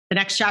The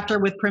Next Chapter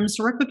with Prim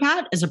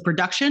Sarikpapat is a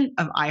production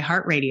of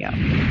iHeartRadio.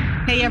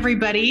 Hey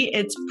everybody,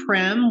 it's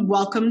Prim.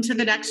 Welcome to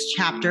The Next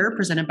Chapter,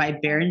 presented by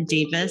Baron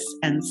Davis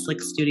and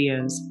Slick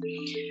Studios.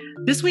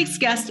 This week's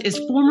guest is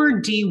former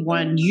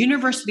D1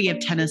 University of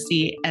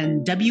Tennessee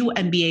and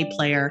WNBA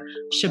player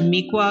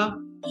Chamique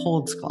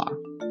Holdsclaw.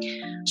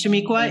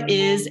 Chamique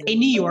is a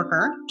New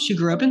Yorker. She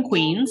grew up in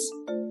Queens,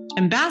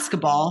 and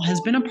basketball has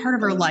been a part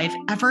of her life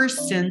ever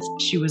since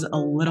she was a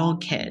little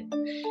kid.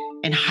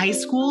 In high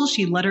school,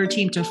 she led her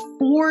team to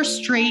 4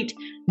 straight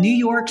New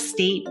York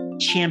State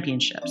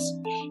championships.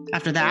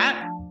 After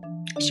that,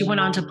 she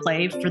went on to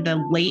play for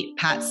the late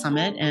Pat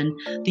Summitt and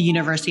the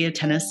University of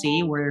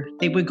Tennessee, where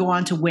they would go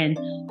on to win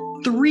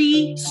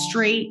 3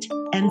 straight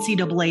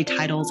NCAA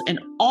titles and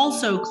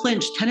also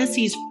clinch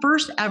Tennessee's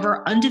first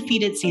ever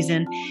undefeated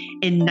season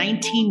in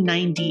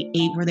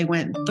 1998, where they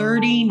went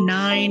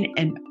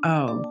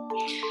 39-0.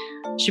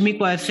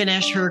 Chamique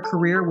finished her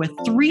career with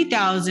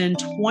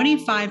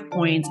 3,025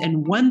 points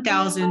and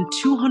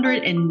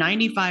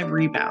 1,295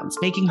 rebounds,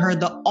 making her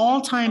the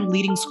all-time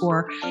leading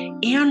scorer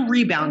and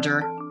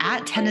rebounder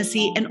at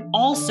Tennessee and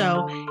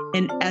also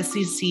in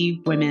SEC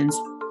women's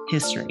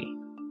history.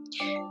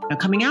 Now,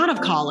 coming out of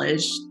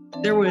college,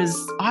 there was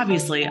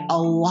obviously a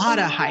lot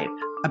of hype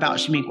about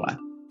Chamique.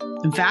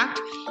 In fact,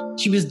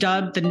 she was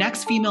dubbed the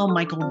next female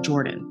Michael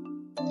Jordan,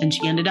 and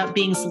she ended up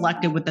being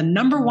selected with the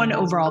 #1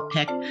 overall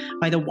pick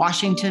by the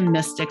Washington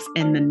Mystics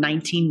in the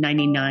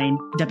 1999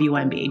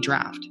 WNBA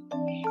draft.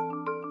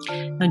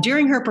 Now,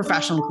 during her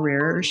professional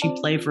career, she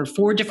played for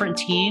 4 different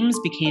teams,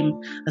 became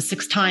a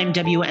 6-time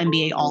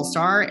WNBA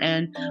All-Star,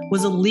 and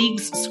was a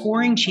league's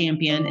scoring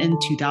champion in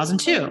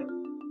 2002.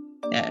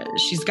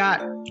 She's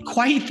got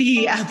quite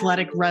the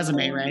athletic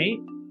resume, right?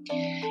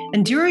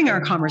 And during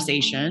our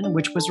conversation,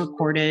 which was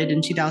recorded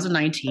in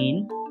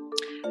 2019,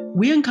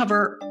 we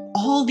uncover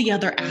all the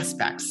other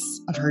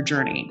aspects of her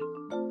journey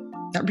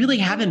that really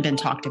haven't been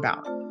talked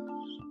about,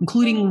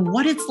 including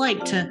what it's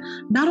like to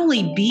not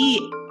only be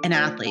an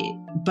athlete,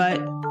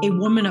 but a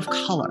woman of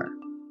color,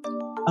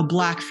 a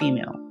Black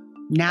female,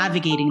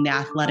 navigating the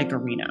athletic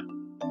arena.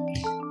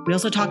 We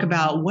also talk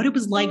about what it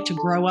was like to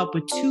grow up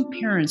with 2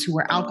 parents who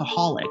were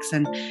alcoholics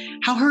and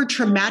how her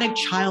traumatic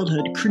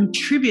childhood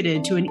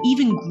contributed to an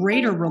even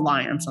greater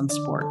reliance on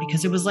sport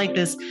because it was like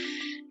this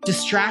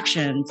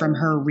distraction from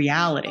her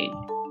reality.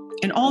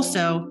 And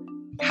also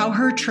how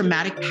her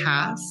traumatic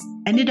past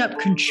ended up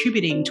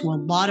contributing to a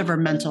lot of her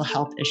mental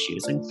health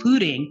issues,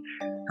 including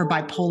her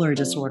bipolar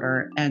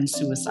disorder and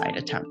suicide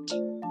attempt.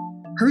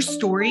 Her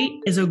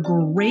story is a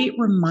great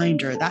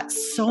reminder that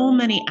so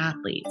many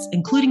athletes,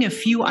 including a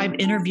few I've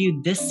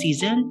interviewed this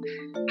season,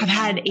 have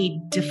had a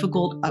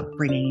difficult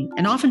upbringing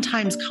and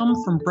oftentimes come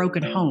from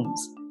broken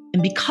homes.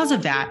 And because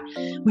of that,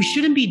 we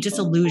shouldn't be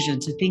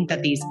disillusioned to think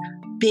that these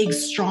big,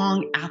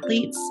 strong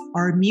athletes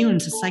are immune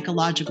to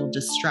psychological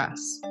distress.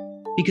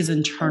 Because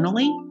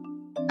internally,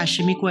 as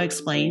Chamique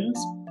explains,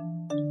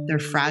 they're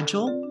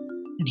fragile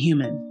and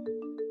human,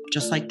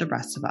 just like the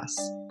rest of us.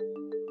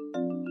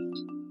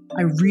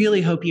 I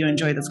really hope you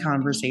enjoy this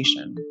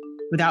conversation.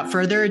 Without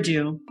further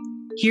ado,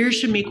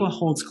 here's Chamique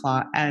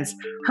Holdsclaw as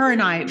her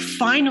and I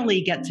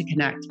finally get to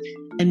connect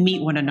and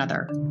meet one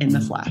another in the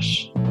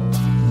flesh.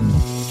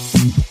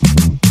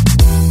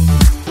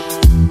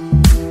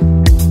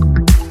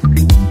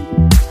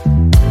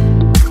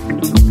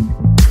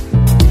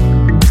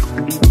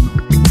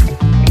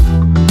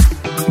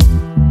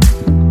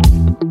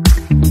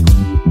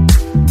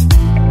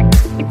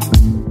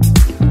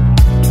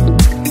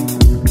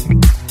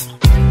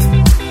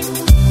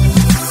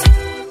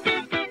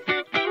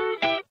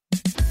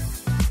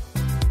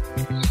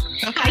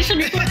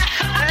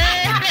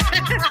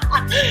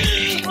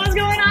 What's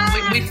going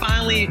on? We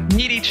finally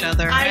meet each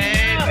other, right?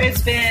 I know.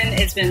 It's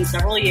been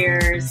several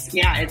years.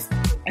 Yeah,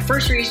 I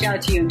first reached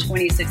out to you in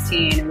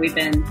 2016, and we've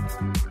been,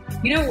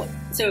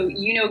 so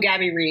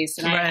Gabby Reese,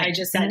 and right. I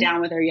just sat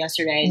down with her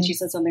yesterday, and she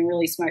said something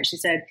really smart. She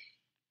said,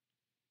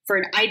 for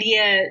an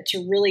idea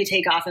to really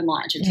take off and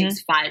launch, it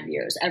takes 5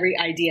 years. Every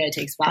idea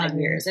takes 5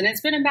 years. And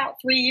it's been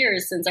about 3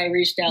 years since I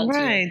reached out to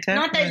you. Definitely.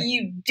 Not that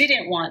you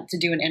didn't want to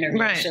do an interview.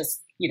 Right. It's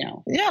just,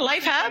 Yeah,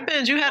 life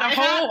happens. You had a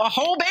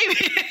whole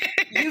baby.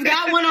 You've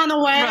got one on the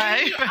way.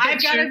 Right.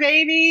 I've got a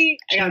baby.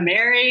 I got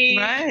married.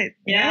 Right.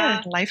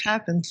 Yeah. Life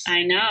happens.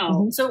 I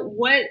know. So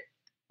what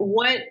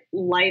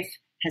life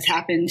has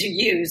happened to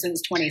you since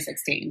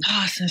 2016?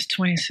 Since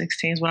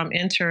 2016 is when I'm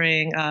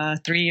entering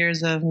 3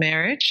 years of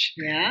marriage.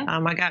 Yeah.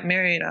 I got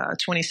married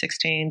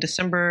 2016,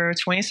 December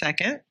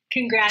 22nd.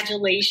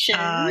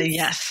 Congratulations.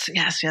 Yes.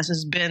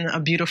 It's been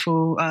a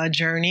beautiful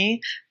journey.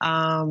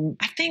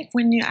 I think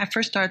when I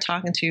first started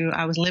talking to you,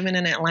 I was living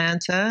in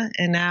Atlanta,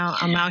 and now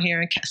I'm out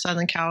here in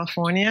Southern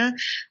California,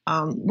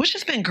 which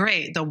has been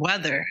great. The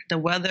weather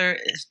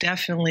is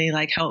definitely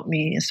helped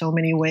me in so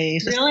many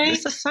ways. Really?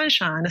 It's the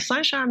sunshine. The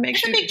sunshine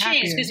makes you happier. That's a big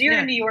change because you're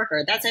a New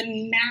Yorker. That's a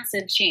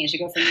massive change to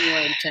go from New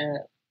York to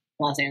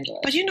Los Angeles.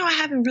 But I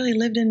haven't really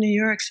lived in New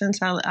York since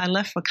I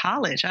left for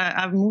college.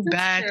 I've moved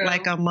back true.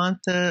 like a month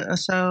or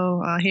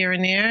so here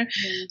and there.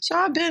 So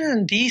I've been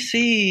in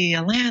DC,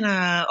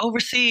 Atlanta,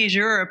 overseas,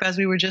 Europe, as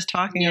we were just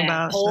talking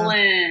about.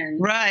 Poland.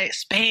 So, right.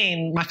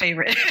 Spain, my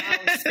favorite.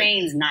 Oh,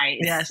 Spain's nice.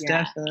 Yes,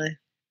 definitely.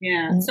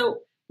 Yeah. Mm-hmm. So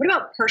what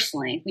about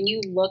personally? When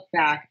you look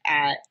back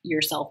at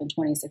yourself in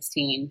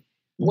 2016,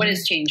 what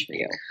has changed for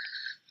you?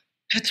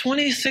 In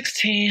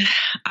 2016,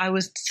 I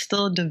was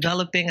still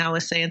developing, I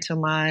would say, into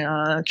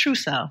my true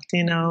self,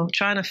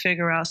 trying to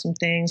figure out some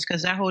things,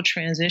 because that whole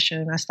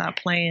transition, I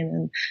stopped playing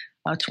in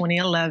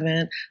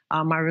 2011.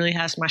 I really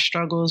had my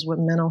struggles with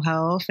mental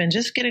health and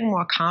just getting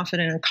more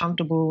confident and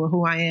comfortable with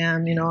who I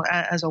am,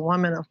 as a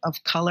woman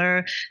of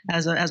color,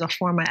 as a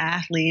former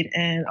athlete,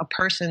 and a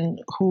person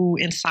who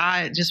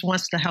inside just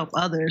wants to help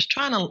others,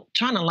 trying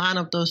to line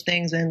up those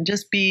things and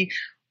just be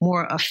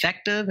more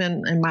effective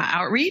in my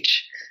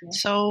outreach. Yeah.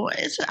 So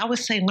I would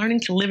say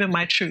learning to live in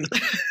my truth.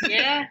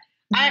 Yeah.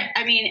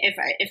 I mean,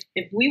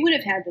 if we would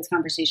have had this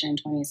conversation in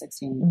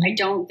 2016, I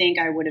don't think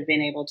I would have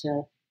been able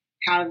to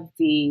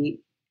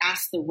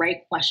ask the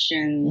right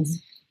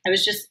questions. I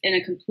was just in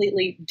a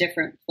completely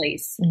different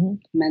place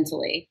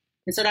mentally.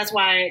 And so that's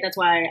why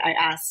I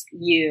ask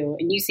you,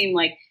 and you seem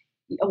like,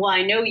 well,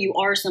 I know you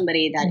are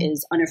somebody that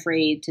is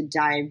unafraid to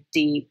dive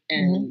deep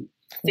and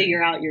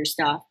figure out your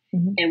stuff.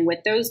 And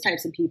with those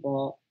types of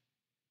people,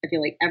 I feel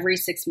like every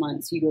 6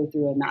 months you go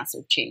through a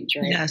massive change,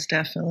 right? Yes,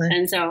 definitely.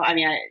 And so, I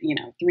mean,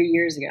 3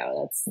 years ago,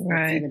 that's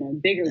even a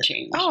bigger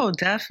change. Oh,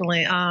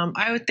 definitely.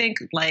 I would think,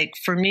 like,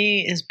 for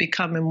me, is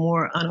becoming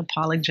more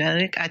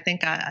unapologetic. I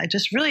think I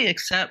just really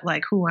accept,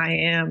 like, who I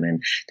am.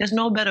 And there's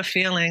no better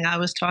feeling. I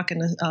was talking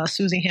to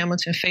Susie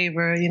Hamilton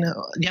Favor,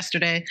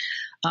 yesterday,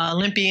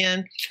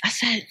 Olympian. I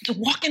said, to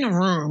walk in a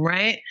room,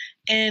 right?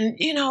 And,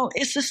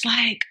 it's just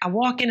like, I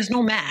walk in, there's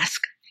no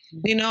mask.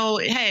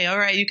 Hey, all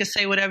right, you can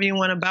say whatever you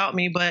want about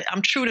me, but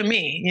I'm true to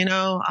me,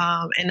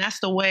 and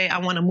that's the way I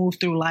want to move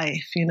through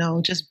life,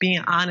 just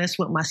being honest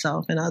with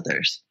myself and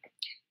others.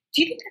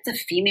 Do you think that's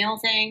a female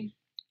thing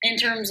in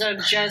terms of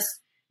just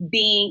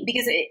being,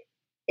 because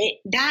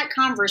that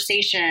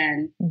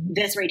conversation,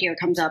 this right here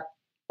comes up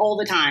all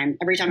the time,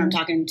 every time I'm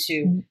talking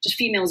to just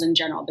females in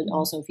general, but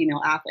also female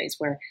athletes,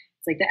 where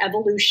it's like the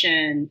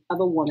evolution of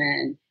a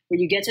woman, where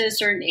you get to a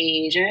certain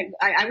age, and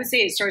I would say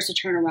it starts to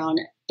turn around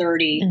at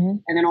 30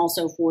 and then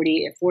also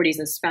 40, at 40s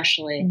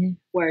especially,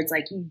 where it's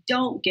like you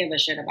don't give a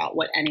shit about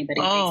what anybody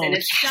thinks. And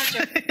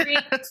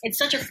it's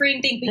such a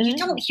freeing thing, but you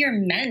don't hear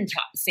men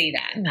say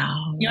that.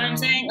 No. You know what I'm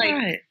saying?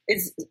 Like,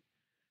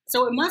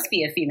 so it must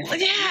be a female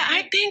thing. Yeah,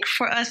 I think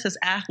for us as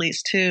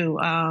athletes too,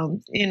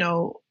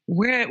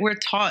 we're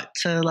taught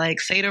to, like,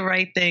 say the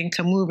right thing,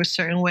 to move a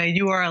certain way.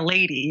 You are a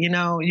lady,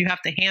 you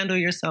have to handle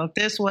yourself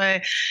this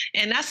way.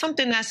 And that's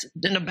something that's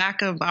in the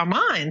back of our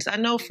minds. I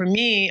know for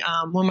me,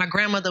 when my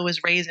grandmother was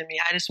raising me,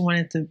 I just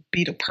wanted to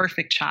be the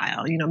perfect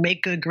child,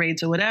 make good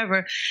grades or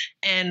whatever.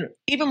 And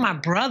even my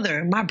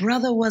brother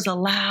was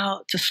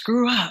allowed to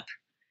screw up.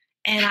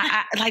 And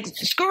I like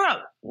screw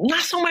up,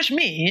 not so much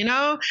me,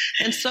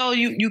 And so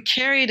you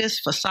carry this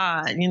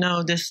facade,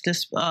 this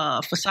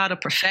facade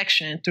of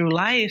perfection through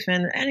life,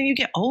 and you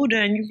get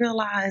older and you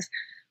realize,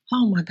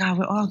 oh my God,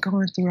 we're all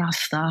going through our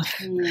stuff.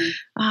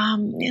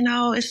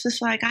 It's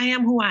just like, I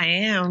am who I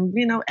am,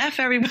 F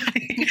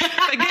everybody.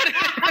 Forget it.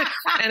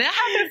 And that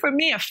happened for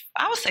me,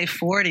 I would say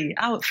 40.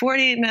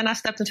 40, man, I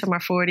stepped into my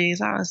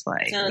 40s. I was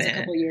like, that was a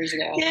couple years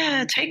ago.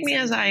 Yeah, take me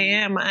as I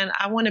am. And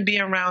I want to be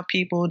around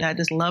people that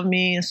just love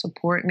me and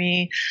support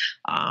me.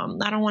 I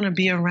don't want to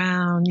be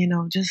around,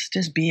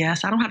 just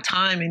BS. I don't have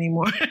time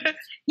anymore.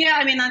 Yeah,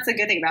 I mean, that's a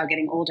good thing about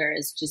getting older,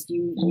 is just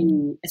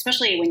you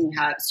especially when you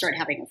start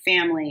having a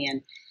family,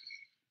 and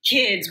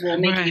kids will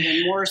make it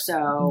even more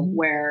so,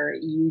 where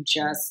you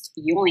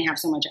only have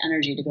so much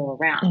energy to go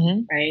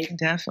around, right?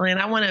 Definitely.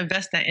 And I want to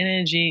invest that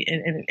energy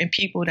in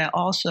people that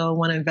also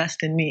want to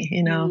invest in me.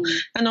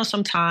 I know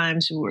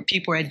sometimes where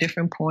people are at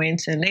different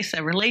points, and they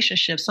say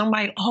relationships,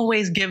 somebody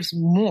always gives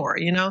more,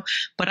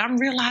 but I'm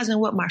realizing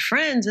with my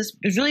friends,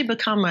 it's really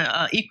become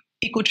a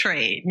equal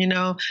trade,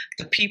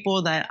 the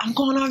people that I'm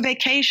going on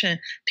vacation,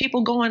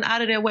 people going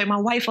out of their way. My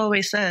wife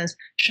always says,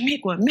 Chamique,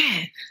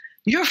 man,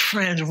 your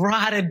friends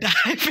ride or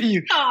die for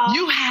you. Aww.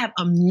 You have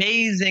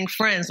amazing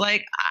friends.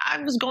 Like, I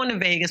was going to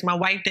Vegas. My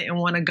wife didn't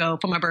want to go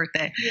for my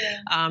birthday. Yeah.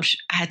 I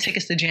had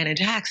tickets to Janet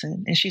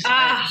Jackson. And she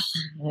said,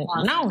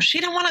 no, she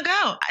didn't want to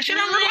go. She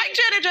doesn't like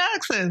Janet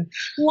Jackson.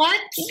 What?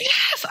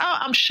 Yes. Oh,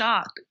 I'm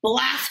shocked.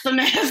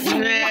 Blasphemous.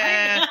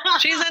 Yeah.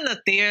 She's in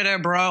the theater,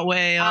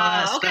 Broadway, all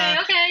that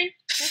stuff. Okay.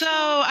 So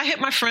I hit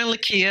my friend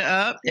Lakia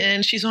up,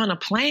 and she's on a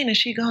plane, and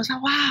she goes, oh,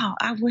 wow,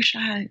 I wish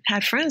I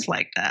had friends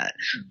like that.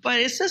 But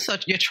it's just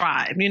your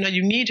tribe.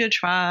 You need your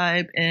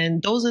tribe.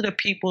 And those are the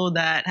people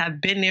that have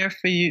been there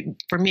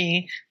for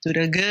me, through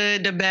the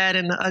good, the bad,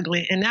 and the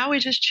ugly. And now we're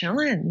just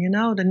chilling.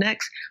 The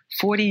next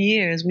 40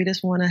 years, we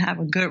just want to have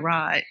a good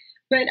ride.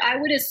 But I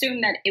would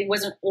assume that it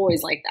wasn't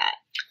always like that.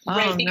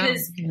 Right?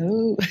 Because,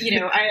 no.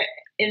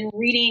 in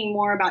reading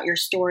more about your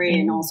story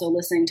and also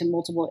listening to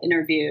multiple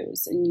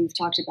interviews, and you've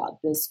talked about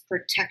this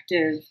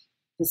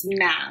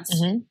mask.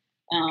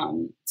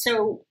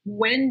 So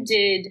when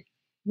did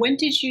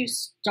you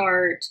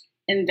start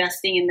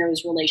investing in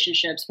those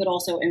relationships, but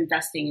also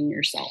investing in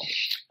yourself?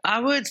 I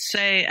would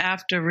say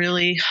after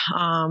really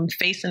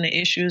facing the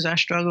issues I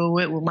struggle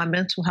with my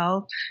mental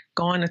health,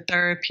 going to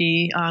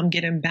therapy,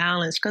 getting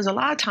balanced. Because a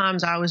lot of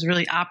times I was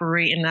really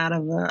operating out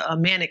of a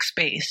manic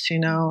space,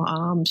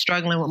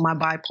 struggling with my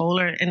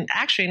bipolar and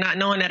actually not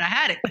knowing that I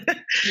had it.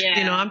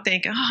 Yeah. I'm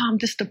thinking, I'm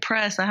just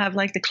depressed. I have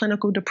like the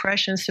clinical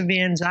depression,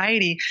 severe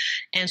anxiety.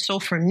 And so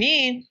for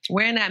me,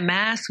 wearing that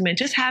mask meant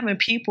just having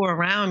people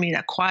around me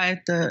that quiet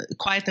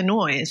the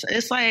noise.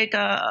 It's like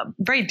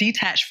very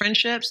detached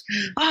friendships.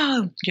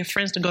 Get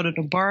friends to go to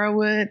the bar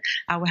with.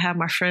 I would have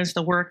my friends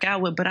to work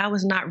out with, but I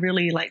was not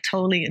really like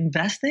totally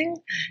investing.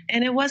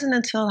 And it wasn't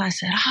until I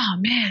said, oh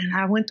man,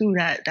 I went through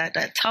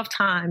that tough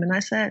time. And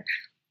I said,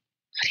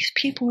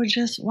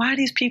 why are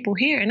these people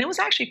here? And it was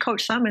actually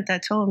Coach Summit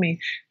that told me,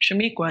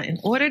 Chamique, in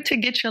order to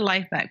get your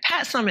life back,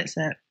 Pat Summit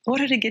said, in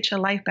order to get your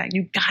life back,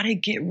 you got to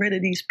get rid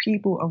of these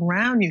people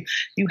around you.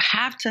 You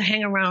have to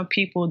hang around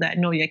people that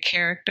know your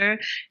character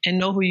and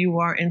know who you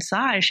are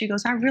inside. She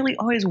goes, I really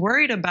always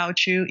worried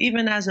about you,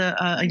 even as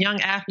a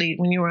young athlete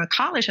when you were in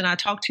college. And I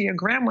talked to your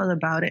grandmother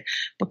about it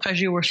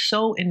because you were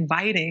so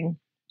inviting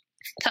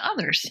to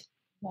others.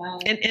 Wow.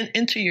 And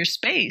into your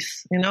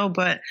space,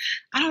 but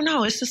I don't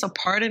know. It's just a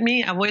part of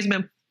me. I've always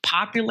been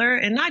popular,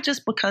 and not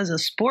just because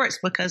of sports,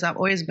 because I've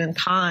always been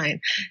kind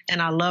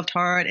and I loved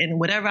hard, and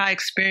whatever I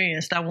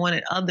experienced, I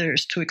wanted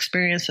others to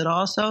experience it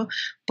also.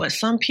 But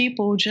some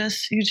people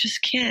you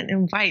just can't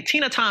invite.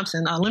 Tina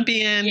Thompson,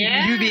 Olympian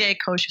UVA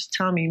coach, used to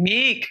tell me,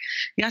 Meek,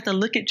 you have to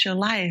look at your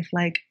life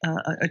like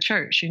a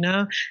church,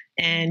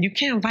 and you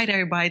can't invite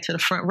everybody to the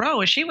front row.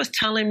 And she was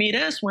telling me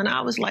this when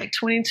I was like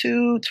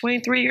 22,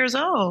 23 years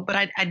old, but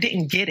I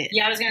didn't get it.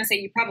 Yeah, I was going to say,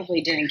 you probably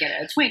didn't get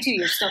it. At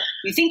 22,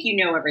 you think you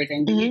know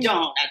everything, but you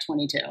don't at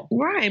 22.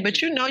 Right.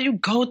 But you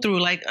go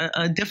through like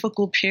a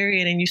difficult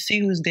period and you see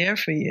who's there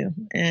for you.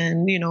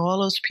 And,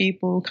 all those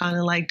people kind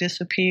of like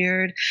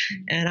disappeared.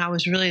 And I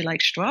was really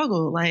like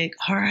struggled, like,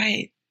 all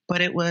right.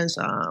 But it was,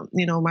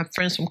 my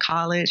friends from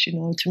college,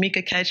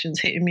 Tamika Catchings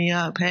hitting me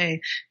up.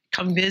 Hey,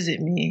 come visit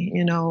me.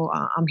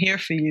 I'm here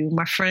for you.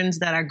 My friends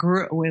that I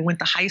grew up with, went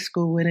to high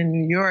school with in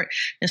New York.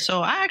 And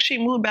so I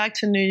actually moved back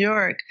to New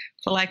York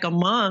for like a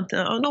month.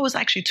 It was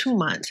actually 2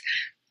 months.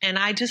 And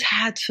I just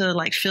had to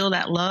like feel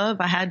that love.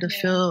 I had to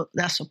feel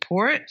that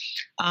support.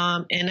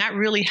 And that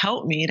really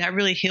helped me. That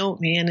really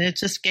healed me. And it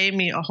just gave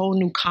me a whole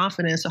new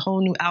confidence, a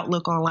whole new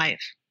outlook on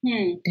life.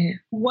 Yeah.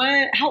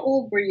 How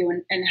old were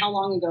you and how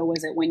long ago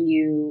was it when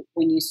you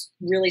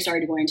really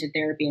started going to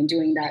therapy and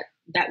doing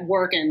that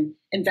work and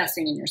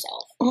investing in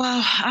yourself?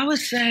 Well, I would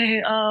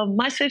say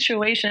my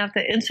situation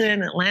after the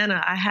incident in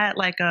Atlanta, I had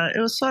it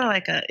was sort of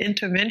like an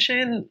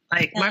intervention.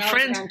 Like my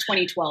friends, around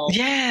 2012.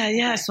 Yeah.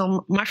 Okay.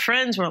 So my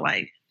friends were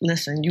like,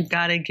 listen, you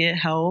got to get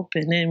help.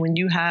 And then when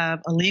you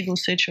have a legal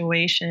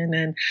situation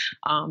and,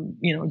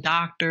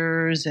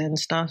 doctors and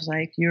stuff,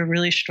 like you're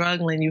really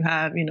struggling, you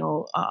have,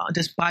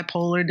 this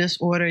bipolar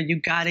disorder,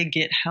 you got to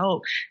get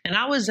help. And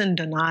I was in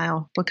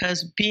denial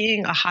because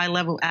being a high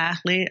level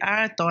athlete,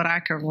 I thought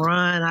I could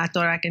run. I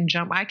thought I can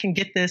jump. I can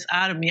get this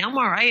out of me. I'm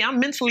all right. I'm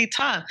mentally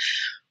tough.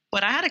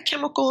 But I had a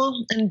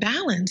chemical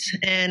imbalance,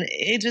 and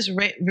it just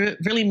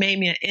really made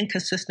me an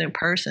inconsistent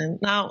person.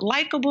 Now,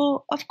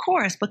 likable, of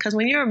course, because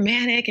when you're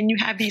manic and you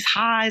have these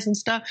highs and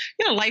stuff,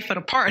 you're the life of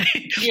the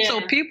party. Yeah.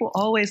 So people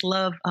always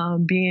love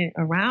being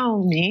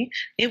around me.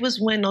 It was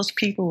when those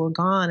people were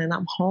gone and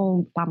I'm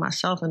home by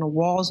myself and the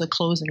walls are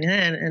closing in,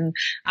 and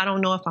I don't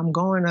know if I'm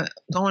going or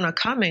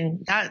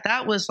coming.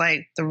 That was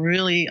like the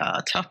really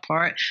tough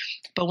part.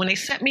 But when they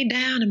set me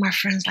down and my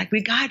friends like,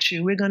 we got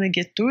you, we're going to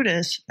get through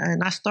this.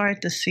 And I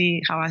started to see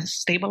how I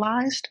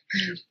stabilized,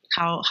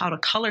 how the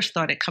color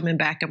started coming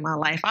back in my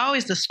life. I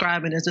always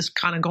describe it as just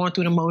kind of going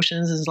through the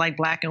motions. It's like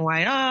black and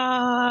white.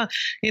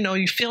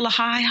 You feel a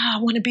high. I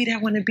want to be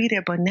there.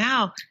 But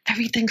now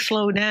everything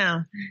slowed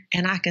down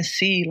and I can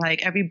see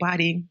like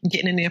everybody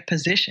getting in their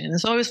position.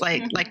 It's always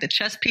like the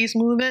chess piece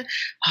movement.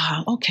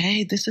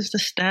 Okay, this is the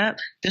step.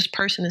 This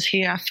person is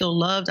here. I feel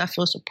loved. I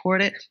feel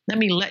supported. Let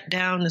me let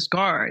down this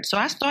guard. So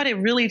I started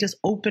really just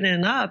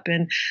opening up,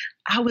 and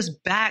I was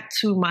back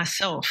to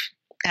myself.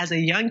 As a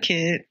young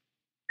kid,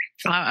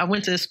 I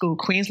went to school,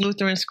 Queens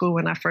Lutheran School,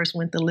 when I first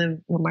went to live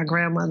with my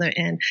grandmother.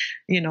 And,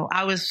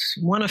 I was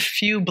one of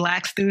few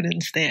Black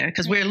students there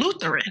because we're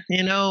Lutheran,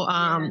 in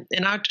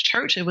our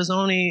church, it was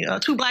only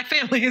 2 Black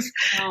families.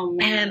 Oh,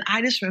 man. And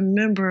I just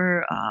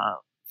remember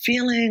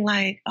feeling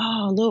like,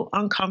 a little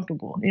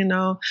uncomfortable, and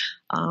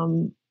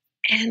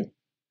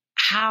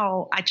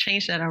how I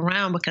changed that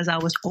around because I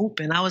was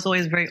open. I was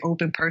always a very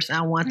open person.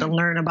 I wanted to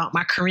learn about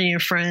my Korean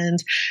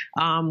friends.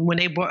 When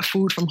they brought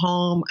food from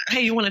home,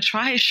 hey, you want to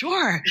try it?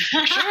 Sure.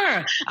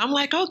 I'm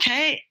like,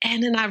 okay.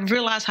 And then I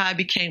realized how I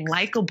became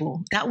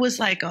likable. That was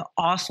like an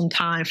awesome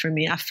time for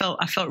me. I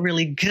felt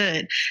really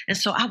good. And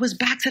so I was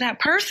back to that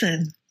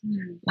person.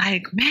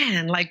 Like,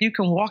 man, like you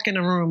can walk in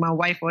a room. My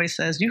wife always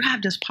says, you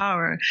have this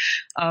power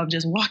of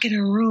just walking in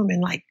a room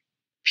and like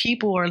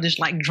people are just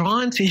like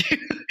drawn to you.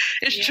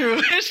 It's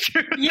true. It's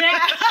true. Yeah.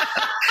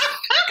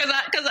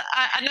 Because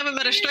I never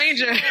met a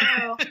stranger.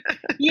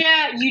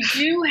 Yeah, you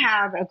do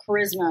have a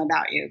charisma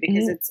about you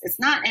because it's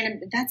not,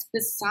 and that's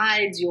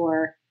besides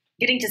your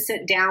getting to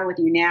sit down with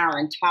you now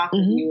and talk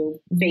with you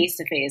face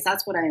to face.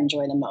 That's what I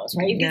enjoy the most,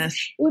 right? Because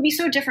it would be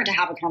so different to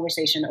have a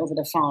conversation over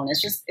the phone.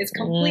 It's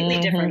completely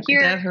different.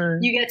 Here,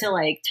 you get to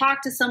like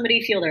talk to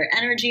somebody, feel their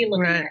energy, look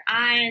in their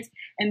eyes,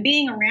 and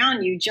being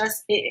around you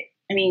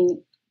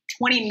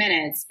 20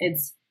 minutes,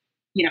 it's,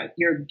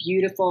 you're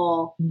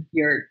beautiful,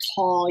 you're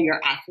tall, you're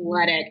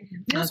athletic.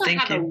 You also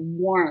have a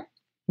warmth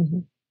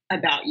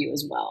about you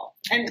as well.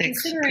 And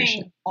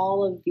considering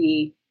all of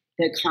the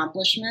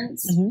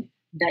accomplishments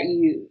that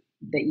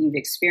you've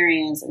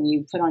experienced and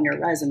you put on your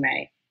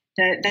resume,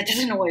 that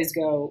doesn't always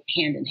go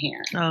hand in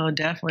hand. Oh,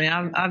 definitely.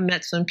 I've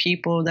met some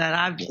people that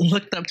I've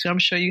looked up to. I'm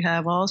sure you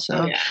have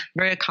also.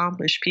 Very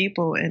accomplished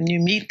people, and you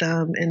meet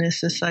them and it's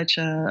just such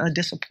a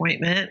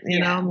disappointment. You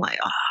know, I'm like,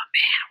 oh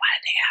man, why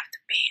did they have to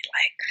be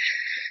like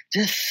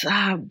just,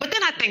 but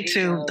then I think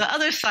too, the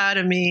other side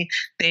of me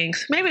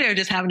thinks maybe they're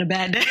just having a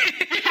bad day.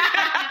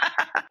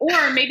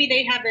 Or maybe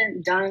they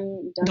haven't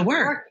done the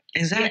work.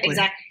 Exactly. Yeah,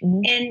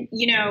 exactly.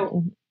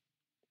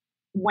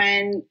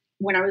 And,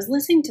 when I was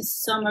listening to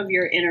some of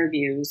your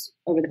interviews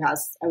over the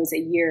past, I would say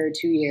year or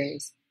 2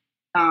 years,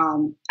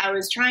 I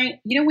was trying,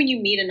 when you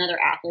meet another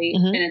athlete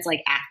and it's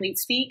like athlete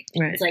speak,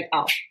 it's like,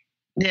 oh,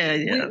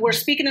 we're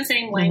speaking the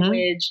same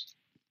language.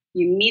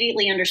 You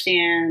immediately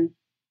understand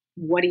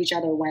what each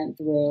other went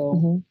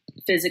through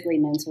physically,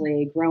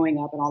 mentally, growing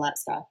up and all that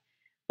stuff.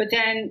 But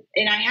then,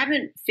 and I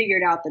haven't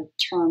figured out the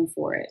term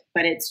for it,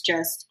 but it's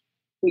just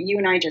what you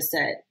and I just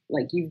said,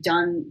 like you've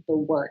done the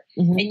work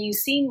and you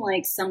seem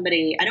like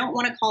somebody, I don't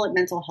want to call it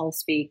mental health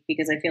speak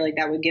because I feel like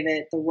that would give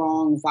it the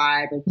wrong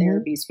vibe or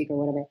therapy speak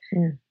or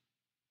whatever.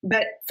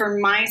 But for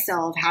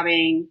myself,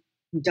 having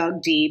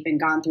dug deep and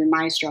gone through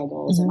my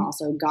struggles and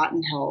also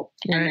gotten help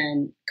and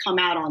then come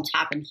out on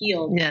top and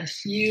healed,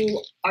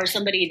 you are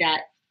somebody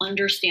that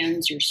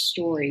understands your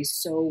story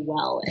so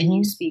well and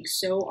you speak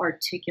so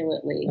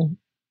articulately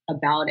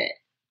about it,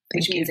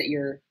 which means that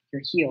you're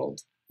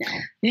healed now.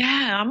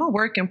 Yeah, I'm a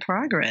work in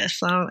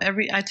progress.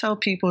 I tell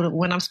people that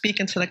when I'm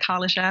speaking to the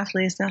college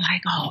athletes, they're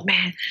like, "Oh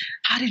man,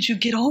 how did you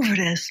get over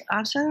this?"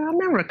 I said,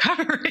 "I'm in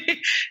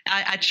recovery."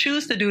 I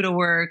choose to do the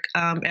work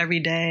every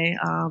day,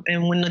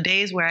 and when the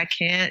days where I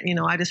can't,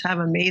 I just have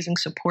an amazing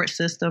support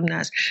system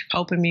that's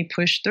helping me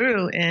push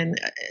through. And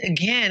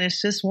again,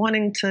 it's just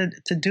wanting to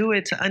do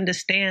it, to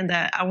understand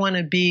that I want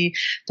to be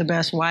the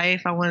best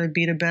wife, I want to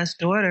be the best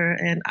daughter,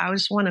 and I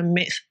just want to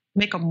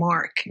make a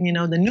mark,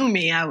 the new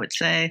me, I would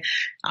say,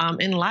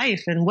 in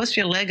life. And what's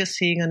your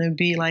legacy going to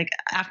be like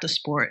after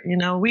sport?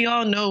 We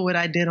all know what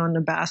I did on the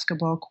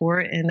basketball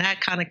court, and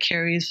that kind of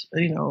carries,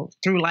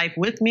 through life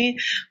with me.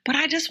 But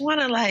I just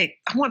want to I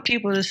want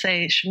people to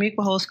say, Chamique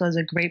Holdsclaw is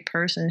a great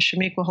person.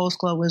 Chamique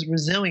Holdsclaw was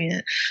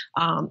resilient.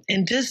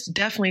 And this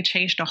definitely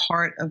changed the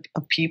heart of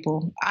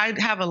people. I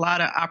have a lot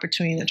of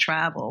opportunity to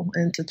travel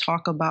and to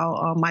talk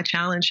about my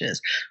challenges.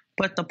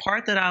 But the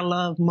part that I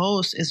love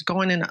most is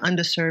going into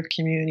underserved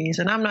communities.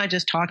 And I'm not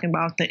just talking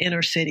about the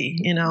inner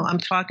city, I'm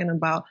talking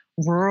about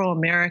rural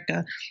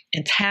America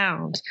and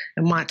towns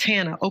in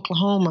Montana,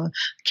 Oklahoma,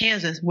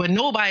 Kansas, where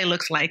nobody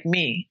looks like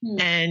me.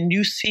 And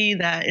you see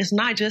that it's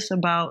not just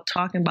about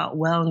talking about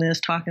wellness,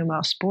 talking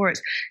about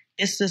sports.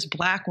 It's this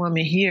Black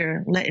woman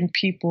here letting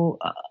people,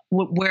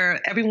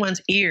 where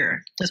everyone's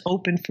ear is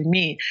open for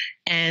me,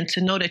 and to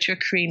know that you're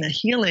creating a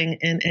healing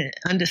and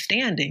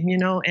understanding,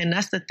 and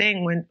that's the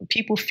thing when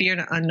people fear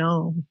the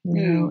unknown,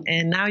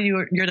 and now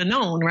you're the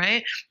known,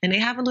 right? And they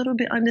have a little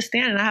bit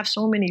understanding. I have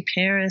so many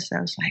parents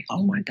that was like,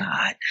 oh my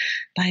God,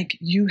 like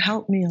you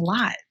helped me a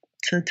lot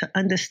to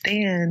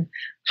understand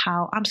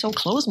how I'm so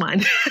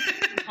closed-minded.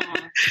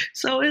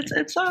 So it's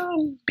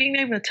being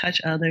able to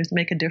touch others,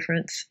 make a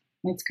difference.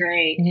 That's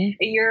great.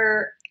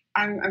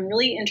 I'm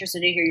really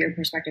interested to hear your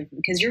perspective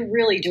because you're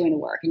really doing the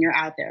work and you're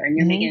out there and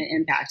you're making an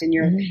impact and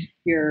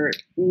you're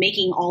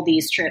making all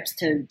these trips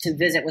to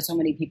visit with so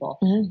many people.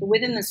 But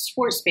within the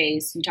sports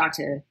space, you talk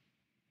to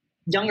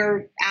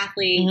younger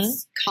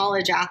athletes,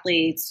 college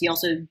athletes. You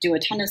also do a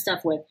ton of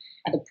stuff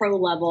at the pro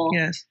level.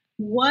 Yes.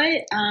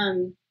 What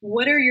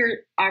are your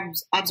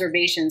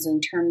observations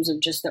in terms of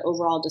just the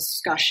overall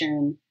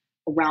discussion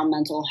around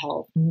mental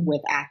health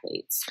with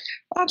athletes?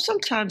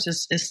 Sometimes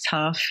it's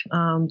tough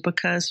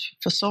because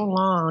for so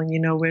long,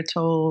 we're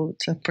told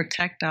to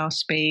protect our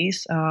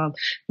space.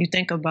 You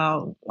think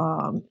about,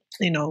 to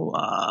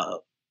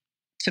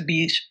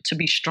be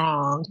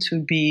strong,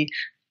 to be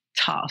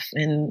tough.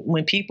 And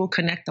when people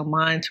connect the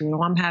mind to it,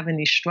 I'm having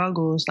these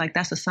struggles, like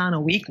that's a sign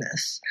of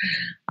weakness.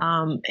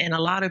 And a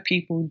lot of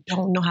people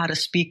don't know how to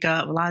speak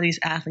up. A lot of these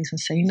athletes and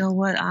say, you know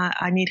what,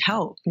 I need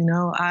help.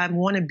 I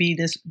want to be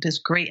this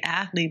great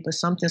athlete, but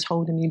something's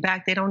holding me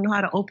back. They don't know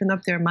how to open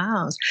up their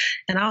mouths.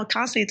 And I'll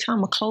constantly tell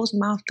them a closed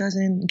mouth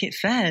doesn't get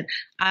fed.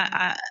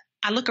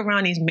 I look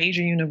around these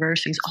major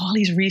universities, all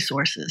these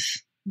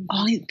resources,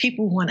 all these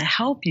people want to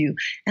help you.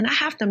 And I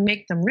have to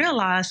make them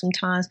realize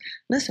sometimes,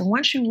 listen,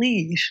 once you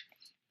leave,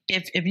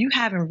 if you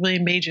haven't really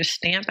made your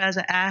stamp as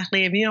an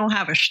athlete, if you don't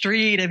have a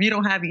street, if you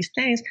don't have these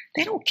things,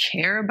 they don't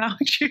care about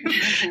you.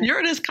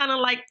 You're just kind of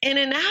like in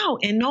and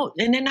out, and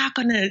they're not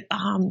going to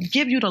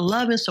give you the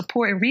love and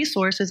support and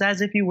resources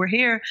as if you were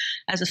here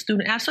as a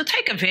student athlete. So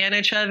take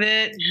advantage of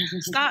it.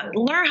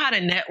 Learn how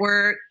to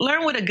network.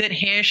 Learn what a good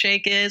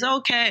handshake is.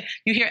 Okay,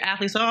 you hear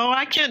athletes, oh,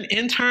 I can't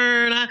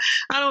intern. I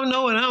don't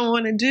know what I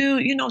want to do.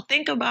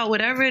 Think about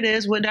whatever it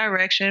is, what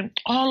direction.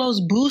 All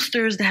those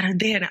boosters that are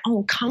there that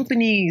own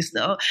companies,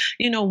 though.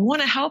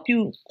 Want to help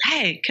you.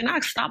 Hey, can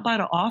I stop by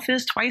the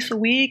office twice a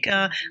week?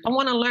 I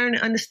want to learn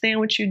and understand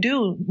what you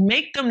do.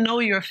 Make them know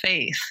your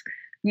face,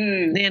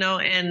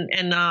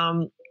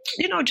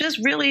 just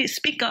really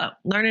speak up,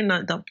 learning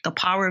the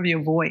power of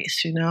your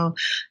voice,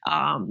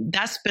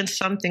 that's been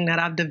something that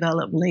I've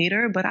developed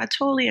later, but I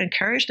totally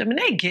encourage them, and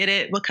they get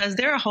it because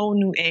they're a whole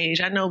new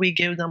age. I know we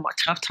give them a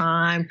tough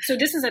time. So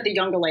this is at the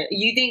younger level. Do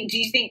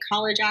you think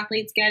college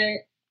athletes get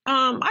it?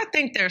 I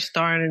think they're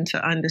starting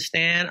to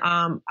understand.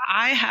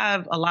 I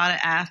have a lot of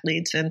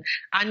athletes, and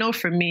I know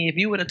for me, if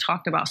you would have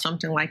talked about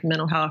something like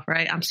mental health,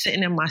 right? I'm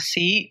sitting in my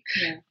seat,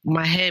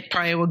 my head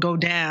probably would go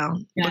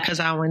down because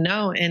I would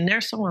know. And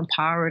they're so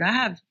empowered. I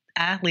have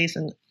athletes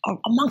and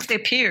amongst their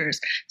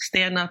peers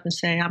stand up and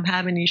say, I'm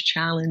having these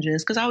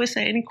challenges. Because I always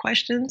say, any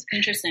questions?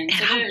 Interesting.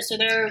 So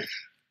they're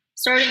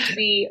starting to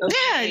be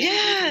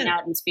coming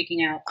out and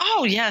speaking out.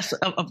 Oh, yes,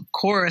 of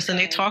course. And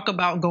they talk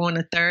about going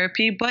to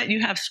therapy, but you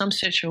have some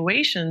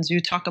situations, you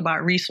talk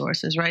about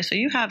resources, right? So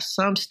you have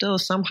some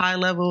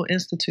high-level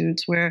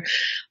institutes where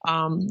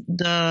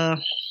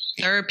the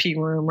therapy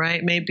room,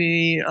 right,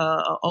 maybe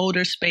an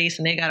older space,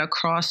 and they got to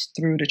cross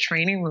through the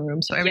training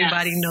room. So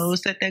everybody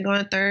knows that they're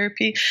going to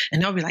therapy,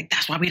 and they'll be like,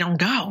 that's why we don't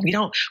go. We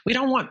don't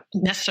want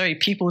necessarily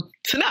people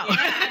to know.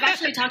 I've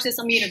actually talked to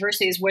some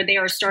universities where they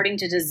are starting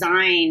to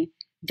design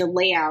the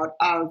layout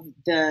of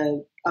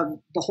the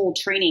whole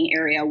training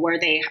area, where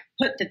they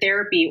put the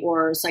therapy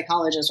or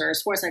psychologist or a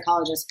sports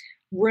psychologist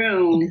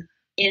room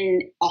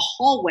in a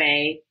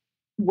hallway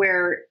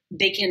where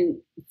they can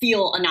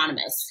feel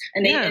anonymous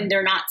and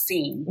they're not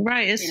seen.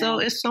 Right. It's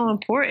so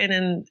important.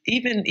 And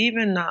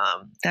even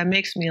that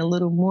makes me a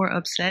little more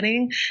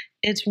upsetting.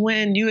 It's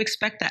when you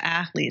expect the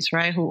athletes,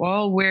 right, who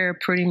all wear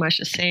pretty much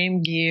the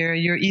same gear.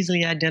 You're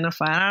easily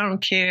identified. I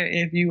don't care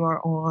if you are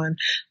on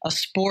a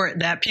sport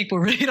that people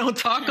really don't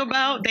talk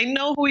about. They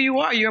know who you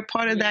are. You're a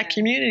part of that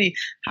community.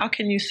 How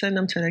can you send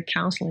them to the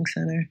counseling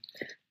center?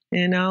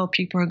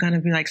 People are going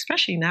to be like,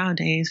 especially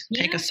nowadays,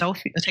 take a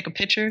selfie, take a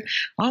picture.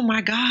 Oh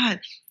my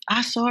God,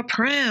 I saw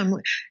Prem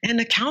in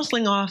the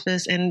counseling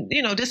office, and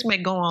this may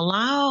go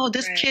online. Oh,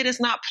 this kid is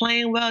not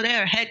playing well.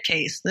 They're a head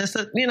case.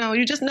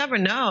 You just never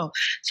know.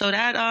 So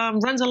that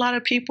runs a lot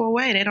of people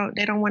away. They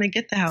don't want to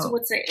get the help. So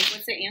what's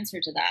the answer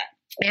to that?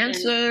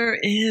 Answer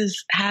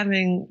is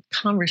having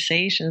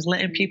conversations,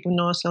 letting people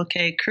know it's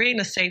okay, creating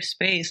a safe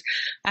space.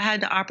 I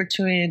had the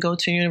opportunity to go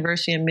to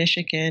University of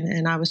Michigan,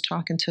 and I was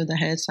talking to the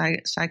head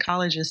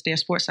psychologist, their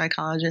sports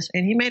psychologist,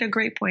 and he made a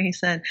great point. He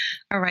said,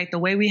 all right, the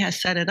way we had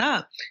set it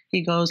up,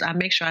 he goes, I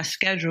make sure I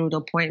scheduled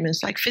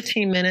appointments like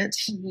 15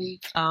 minutes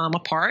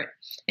apart.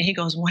 And he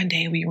goes, one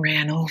day we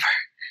ran over.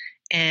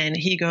 And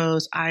he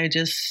goes, I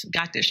just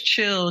got this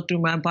chill through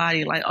my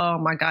body, like, oh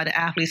my God, the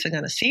athletes are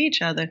going to see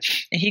each other.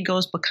 And he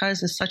goes,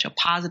 because it's such a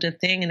positive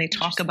thing and they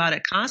talk about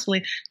it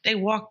constantly, they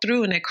walked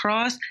through and they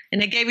crossed and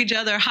they gave each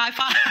other a high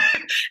five.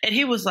 And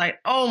he was like,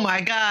 oh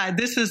my God,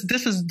 this is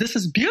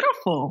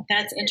beautiful.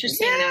 That's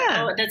interesting.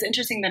 Yeah. That's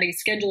interesting that he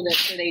scheduled it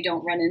so they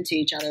don't run into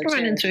each other.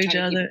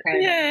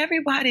 Yeah,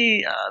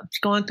 everybody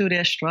going through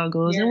their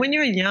struggles. And when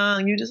you're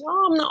young, you just,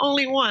 I'm the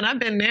only one. I've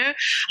been there.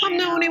 I'm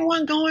the only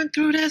one going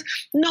through this.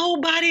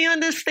 Nobody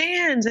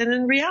understands. And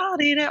in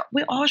reality, that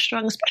we're all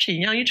struggling, especially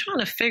young. You're trying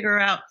to figure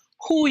out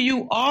who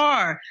you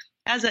are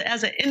as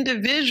an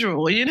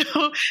individual. You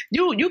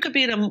could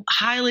be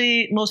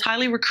the most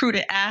highly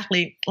recruited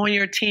athlete on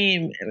your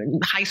team in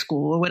high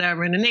school or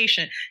whatever in the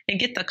nation, and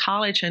get to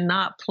college and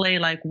not play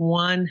like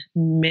 1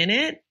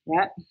 minute.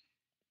 Yep.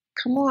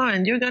 Come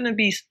on, you're gonna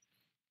be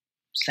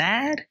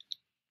sad.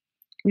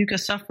 You could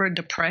suffer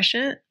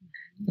depression.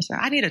 So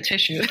I need a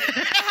tissue.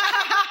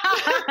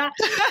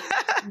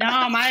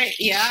 That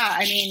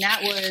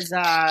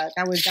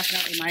was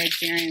definitely my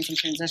experience in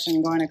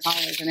transition going to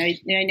college. And I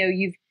know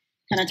you've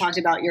kind of talked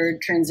about your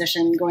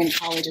transition going to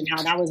college and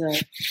how that was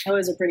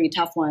a pretty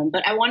tough one.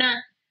 But I want to,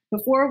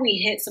 before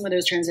we hit some of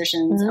those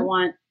transitions, I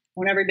want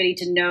everybody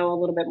to know a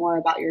little bit more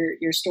about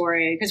your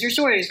story, because your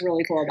story is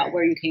really cool about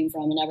where you came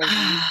from and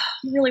everything.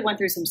 You really went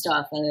through some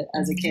stuff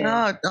as a kid.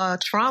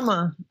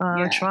 Trauma.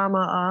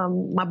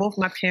 Both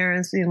my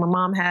parents, my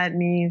mom had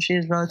me, she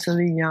was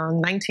relatively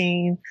young,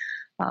 19,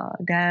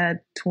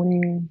 dad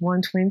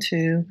 21,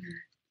 22.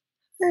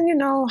 And, you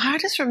know, I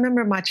just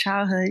remember my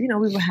childhood, you know,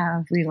 we would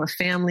have, you know,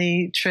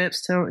 family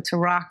trips to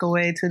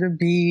Rockaway, to the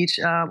beach,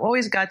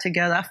 always got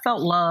together. I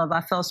felt love.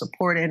 I felt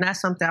supported. And that's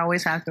something I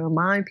always have to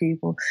remind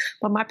people.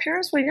 But my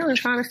parents were young and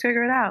trying to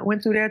figure it out,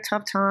 went through their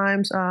tough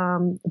times,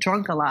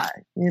 drunk a lot.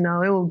 You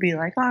know, it would be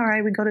like, all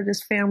right, we go to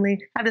this family,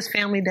 have this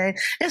family day.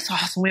 It's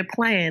awesome. We're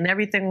playing.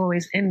 Everything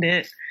always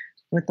ended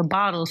with the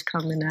bottles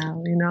coming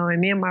out, you know,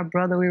 and me and my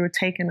brother, we were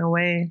taken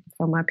away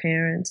from my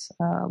parents,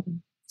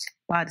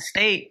 by the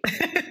state.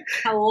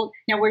 How old?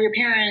 Now, were your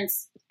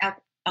parents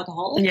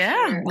alcoholics?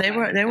 Yeah, they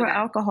were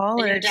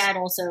alcoholics. And your dad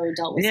also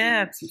dealt with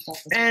some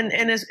stuff. And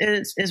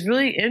it's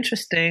really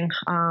interesting.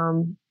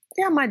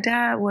 Yeah, my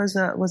dad was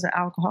an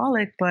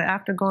alcoholic, but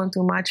after going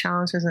through my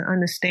challenges and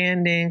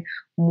understanding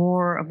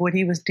more of what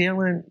he was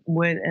dealing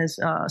with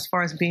as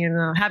far as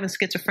being having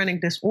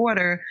schizophrenic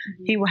disorder,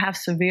 he would have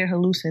severe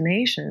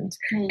hallucinations.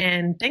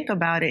 And think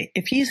about it,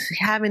 if he's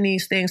having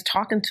these things,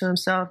 talking to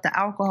himself, the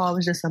alcohol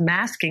is just a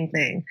masking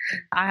thing.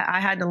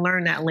 I had to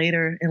learn that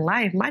later in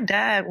life. My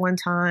dad one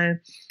time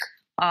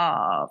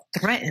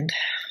threatened.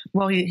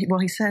 Well,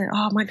 he said,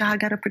 "Oh my God, I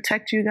got to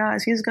protect you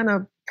guys. He's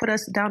gonna put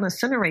us down an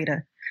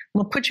incinerator.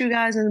 I'm going to put you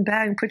guys in the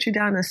bag and put you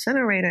down an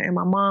incinerator." And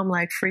my mom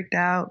freaked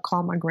out,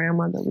 called my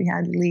grandmother. We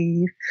had to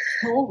leave.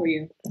 How old were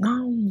you?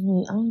 I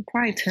was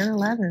probably 10,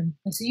 11.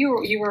 So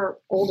you were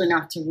old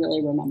enough to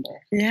really remember.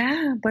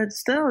 Yeah, but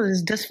still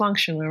it's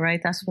dysfunctional, right?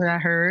 That's what I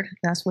heard.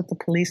 That's what the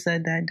police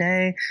said that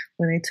day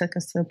when they took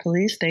us to the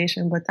police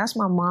station. But that's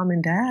my mom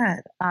and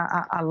dad.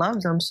 I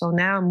love them. So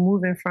now I'm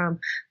moving from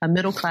a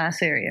middle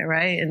class area,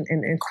 right?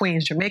 In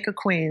Queens, Jamaica,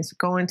 Queens,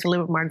 going to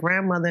live with my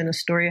grandmother in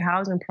Astoria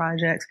housing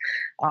projects,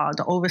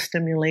 the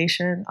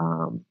overstimulation.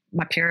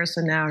 My parents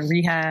are now in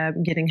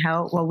rehab, getting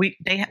help. Well,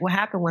 what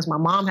happened was my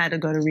mom had to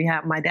go to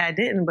rehab. My dad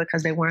didn't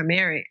because they weren't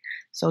married.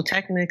 So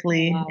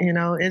technically, you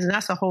know,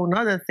 that's a whole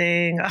nother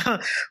thing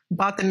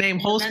about the name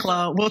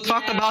Holdsclaw. We'll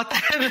talk about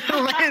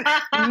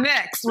that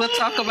next. We'll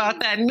talk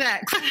about that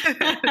next.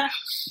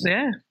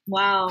 Yeah.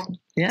 Wow.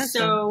 Yeah.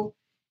 So,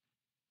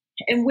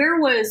 and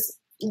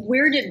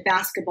where did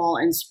basketball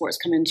and sports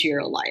come into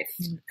your life?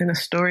 In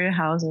Astoria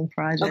housing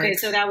project. Okay,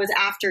 so that was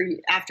after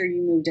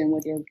you moved in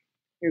with your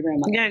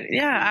grandmother.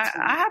 Yeah.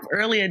 I have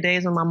earlier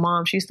days with my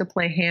mom. She used to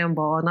play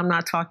handball, and I'm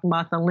not talking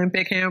about the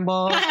Olympic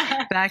handball.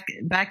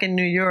 Back in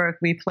New York,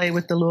 we played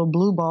with the little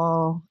blue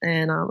ball,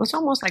 and it was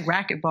almost like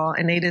racquetball,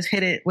 and they just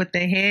hit it with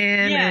their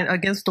hand and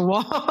against the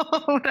wall.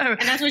 Whatever.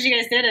 And that's what you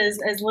guys did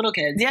as little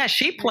kids. Yeah,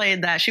 she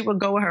played that. She would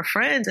go with her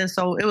friends, and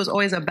so it was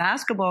always a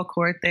basketball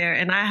court there.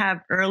 And I have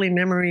early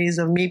memories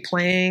of me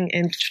playing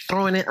and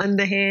throwing it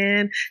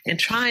underhand and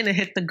trying to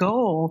hit the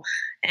goal.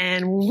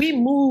 And when we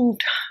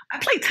moved, I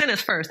played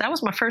tennis first. That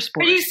was my first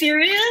sport. Are you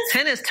serious?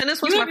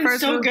 Tennis was my first.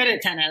 So good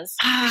at tennis.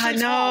 I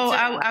know.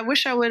 I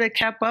wish I would have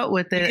kept up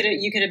with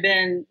it. You could have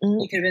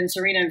been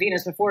Serena and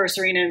Venus before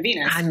Serena and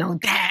Venus. I know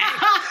that.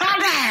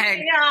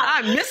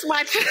 I miss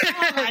my chance.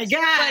 Oh my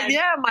God. But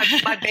yeah,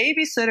 my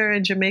babysitter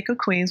in Jamaica,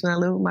 Queens, when I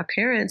lived with my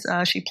parents,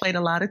 she played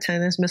a lot of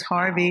tennis, Miss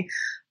Harvey.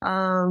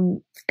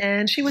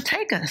 And she would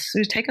take us. She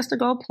would take us to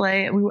go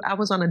play. I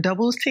was on a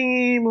doubles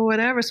team or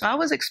whatever. So I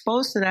was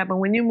exposed to that. But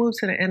when you move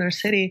to the inner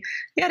city,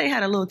 they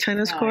had a little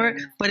tennis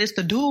court, but it's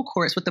the dual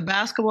courts with the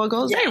basketball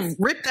goals. Yes. They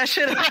rip that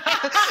shit out,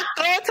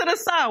 throw it to the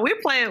side.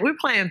 We're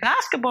playing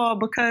basketball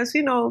because,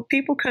 you know,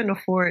 people couldn't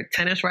afford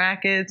tennis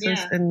rackets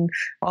and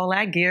all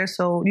that gear.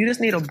 So you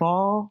just need a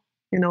ball,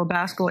 you know,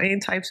 basketball, any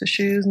types of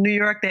shoes. New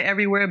York, they're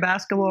everywhere,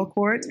 basketball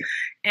courts.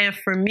 And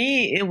for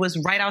me, it was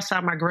right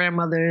outside my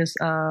grandmother's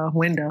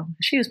window.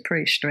 She was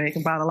pretty strict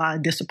about a lot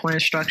of discipline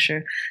and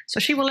structure. So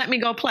she would let me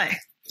go play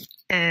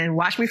and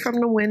watch me from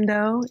the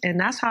window. And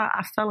that's how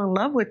I fell in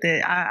love with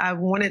it. I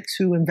wanted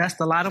to invest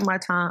a lot of my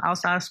time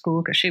outside of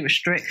school because she was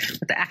strict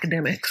with the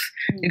academics.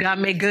 You got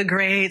to make good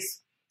grades.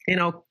 You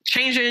know,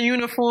 change your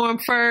uniform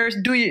first,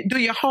 do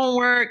your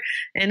homework,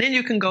 and then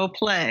you can go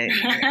play.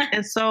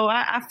 And so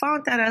I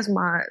found that as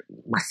my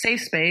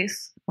safe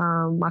space,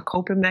 my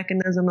coping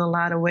mechanism in a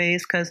lot of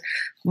ways, because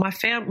my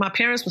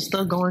parents were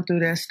still going through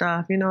their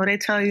stuff. You know, they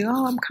tell you,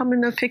 "Oh, I'm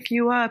coming to pick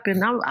you up,"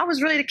 and I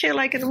was really the kid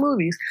like in the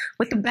movies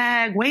with the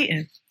bag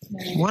waiting.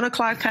 1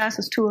 o'clock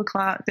passes, 2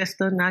 o'clock, they're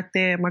still not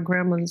there. My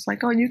grandmother's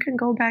like, "Oh, you can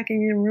go back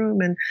in your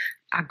room," and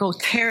I go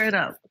tear it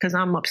up because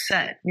I'm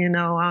upset. You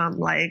know, I'm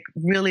like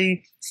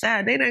really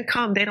sad. They didn't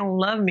come. They don't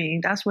love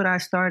me. That's what I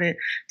started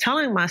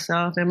telling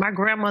myself. And my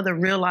grandmother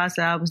realized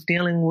that I was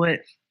dealing with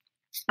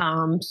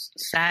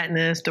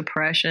sadness,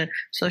 depression.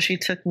 So she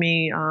took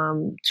me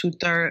to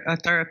a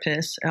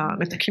therapist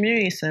at the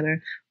community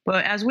center.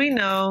 But as we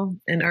know,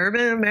 in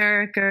urban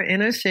America,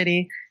 inner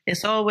city,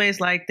 it's always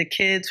like the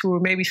kids who are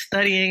maybe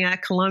studying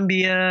at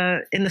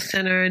Columbia in the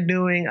center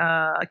doing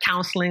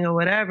counseling or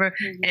whatever,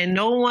 and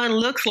no one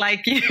looks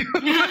like you.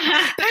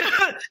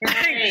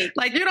 Right.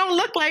 Like you don't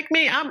look like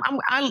me.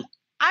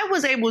 I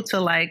was able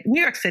to, like,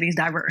 New York City's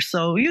diverse.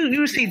 So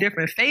you see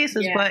different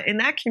faces, but in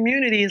that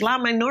community is a lot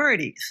of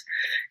minorities.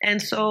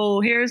 And so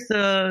here's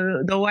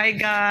the white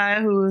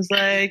guy who's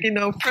like,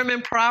 prim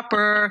and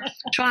proper,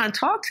 trying to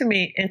talk to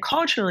me. And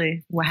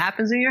culturally, what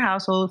happens in your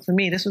household, for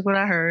me, this is what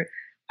I heard.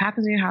 What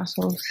happens in your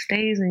household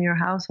stays in your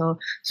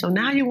household. So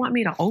now you want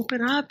me to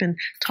open up and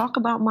talk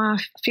about my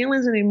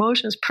feelings and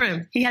emotions?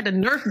 Prim, he had the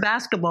Nerf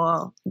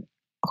basketball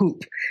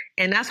hoop.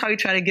 And that's how he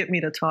tried to get me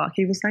to talk.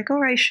 He was like,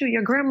 all right, shoot,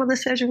 your grandmother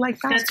says you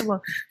like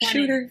basketball.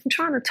 Shoot her, I'm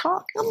trying to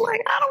talk. I'm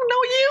like, I don't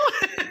know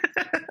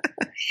you.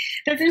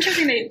 That's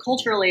interesting that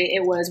culturally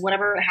it was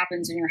whatever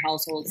happens in your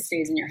household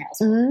stays in your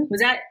household.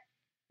 Was that,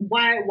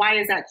 why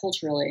is that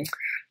culturally?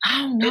 I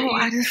don't know.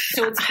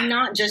 So it's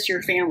not just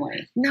your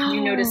family. No,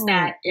 you notice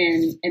that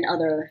in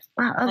other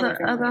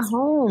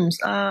homes.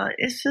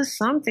 It's just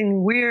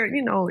something weird.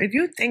 If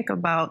you think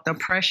about the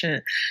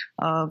oppression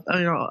of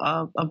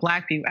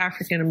Black people,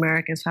 African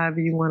Americans, however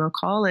you want to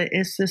call it,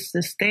 it's just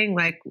this thing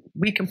like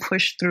we can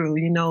push through.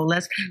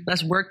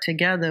 Let's work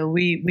together.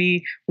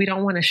 We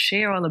don't want to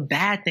share all the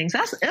bad things.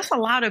 That's a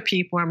lot of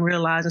people I'm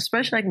realizing,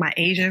 especially like my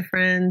Asian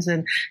friends,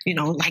 and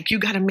like you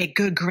got to make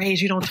good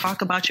grades. You don't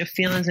talk about your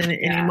feelings and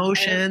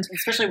emotions.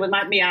 Especially with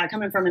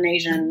coming from an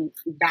Asian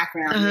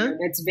background,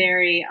 it's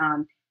very,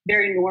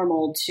 very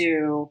normal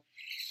to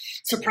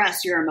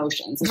suppress your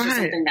emotions. It's just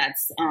something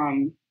that's,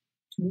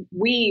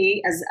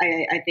 we, as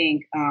I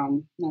think,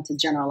 not to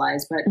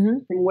generalize, but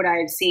from what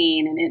I've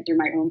seen and through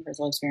my own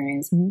personal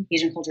experience,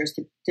 Asian cultures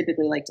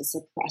typically like to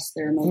suppress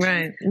their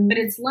emotions. But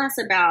it's less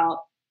about,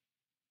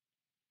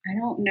 I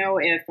don't know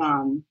if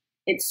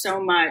it's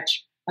so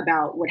much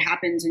about what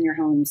happens in your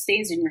home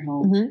stays in your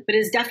home, but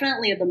it's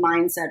definitely the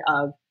mindset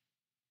of,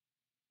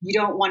 you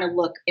don't want to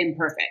look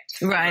imperfect.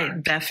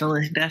 Right.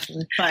 Definitely.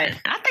 But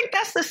I think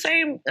that's the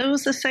same. It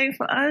was the same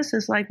for us.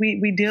 It's like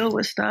we deal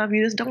with stuff.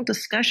 You just don't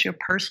discuss your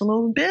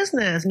personal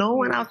business. No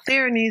one out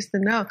there needs to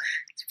know.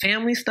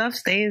 Family stuff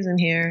stays in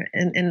here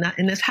in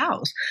this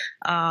house.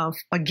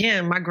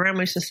 Again, my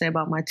grandma used to say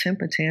about my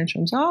temper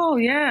tantrums. Oh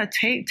yeah,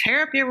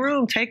 tear up your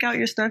room, take out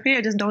your stuff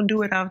here. Just don't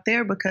do it out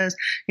there because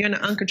you're in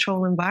an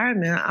uncontrolled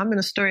environment. I'm in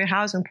a story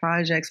housing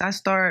projects. I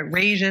start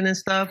raging and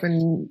stuff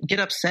and get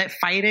upset,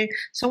 fighting.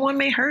 Someone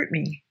may hurt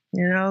me.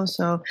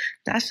 So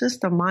that's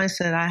just the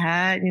mindset I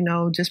had,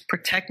 just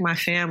protect my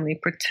family,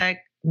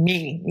 protect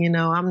me.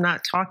 I'm not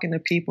talking to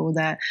people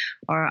that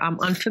I'm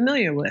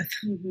unfamiliar with.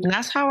 And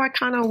that's how I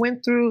kind of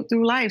went through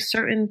life.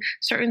 Certain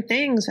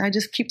things I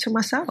just keep to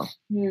myself.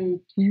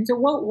 So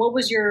what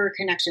was your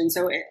connection?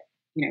 So,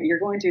 you're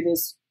going through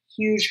this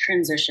huge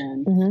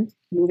transition,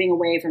 moving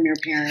away from your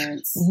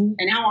parents.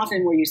 And how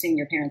often were you seeing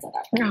your parents at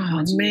that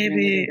point?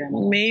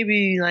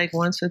 Maybe like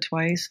once or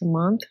twice a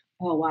month.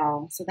 Oh,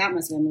 wow. So that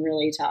must have been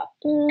really tough.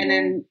 And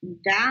then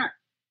that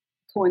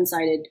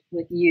coincided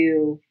with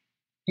you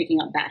picking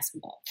up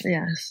basketball.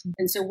 Yes.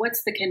 And so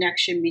what's the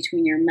connection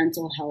between your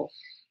mental health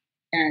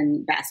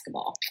and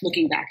basketball,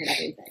 looking back at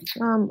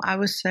everything? I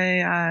would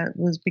say I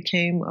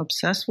became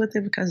obsessed with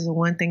it because it's the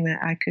one thing that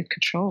I could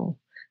control.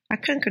 I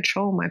couldn't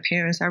control my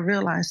parents. I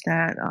realized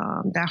that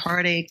that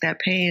heartache, that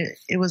pain,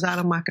 it was out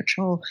of my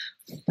control.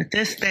 But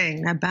this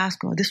thing, that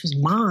basketball, this was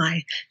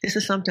mine. This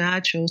is something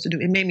I chose to do.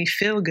 It made me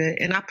feel good,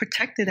 and I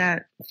protected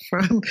that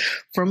from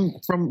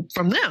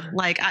them.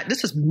 Like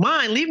this is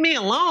mine. Leave me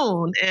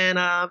alone. And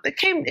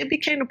it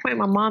became the point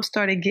my mom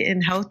started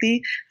getting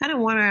healthy. I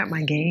didn't want her at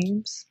my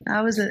games.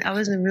 I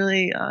wasn't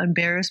really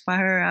embarrassed by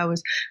her.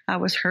 I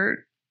was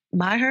hurt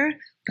by her.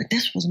 But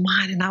this was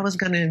mine, and I was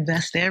going to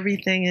invest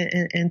everything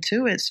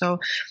into it. So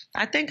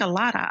I think a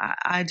lot.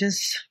 I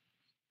just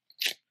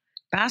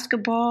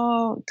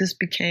basketball just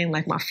became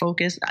like my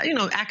focus.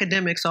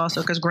 Academics also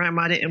because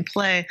grandma didn't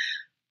play,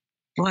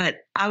 but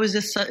I was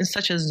just in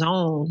such a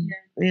zone.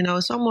 Yeah.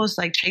 It's almost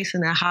like chasing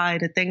that high,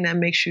 the thing that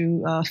makes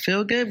you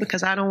feel good,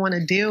 because I don't want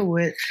to deal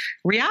with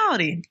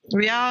reality.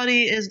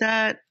 Reality is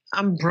that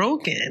I'm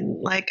broken.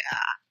 Like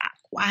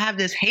I have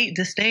this hate,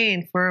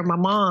 disdain for my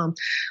mom.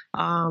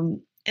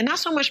 And not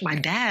so much my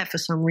dad for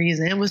some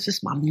reason. It was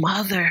just my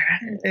mother.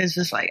 It's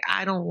just like,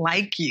 I don't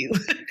like you.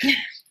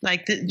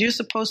 Like you're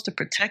supposed to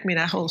protect me,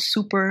 that whole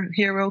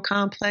superhero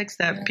complex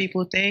that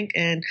people think.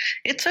 And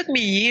it took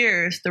me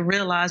years to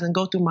realize and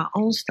go through my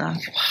own stuff.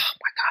 Oh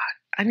my God,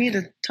 I need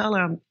to tell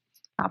her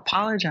I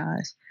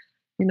apologize,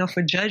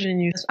 for judging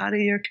you. It's out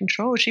of your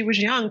control. She was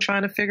young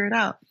trying to figure it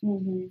out.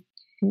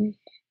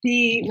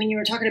 When you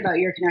were talking about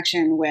your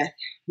connection with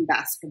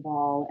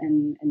basketball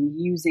and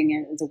using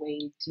it as a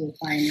way to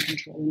find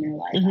control in your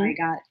life, I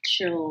got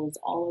chills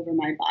all over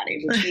my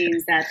body, which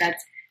means that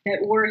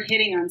we're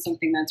hitting on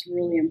something that's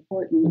really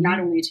important, not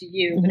only to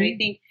you, but I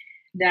think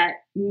that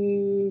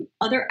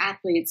other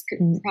athletes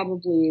could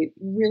probably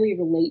really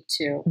relate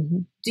to.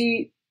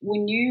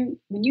 When you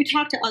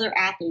talk to other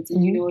athletes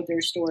and you know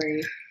their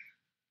story,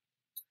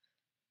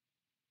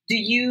 do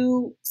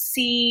you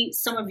see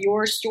some of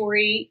your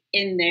story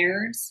in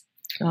theirs?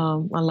 A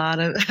lot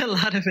of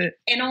it.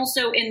 And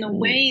also in the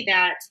way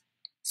that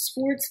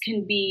sports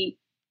can be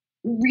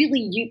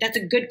really, that's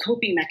a good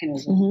coping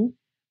mechanism.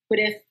 But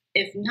if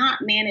if not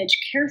managed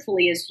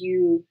carefully as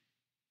you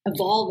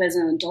evolve as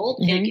an adult,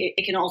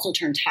 it can also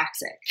turn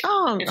toxic.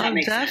 Oh,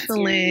 definitely. Sense, you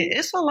know?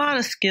 It's a lot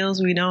of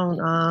skills we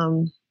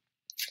don't,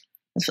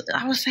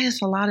 I would say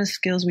it's a lot of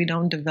skills we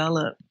don't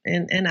develop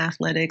in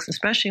athletics,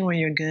 especially when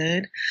you're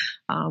good,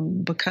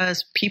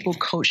 because people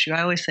coach you.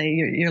 I always say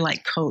you're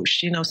like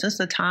coached. You know, since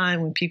the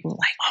time when people were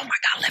like, oh my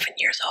God, 11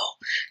 years old,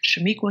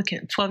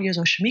 12 years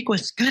old,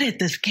 Chamique's good at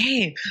this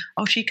game.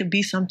 Oh, she could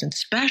be something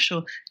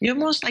special. You're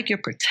almost like you're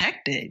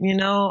protected, you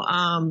know.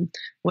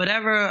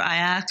 Whatever I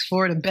ask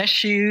for, the best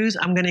shoes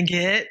I'm going to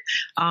get.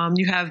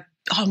 You have,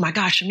 oh my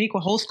gosh, Chamique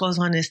Holdsclaw is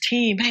on this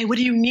team. Hey, what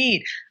do you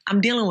need? I'm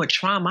dealing with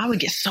trauma. I would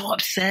get so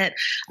upset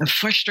and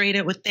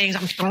frustrated with things.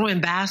 I'm throwing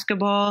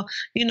basketball.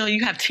 You know,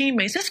 you have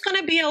teammates. It's going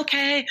to be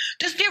okay.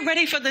 Just get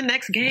ready for the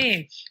next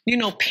game. You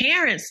know,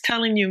 parents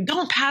telling you,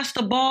 don't pass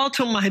the ball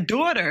to my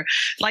daughter.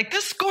 Like,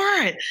 just score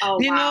it.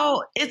 Oh, you wow.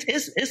 know,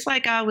 it's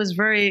like I was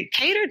very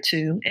catered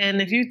to.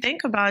 And if you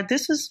think about it,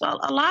 this is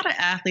a lot of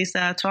athletes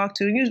that I talk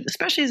to,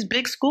 especially these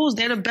big schools,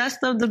 they're the best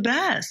of the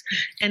best.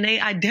 And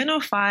they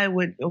identify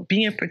with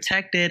being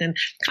protected and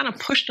kind of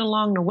pushed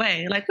along the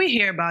way. Like, we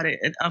hear about it,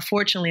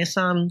 unfortunately, in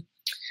some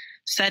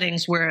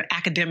settings where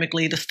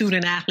academically the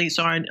student athletes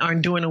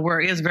aren't doing the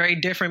work. It's very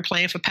different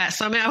playing for Pat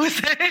Summitt, I would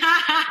say.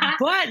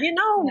 But, you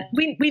know,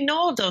 we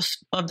know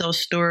of those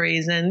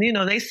stories, and, you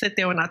know, they sit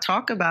there when I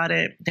talk about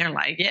it, they're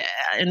like, yeah,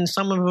 and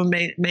some of them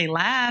may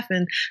laugh.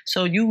 And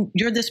so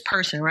you're this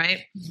person,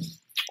 right?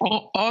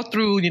 All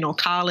through, you know,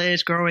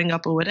 college, growing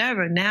up or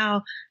whatever.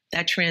 Now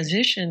that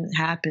transition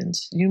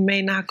happens. You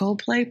may not go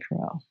play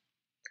pro.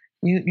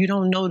 You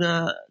don't know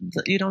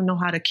you don't know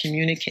how to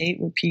communicate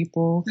with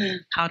people,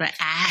 how to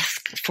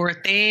ask for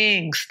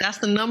things. That's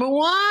the number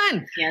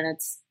one. Yeah,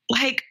 that's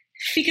like,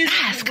 because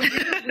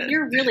when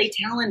you're really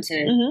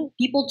talented,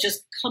 people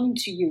just come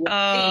to you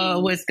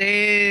with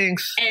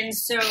things. And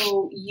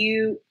so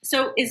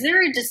is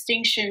there a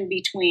distinction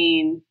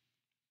between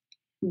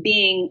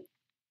being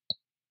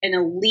an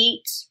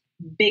elite,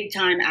 big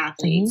time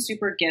athlete,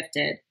 super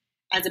gifted,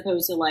 as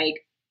opposed to like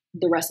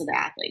the rest of the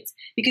athletes?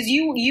 Because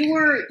you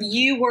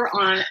were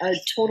on a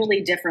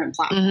totally different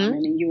platform,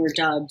 and you were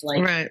dubbed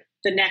like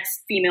the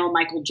next female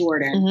Michael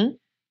Jordan.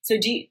 So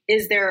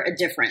is there a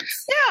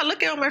difference? Yeah,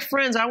 look at all my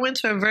friends. I went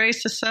to a very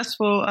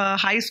successful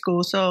high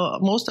school, so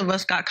most of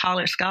us got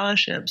college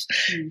scholarships.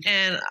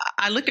 And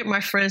I look at my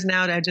friends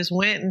now that just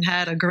went and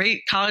had a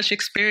great college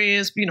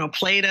experience, you know,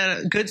 played at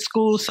a good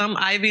school, some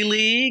Ivy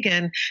League,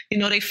 and, you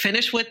know, they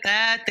finish with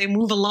that. They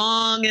move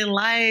along in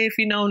life.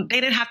 You know,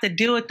 they didn't have to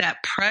deal with that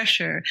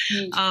pressure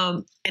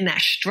and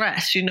that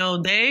stress. You know,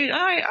 all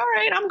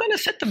right, I'm going to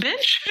sit the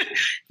bench,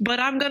 but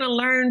I'm going to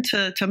learn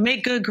to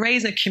make good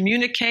grades and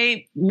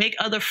communicate, make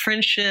other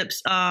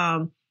friendships, you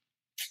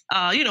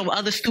know,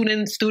 other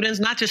students,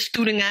 not just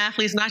student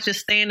athletes, not just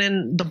staying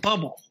in the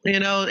bubble, you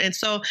know. And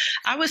so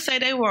I would say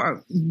they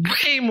were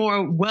way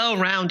more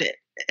well-rounded.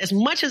 As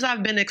much as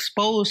I've been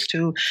exposed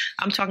to,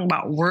 I'm talking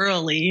about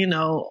worldly, you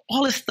know,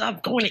 all this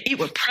stuff, going to eat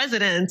with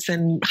presidents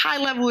and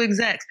high-level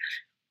execs.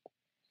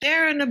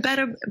 They're in a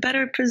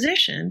better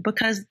position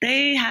because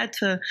they had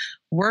to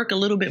work a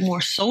little bit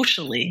more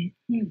socially,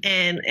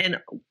 and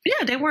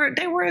yeah, they were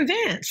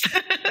advanced.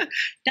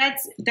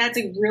 That's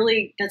a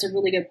really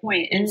good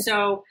point. And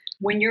so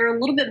when you're a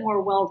little bit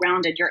more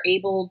well-rounded, you're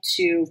able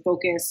to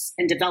focus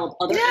and develop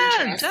other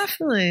interests.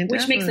 Definitely,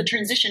 which makes the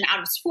transition out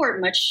of sport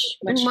much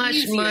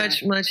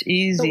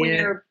easier. But when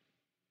you're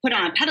put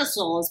on a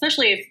pedestal,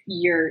 especially if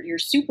you're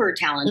super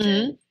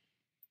talented,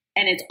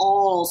 and it's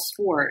all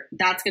sport,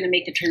 that's going to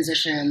make the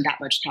transition that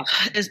much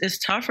tougher. It's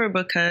tougher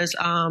because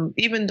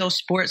even though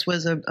sports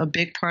was a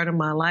big part of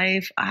my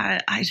life,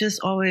 I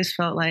just always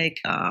felt like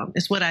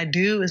it's what I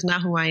do, it's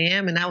not who I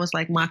am. And that was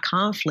like my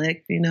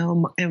conflict, you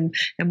know, and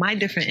my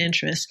different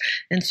interests.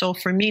 And so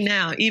for me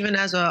now, even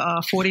as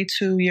a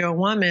 42-year-old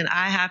woman,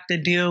 I have to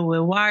deal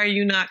with, why are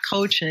you not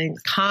coaching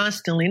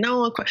constantly?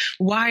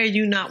 Why are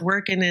you not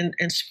working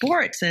in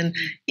sports? And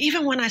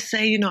even when I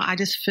say, you know, I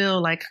just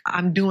feel like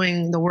I'm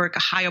doing the work a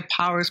higher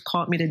powers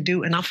called me to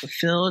do, and I'm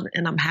fulfilled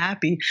and I'm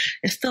happy,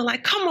 it's still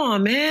like, come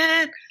on,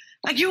 man.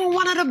 Like, you were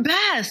one of the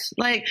best.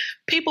 Like,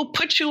 people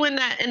put you in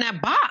that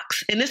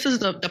box, and this is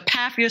the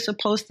path you're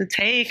supposed to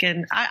take.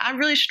 And I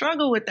really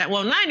struggle with that.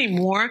 Well, not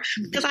anymore,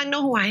 because I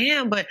know who I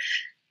am, but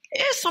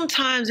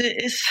sometimes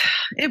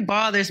it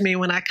bothers me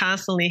when I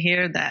constantly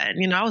hear that.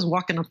 You know, I was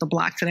walking up the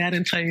block today. I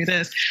didn't tell you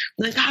this.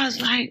 The guy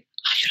was like, "Are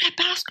you that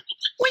basketball?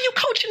 Where you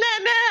coaching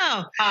at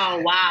now?"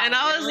 Oh, wow. And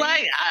I was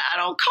like, I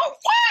don't coach.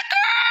 What,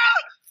 girl?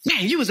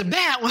 Man, you was a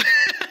bad one.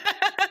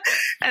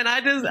 And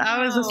I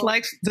was just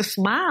like, the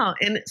smile.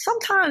 And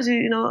sometimes,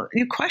 you know,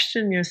 you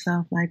question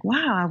yourself, like,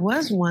 wow, I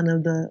was one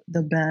of the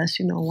best.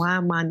 You know, why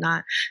am I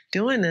not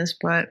doing this?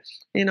 But,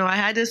 you know, I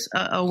had this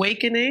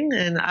awakening,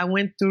 and I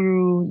went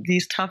through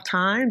these tough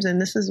times,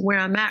 and this is where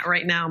I'm at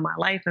right now in my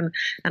life, and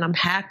I'm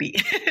happy.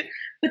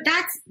 But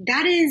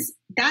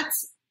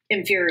that's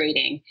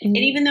infuriating. And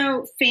even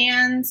though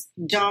fans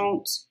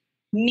don't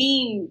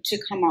mean to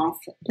come off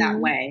that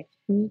way,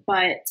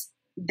 but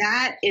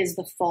that is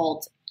the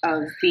fault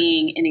of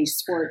being in a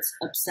sports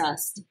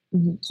obsessed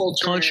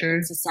culture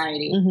and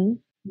society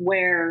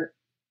where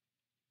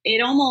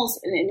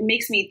it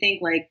makes me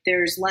think like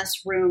there's less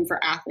room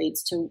for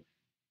athletes to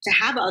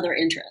have other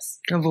interests.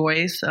 A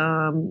voice.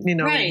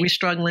 Right. We're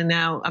struggling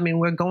now. I mean,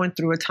 we're going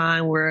through a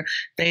time where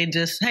they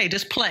just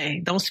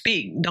play, don't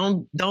speak,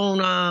 don't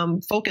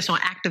focus on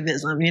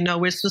activism.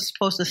 We're just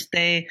supposed to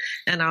stay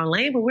in our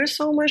lane, but we're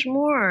so much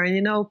more.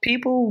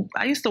 People,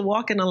 I used to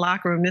walk in the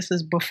locker room, this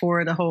is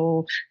before the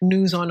whole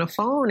news on the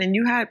phone, and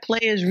you had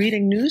players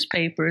reading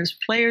newspapers,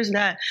 players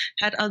that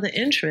had other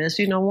interests,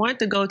 wanted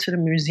to go to the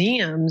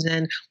museums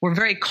and were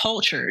very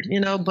cultured,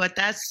 but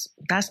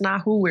that's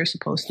not who we're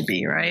supposed to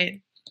be, right?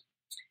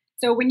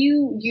 So when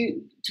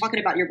you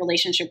talking about your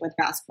relationship with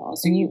basketball,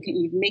 so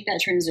you make that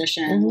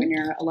transition when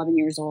you're 11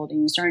 years old and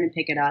you're starting to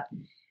pick it up.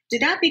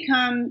 Did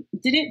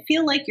it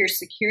feel like your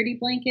security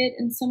blanket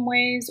in some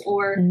ways,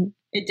 or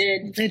it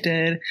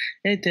did?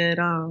 It did.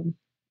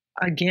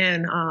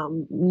 Again,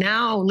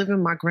 now living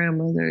with my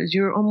grandmother's,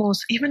 you're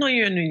almost, even though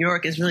you're in New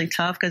York, it's really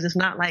tough because it's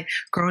not like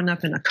growing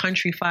up in a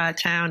countrified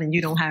town and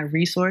you don't have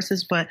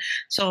resources. But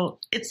so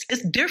it's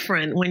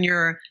different when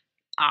you're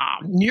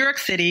New York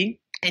City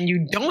and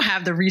you don't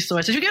have the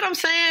resources. You get what I'm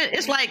saying?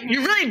 It's like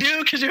you really do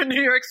because you're in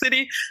New York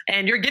City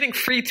and you're getting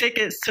free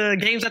tickets to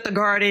games at the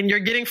Garden. You're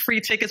getting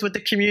free tickets with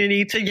the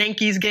community to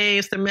Yankees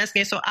games, to Mets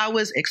games. So I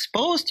was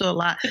exposed to a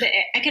lot. But the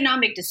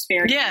economic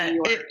disparity in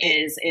New York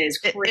is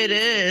crazy. It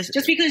is.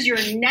 Just because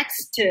you're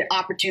next to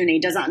opportunity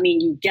does not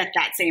mean you get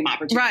that same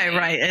opportunity.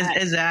 Right.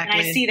 Exactly.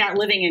 And I see that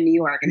living in New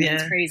York. I mean,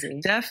 it's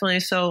crazy. Definitely.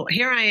 So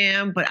here I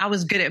am, but I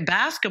was good at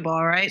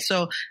basketball, right?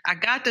 So I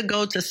got to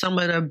go to some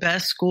of the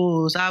best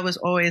schools. I was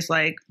always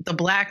like the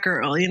black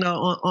girl,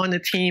 on the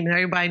team, and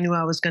everybody knew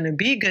I was going to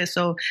be good.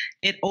 So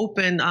it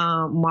opened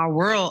my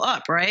world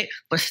up, right?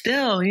 But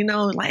still,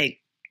 like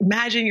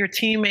imagine your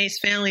teammates'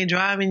 family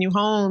driving you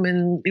home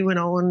and,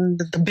 on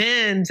the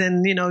Benz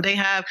and, they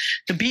have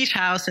the beach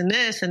house and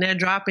this, and they're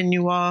dropping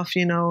you off,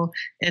 in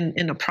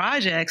the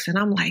projects. And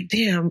I'm like,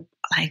 damn,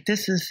 like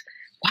this is,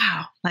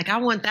 wow, like I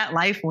want that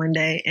life one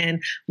day.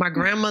 And my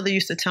grandmother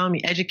used to tell me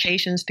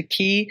education's the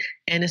key,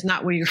 and it's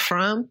not where you're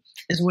from,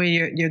 it's where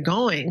you're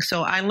going.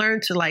 So I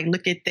learned to like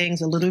look at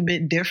things a little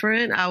bit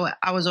different.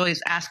 I was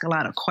always asked a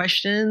lot of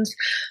questions.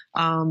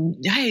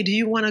 Hey, do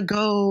you want to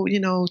go,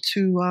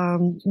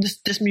 to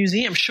this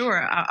museum? Sure,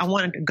 I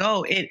wanted to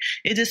go. It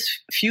just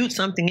fueled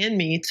something in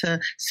me to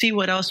see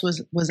what else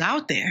was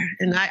out there.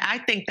 And I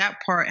think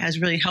that part has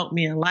really helped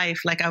me in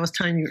life. Like I was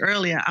telling you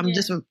earlier, I'm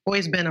just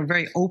always been a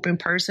very open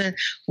person,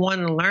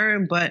 wanting to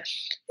learn, but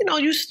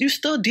you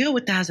still deal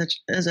with that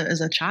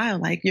as a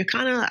child. Like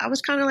I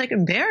was kind of like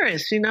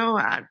embarrassed,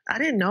 I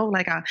didn't know,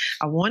 like I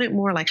wanted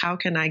more, like how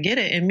can I get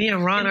it? And me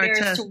and Ron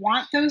embarrassed to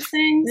want those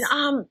things.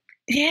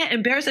 Yeah,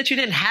 embarrassed that you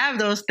didn't have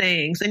those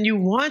things and you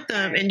want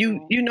them, and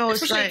especially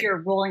it's like if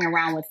you're rolling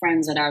around with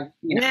friends that have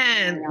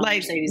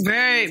like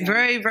very,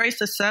 very, very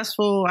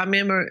successful. I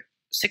remember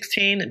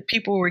 16 and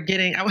people were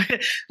getting,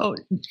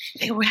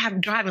 they were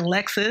driving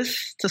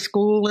Lexus to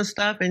school and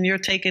stuff, and you're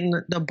taking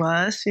the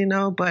bus,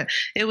 but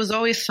it was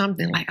always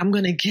something like, I'm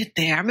going to get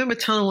there. I remember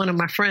telling one of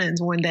my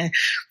friends one day,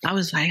 I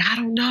was like, I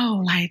don't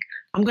know, like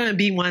I'm going to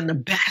be one of the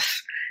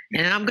best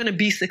and I'm going to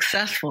be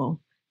successful.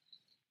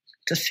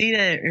 To see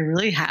that it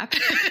really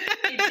happened.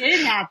 It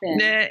did happen.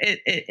 Yeah,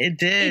 it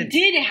did. It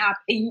did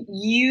happen.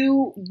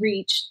 You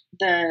reached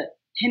the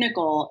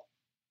pinnacle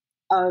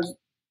of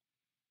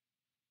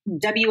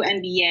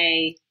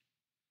WNBA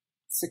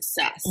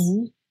success,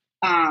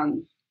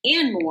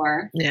 and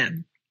more. Yeah.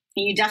 And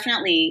you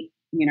definitely,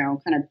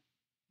 kind of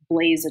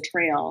blaze a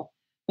trail.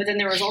 But then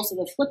there was also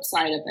the flip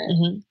side of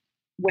it,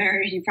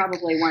 where you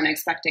probably weren't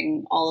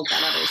expecting all of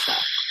that other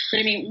stuff. But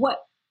I mean, what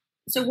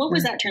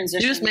was that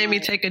transition? You just made me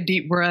take a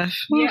deep breath.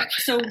 Yeah.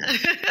 So,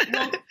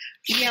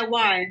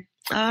 why?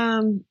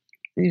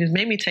 You just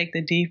made me take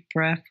the deep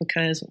breath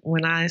because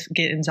when I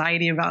get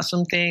anxiety about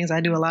some things,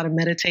 I do a lot of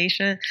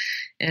meditation,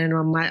 and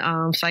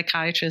my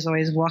psychiatrist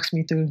always walks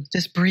me through,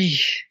 just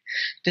breathe.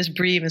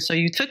 And so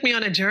you took me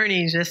on a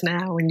journey just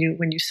now when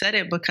you said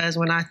it, because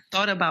when I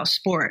thought about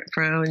sport,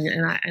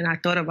 and I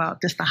thought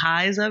about just the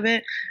highs of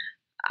it,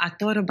 I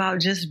thought about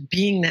just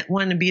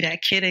wanting to be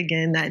that kid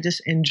again that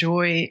just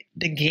enjoyed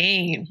the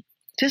game.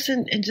 Just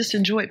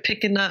enjoyed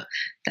picking up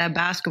that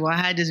basketball. I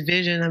had this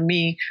vision of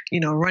me,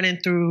 running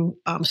through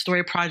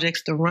Astoria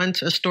projects to run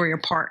to Astoria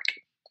Park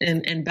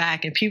and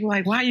back. And people were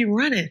like, why are you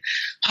running?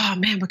 Oh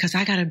man, because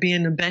I got to be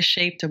in the best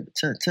shape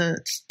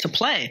to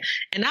play.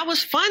 And that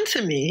was fun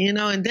to me,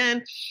 and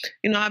then,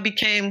 I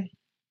became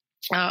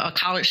a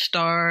college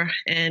star,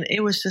 and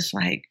it was just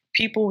like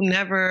people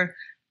never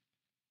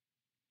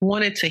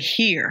wanted to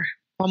hear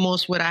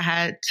almost what I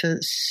had to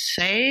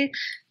say.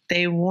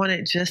 They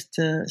wanted just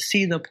to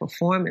see the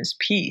performance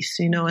piece,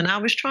 and I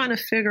was trying to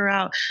figure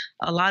out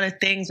a lot of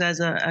things as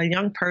a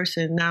young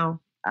person. Now,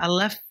 I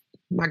left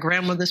my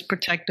grandmother's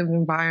protective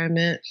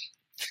environment.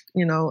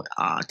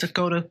 to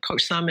go to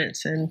Coach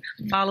Summit's and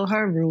follow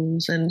her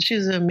rules. And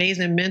she's an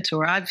amazing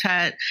mentor. I've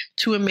had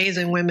two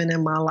amazing women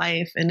in my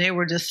life, and they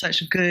were just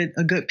such a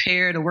good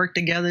pair to work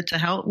together to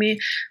help me.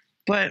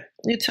 But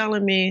you're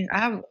telling me I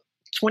have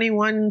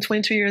 21,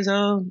 22 years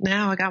old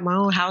now. I got my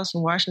own house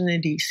in Washington,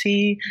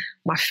 D.C.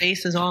 My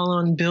face is all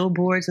on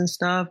billboards and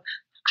stuff.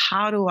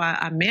 How do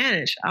I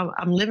manage?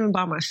 I'm living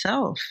by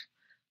myself.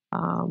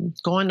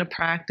 Going to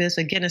practice.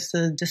 Again, it's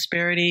the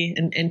disparity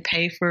in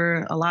pay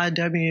for a lot of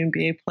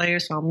WNBA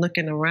players. So I'm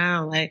looking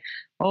around like,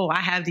 oh, I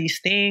have these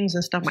things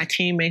and stuff my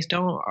teammates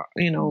don't,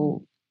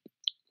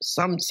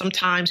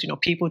 sometimes,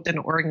 people within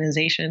the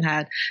organization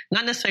had,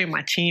 not necessarily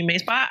my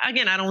teammates, but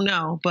again, I don't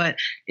know, but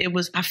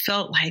I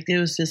felt like there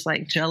was this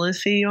like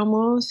jealousy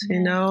almost,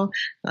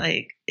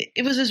 like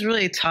it was just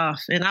really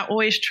tough. And I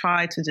always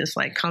tried to just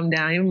like come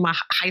down. Even my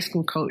high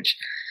school coach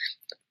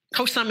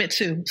Summit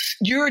too.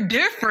 You're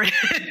different.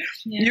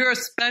 Yeah. You're a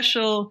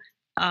special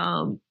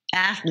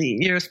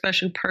athlete. You're a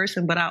special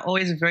person, but I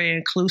always very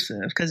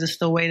inclusive because it's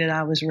the way that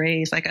I was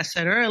raised. Like I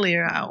said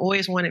earlier, I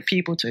always wanted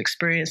people to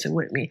experience it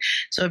with me.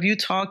 So if you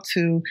talk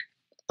to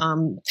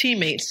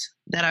teammates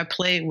that I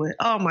played with,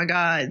 oh my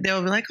God,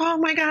 they'll be like, oh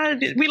my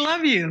God, we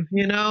love you.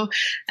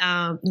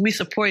 We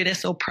support you. They're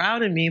so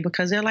proud of me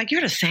because they're like,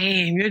 you're the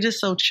same. You're just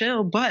so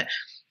chill. But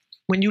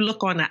when you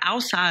look on the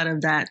outside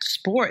of that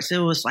sports, it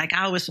was like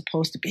I was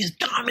supposed to be this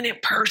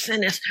dominant person,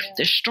 this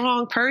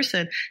strong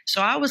person.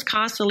 So I was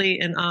constantly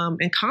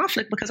in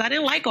conflict because I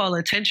didn't like all the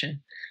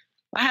attention.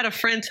 I had a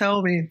friend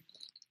tell me,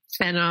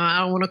 and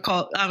I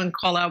don't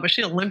call out, but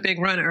she's an Olympic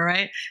runner,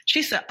 right?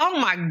 She said, oh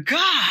my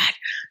God,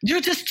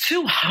 you're just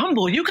too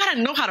humble. You got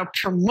to know how to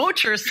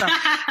promote yourself.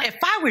 If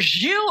I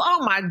was you, oh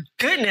my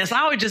goodness,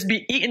 I would just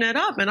be eating it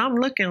up. And I'm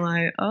looking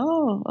like,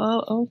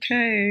 oh,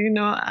 okay.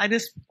 I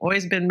just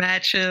always been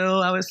mad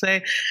chill, I would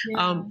say,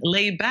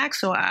 laid back.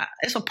 So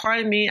it's a part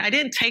of me. I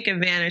didn't take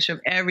advantage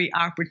of every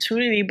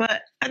opportunity,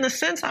 but in a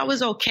sense, I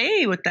was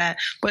okay with that.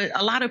 But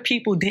a lot of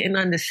people didn't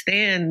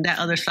understand that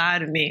other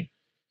side of me.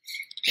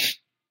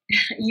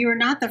 You're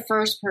not the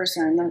first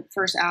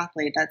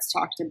athlete that's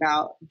talked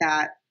about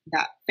that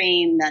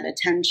fame, that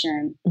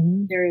attention.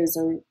 Mm-hmm. There is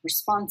a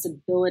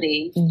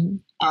responsibility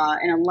and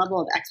a level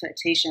of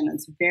expectation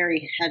that's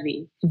very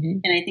heavy.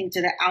 Mm-hmm. And I think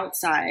to the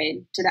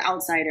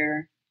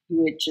outsider,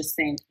 you would just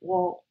think,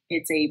 well,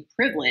 it's a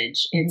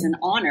privilege, it's an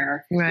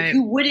honor. Right.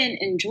 Who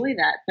wouldn't enjoy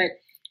that? But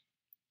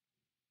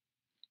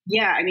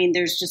yeah, I mean,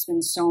 there's just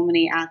been so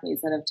many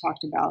athletes that have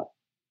talked about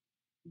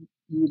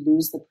you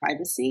lose the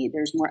privacy.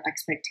 There's more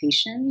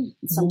expectation.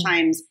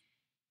 Sometimes,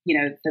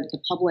 the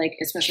public,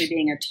 especially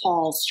being a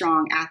tall,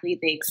 strong athlete,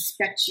 they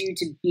expect you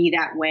to be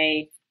that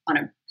way on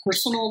a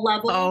personal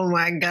level. Oh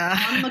my God.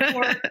 On the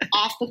court,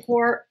 off the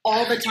court,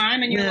 all the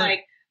time. And you're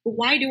like,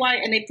 why do I?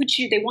 And they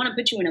want to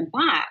put you in a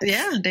box.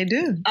 Yeah, they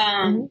do.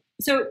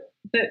 So,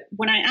 but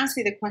when I ask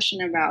you the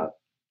question about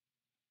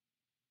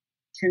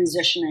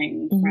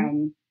transitioning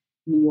from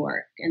New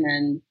York and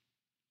then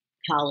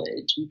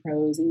college and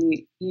pros, and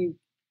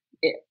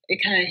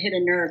it kind of hit a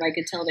nerve. I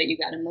could tell that you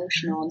got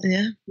emotional.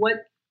 Yeah.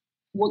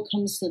 What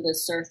comes to the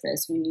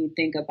surface when you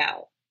think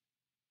about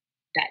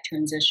that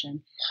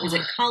transition? Is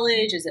it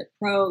college? Is it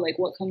pro? Like,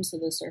 what comes to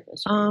the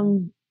surface?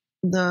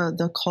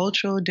 The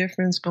cultural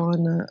difference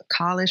going to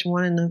college,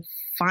 wanting to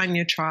find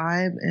your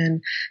tribe.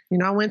 And,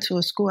 I went to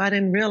a school I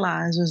didn't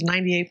realize it was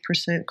 98%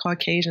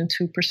 Caucasian,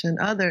 2%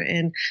 other.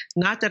 And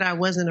not that I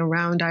wasn't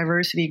around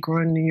diversity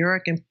growing in New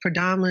York, and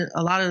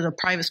a lot of the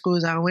private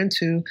schools I went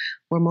to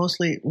were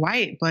mostly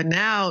white, but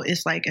now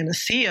it's like in a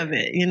sea of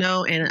it,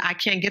 and I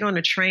can't get on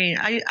the train.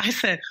 I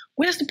said,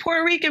 where's the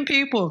Puerto Rican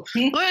people?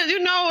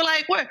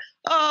 What, where?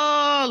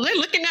 Oh, they're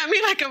looking at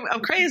me like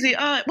I'm crazy.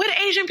 Where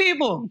the Asian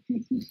people?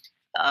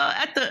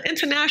 At the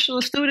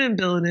International Student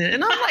Building.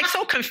 And I'm like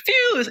so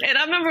confused. And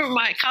I remember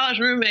my college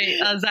roommate,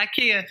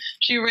 Zakia,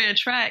 she ran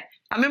track.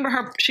 I remember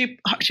her, she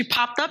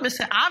popped up and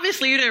said,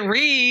 obviously you didn't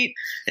read.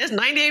 It's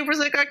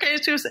 98%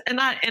 Caucasian. And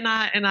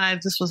I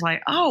just was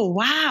like, oh,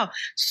 wow.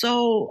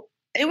 So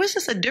it was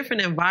just a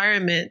different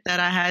environment that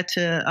I had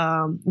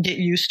to get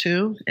used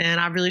to. And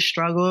I really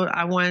struggled.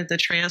 I wanted to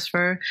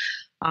transfer.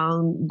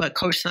 But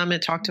Coach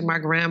Summit talked to my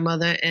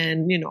grandmother,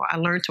 and, I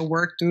learned to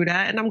work through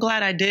that. And I'm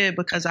glad I did,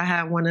 because I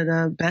had one of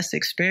the best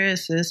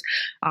experiences,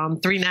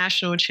 3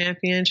 national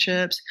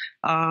championships,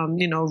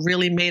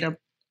 really made a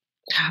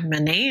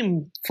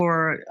name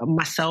for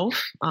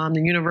myself.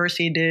 The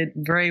university did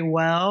very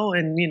well,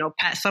 and,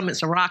 Pat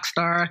Summit's a rock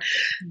star.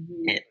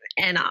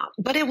 Mm-hmm.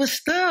 But it was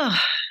still,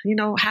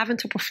 having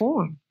to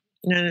perform.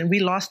 And we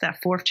lost that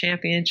 4th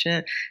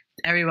championship.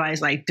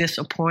 Everybody's like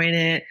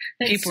disappointed.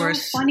 That's people so are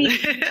funny.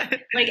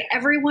 Like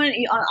everyone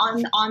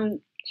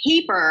on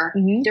paper,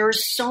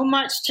 there's so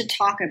much to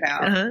talk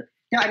about.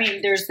 I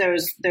mean, there's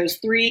those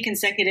 3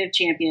 consecutive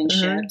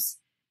championships.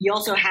 you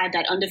also had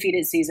that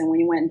undefeated season when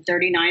you went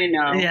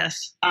 39-0.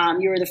 Yes.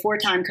 You were the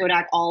 4-time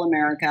Kodak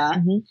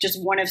All-America, just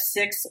one of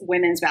 6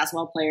 women's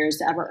basketball players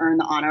to ever earn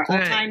the honor,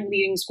 all-time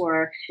leading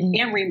scorer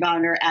and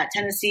rebounder at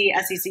Tennessee,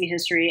 SEC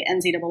history,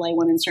 NCAA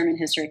women's tournament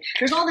history.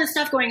 There's all this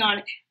stuff going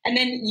on. And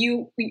then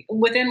you,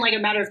 within like a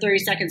matter of 30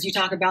 seconds, you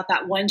talk about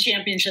that one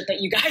championship that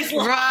you guys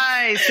lost.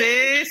 Right.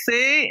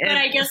 See? But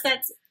I guess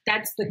that's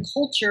the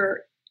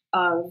culture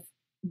of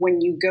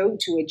when you go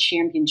to a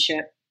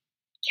championship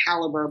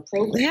caliber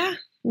program. Yeah.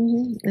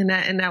 Mm-hmm.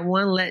 And that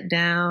one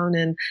letdown,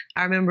 and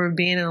I remember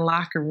being in the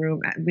locker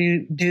room at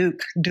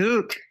Duke,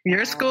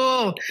 your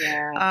school,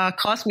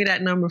 cost me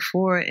that number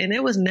 4, and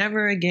it was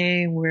never a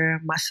game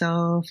where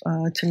myself,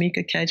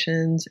 Tamika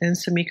Catchings, and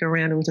Samika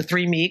Randall, was the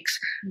 3 Meeks,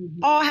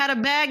 all had a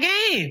bad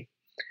game.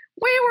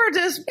 We were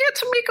just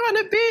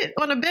Tamika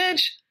on the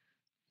bench.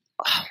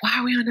 Oh, why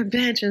are we on the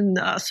bench? And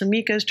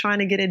Samika's trying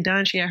to get it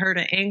done. She had hurt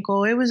her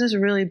ankle. It was just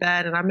really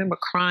bad. And I remember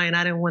crying.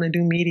 I didn't want to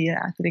do media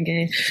after the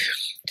game.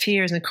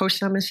 Tears. And Coach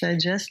Summer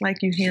said, just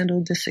like you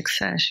handled the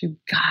success, you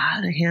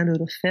got to handle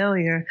the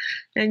failure,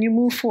 and you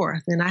move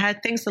forth. And I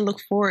had things to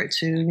look forward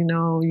to. You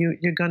know,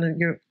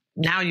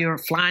 now you're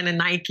flying to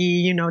Nike.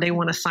 You know, they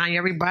want to sign you.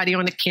 Everybody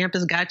on the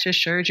campus got your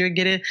shirt. You're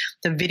getting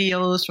the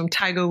videos from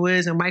Tiger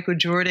Woods and Michael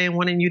Jordan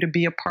wanting you to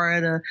be a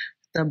part of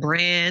the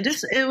brand.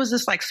 It was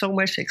just like so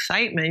much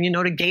excitement, you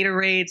know, the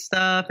Gatorade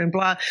stuff and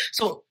blah.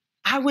 So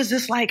I was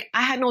just like,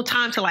 I had no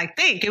time to like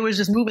think. It was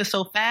just moving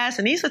so fast.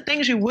 And these are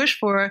things you wish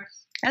for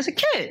as a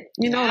kid,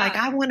 you know, like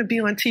I want to be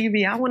on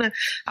TV. I want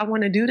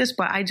to do this,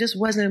 but I just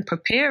wasn't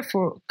prepared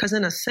for, because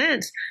in a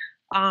sense,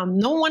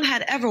 no one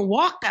had ever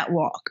walked that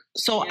walk.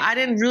 So I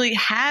didn't really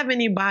have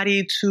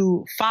anybody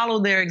to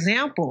follow their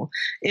example.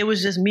 It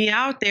was just me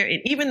out there,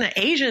 and even the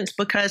agents,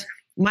 because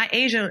my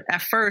agent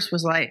at first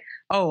was like,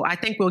 oh, I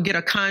think we'll get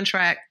a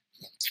contract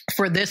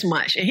for this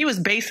much. And he was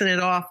basing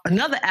it off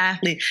another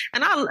athlete.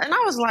 And I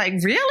was like,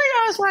 really?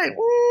 I was like,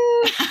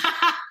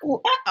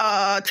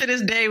 to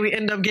this day, we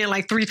end up getting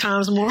like 3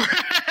 times more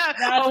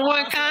on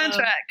one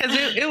contract. Cause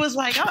it was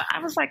like, I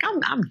was like,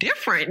 I'm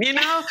different, you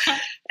know?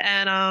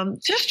 And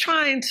just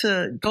trying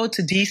to go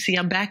to DC.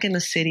 I'm back in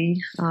the city,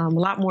 a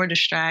lot more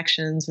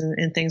distractions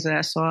and things of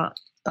that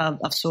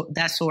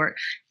sort.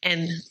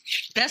 And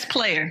best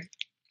player,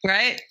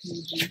 right?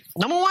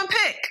 Number 1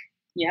 pick.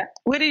 Yeah.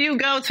 Where do you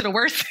go to the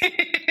worst?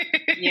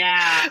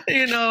 Yeah.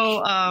 You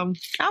know, I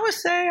would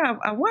say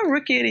I won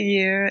Rookie of the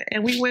Year,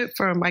 and we went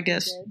from, I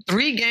guess,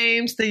 3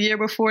 games the year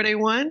before they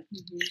won.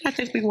 I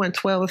think we won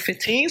 12 or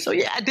 15. So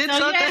yeah, I did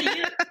something.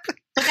 Yeah.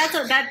 But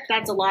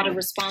that's a lot of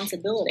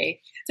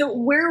responsibility. So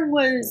where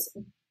was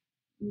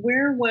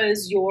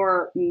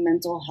your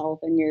mental health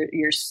and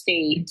your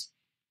state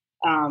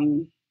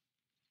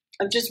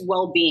of just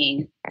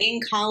well-being in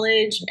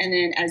college, and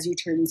then as you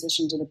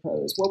transitioned to the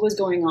pros? What was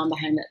going on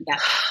behind that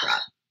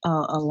backdrop?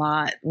 A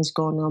lot was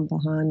going on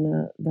behind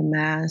the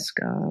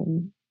mask.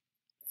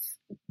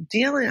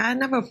 I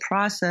never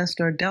processed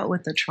or dealt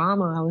with the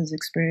trauma I was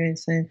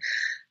experiencing.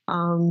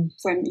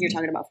 You're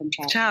talking about from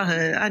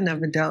childhood? I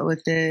never dealt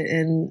with it,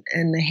 and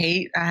the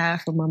hate I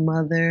had for my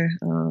mother.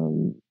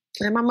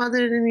 And my mother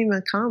didn't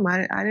even come.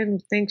 I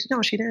didn't think,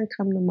 she didn't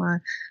come to my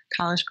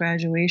college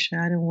graduation.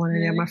 I didn't want her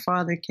there. My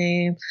father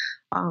came.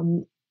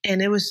 And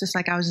it was just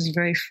like, I was just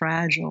very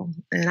fragile.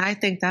 And I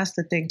think that's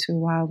the thing too,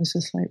 why I was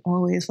just like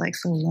always like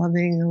so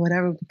loving or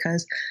whatever,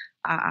 because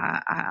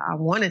I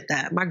wanted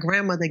that. My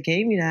grandmother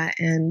gave me that.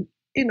 And,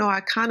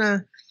 I kind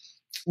of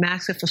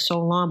masked it for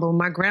so long, but when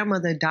my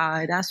grandmother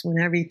died, that's when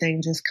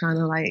everything just kind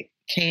of like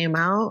came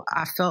out.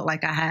 I felt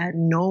like I had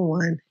no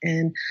one.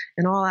 And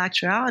in all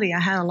actuality, I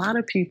had a lot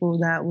of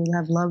people that would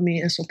have loved me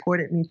and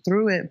supported me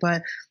through it.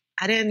 But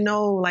I didn't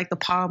know like the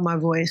power of my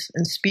voice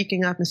and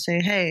speaking up and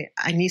saying, hey,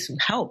 I need some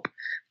help.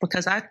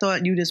 Because I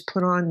thought you just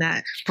put on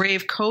that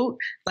brave coat.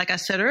 Like I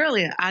said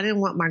earlier, I didn't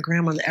want my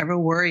grandmother to ever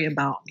worry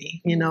about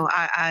me.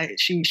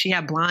 She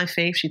had blind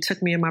faith. She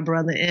took me and my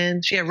brother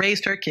in. She had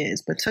raised her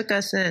kids, but took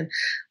us in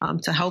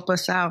to help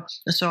us out.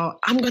 And so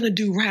I'm going to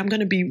do right. I'm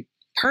going to be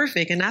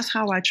perfect. And that's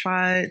how I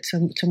tried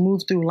to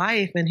move through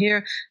life. And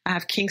here I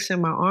have kinks in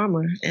my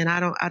armor, and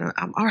I'm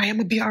all right. I'm going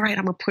to be all right.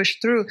 I'm going to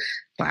push through.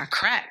 But I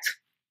cracked.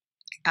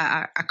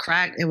 I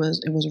cracked. It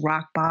was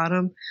rock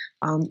bottom.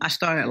 I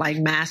started like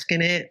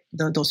masking it,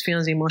 those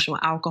feelings of emotion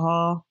with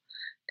alcohol.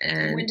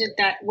 And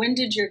when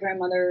did your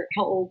grandmother,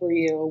 how old were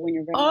you when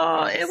your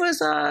grandmother passed? It was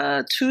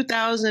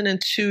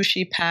 2002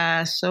 she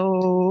passed. So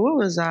what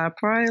was I?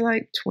 Probably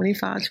like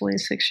 25,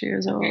 26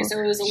 years old. Okay, so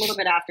it was a little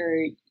bit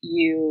after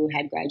you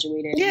had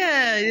graduated.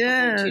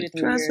 Yeah. 2 to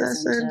 3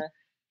 years into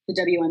the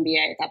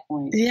WNBA at that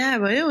point. Yeah,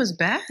 but it was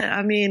bad.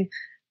 I mean.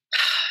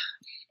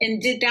 And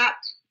did that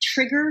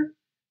trigger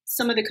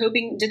some of the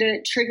coping? Did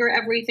it trigger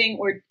everything,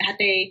 or had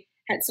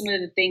some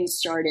of the things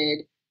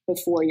started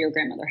before your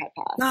grandmother had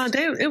passed? No,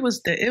 it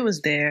was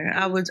there.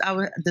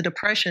 The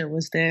depression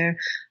was there.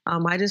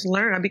 I just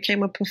learned. I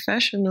became a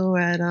professional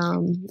at,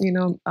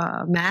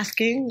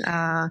 masking,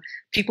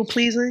 people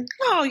pleasing.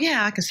 Oh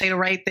yeah, I can say the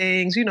right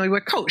things. You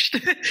were coached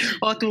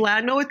all through life.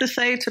 I know what to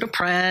say to the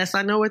press.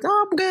 I know what.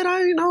 Oh, I'm good.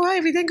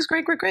 Everything is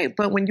great.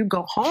 But when you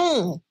go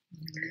home.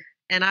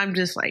 And I'm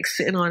just like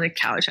sitting on the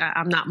couch.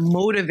 I'm not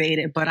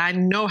motivated, but I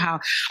know how,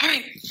 all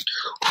right,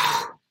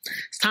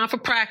 it's time for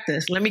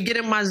practice. Let me get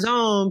in my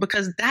zone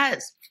because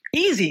that's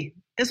easy.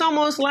 It's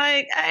almost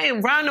like, hey,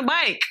 riding a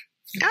bike.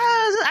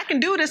 I can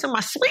do this in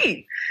my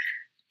sleep.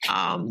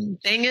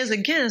 Thing is,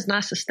 again, it's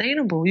not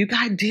sustainable. You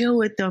got to deal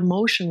with the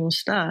emotional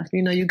stuff.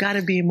 You got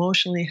to be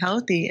emotionally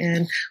healthy.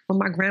 And when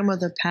my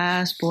grandmother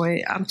passed,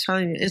 boy, I'm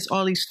telling you, it's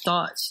all these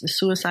thoughts. The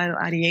suicidal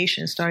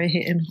ideation started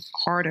hitting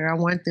harder. I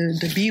wanted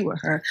to be with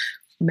her,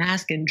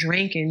 masking,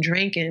 drinking.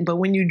 But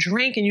when you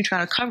drink and you try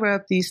to cover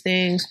up these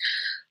things,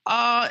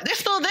 they're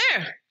still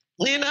there.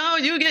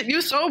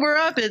 You sober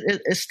up,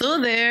 it's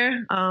still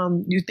there.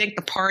 You think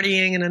the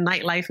partying and the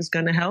nightlife is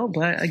going to help,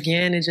 but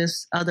again, it's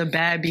just other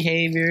bad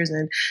behaviors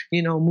and,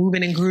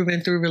 moving and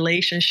grooving through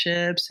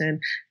relationships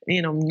and,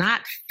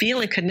 not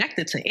feeling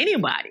connected to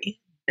anybody.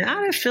 And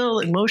I didn't feel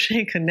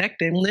emotionally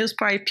connected. And there's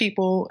probably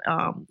people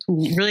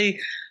who really,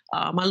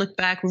 I look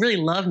back, really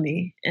loved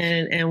me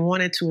and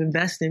wanted to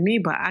invest in me,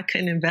 but I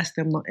couldn't invest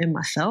in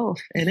myself.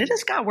 And it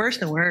just got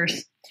worse and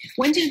worse.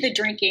 When did the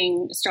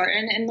drinking start?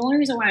 And the only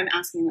reason why I'm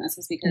asking this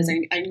is because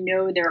I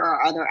know there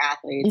are other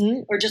athletes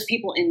or just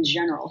people in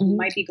general who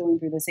might be going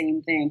through the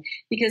same thing.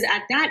 Because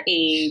at that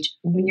age,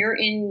 when you're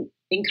in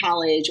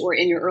college or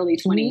in your early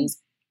 20s,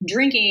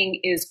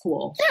 drinking is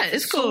cool. Yeah,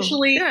 it's cool.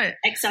 Socially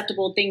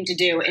acceptable thing to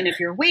do. And if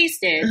you're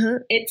wasted,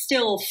 it's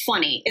still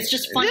funny. It's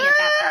just funny at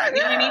that point.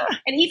 You know what I mean?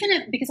 And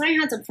even because I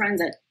had some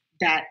friends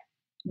that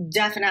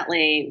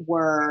definitely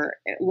were,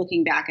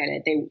 looking back at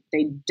it,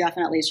 they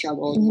definitely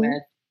struggled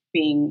with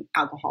being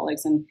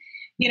alcoholics and,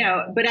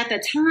 but at the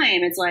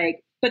time it's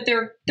like, but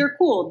they're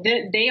cool.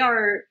 They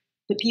are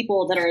the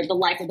people that are the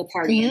life of the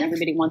party and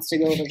everybody wants to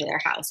go over to their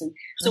house. And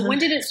so when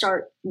did it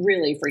start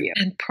really for you?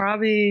 And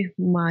probably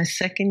my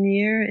second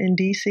year in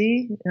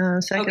DC,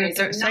 second and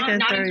third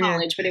in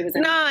college, but it was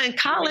in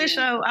college.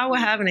 I would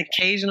have an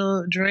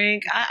occasional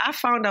drink. I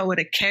found out what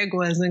a keg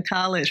was in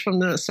college from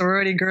the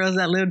sorority girls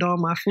that lived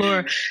on my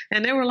floor,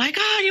 and they were like,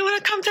 "Oh, you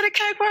want to come to the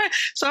keg party?"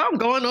 So I'm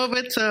going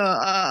over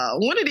to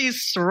one of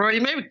these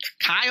sorority, maybe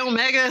Chi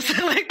Omega or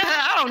something like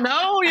that. I don't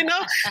know.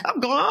 I'm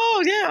going,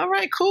 "Oh yeah, all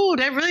right, cool."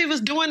 They really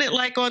was doing it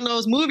like on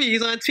those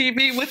movies on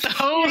TV with the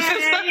hose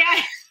and stuff.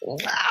 Yeah.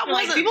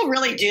 People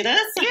really do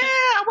this? Yeah,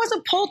 I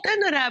wasn't pulled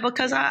into that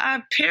because I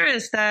have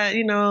parents that,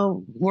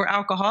 were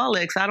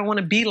alcoholics. I don't want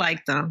to be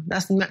like them.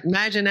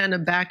 Imagine that in the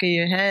back of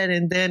your head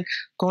and then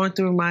going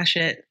through my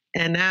shit.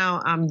 And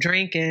now I'm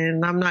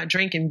drinking. I'm not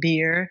drinking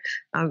beer.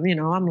 I'm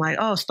like,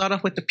 start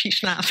off with the peach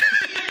schnapps.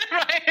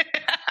 Right?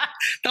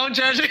 Don't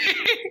judge me.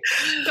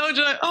 Don't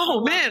judge.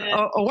 Oh, man,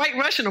 a White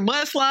Russian, a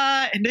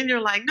mudslide. And then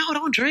you're like, no,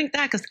 don't drink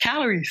that because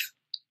calories.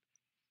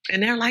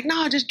 And they're like,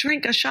 no, just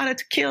drink a shot of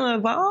tequila.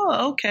 But,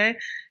 okay.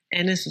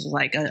 And this is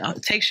like,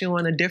 it takes you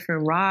on a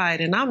different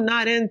ride. And I'm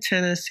not in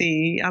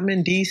Tennessee. I'm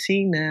in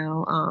DC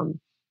now.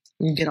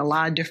 You get a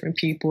lot of different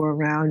people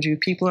around you.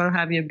 People don't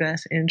have your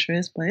best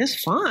interest, but it's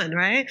fun,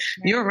 right?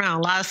 You're around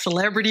a lot of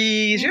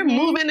celebrities. You're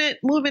moving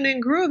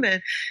and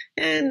grooving.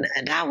 And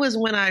that was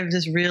when I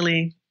just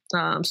really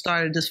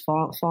started just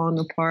falling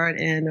apart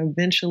and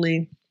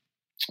eventually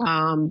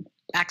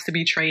asked to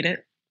be traded.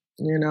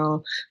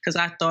 Because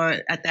I thought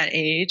at that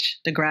age,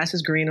 the grass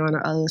is greener on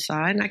the other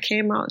side. And I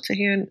came out to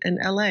here in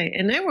LA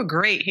and they were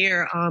great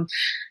here.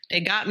 They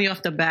got me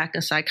off the back,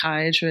 a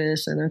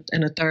psychiatrist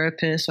and a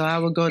therapist. So I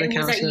would go to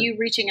counseling. Was that you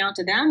reaching out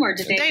to them or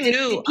did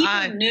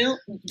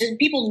did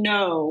people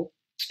know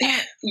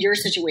your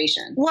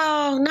situation?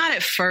 Well, not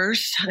at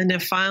first. And then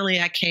finally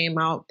I came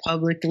out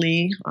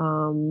publicly.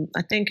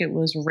 I think it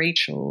was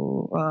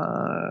Rachel.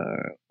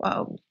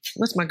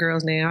 What's my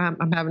girl's name?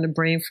 I'm having a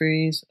brain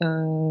freeze.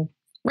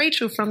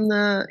 Rachel from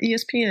the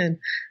ESPN.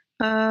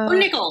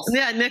 Nichols.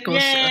 Yeah, Nichols.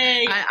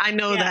 Yay. I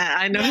know that.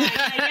 I know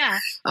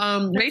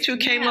that. Rachel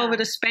came over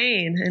to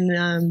Spain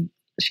and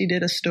she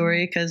did a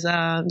story because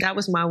that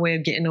was my way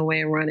of getting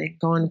away and running,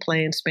 going to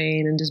play in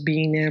Spain and just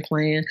being there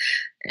playing.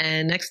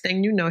 And next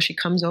thing you know, she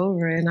comes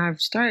over and I've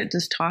started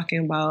just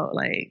talking about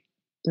like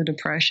the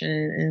depression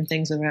and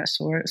things of that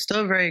sort.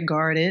 Still very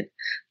guarded.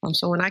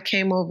 So when I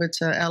came over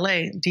to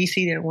LA, DC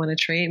didn't want to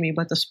trade me,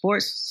 but the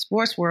sports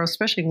world,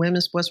 especially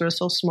women's sports world, is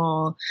so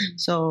small.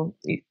 So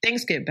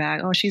things get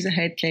back. Oh, she's a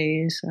head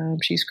case.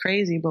 She's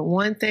crazy. But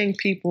one thing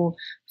people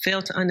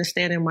fail to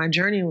understand in my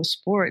journey with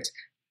sports,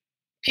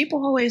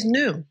 people always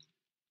knew.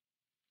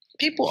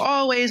 People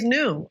always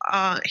knew.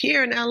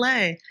 Here in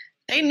LA,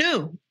 they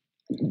knew.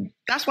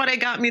 That's why they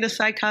got me the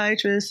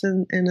psychiatrist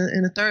and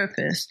a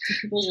therapist.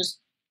 People just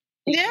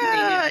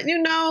yeah,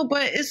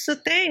 but it's a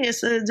thing. It's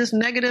just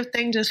negative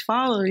thing just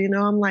follow.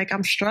 I'm like,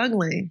 I'm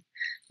struggling.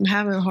 I'm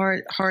having a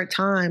hard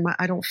time.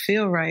 I don't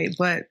feel right,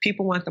 but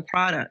people want the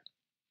product.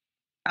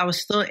 I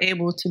was still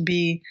able to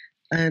be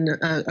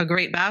a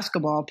great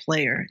basketball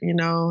player, you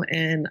know,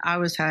 and I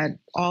had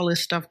all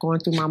this stuff going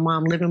through my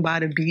mom, living by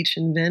the beach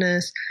in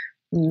Venice.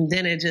 And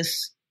then it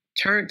just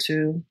turned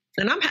to,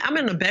 and I'm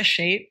in the best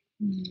shape.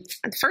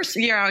 The first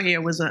year out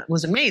here was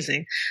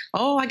amazing.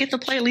 Oh, I get to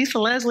play Lisa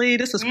Leslie.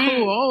 This is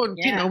cool. Oh,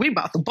 you know, we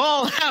about to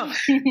ball out.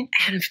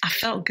 And I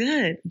felt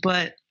good.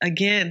 But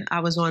again, I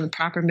was on the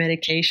proper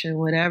medication,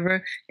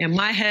 whatever. In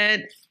my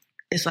head,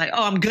 it's like,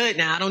 oh, I'm good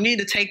now. I don't need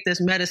to take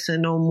this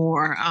medicine no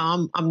more.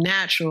 I'm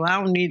natural.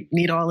 I don't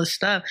need all this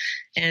stuff.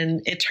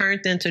 And it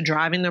turned into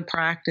driving to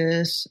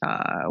practice,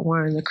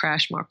 wanting to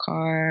crash my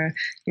car,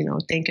 you know,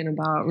 thinking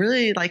about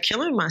really like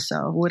killing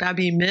myself. Would I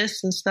be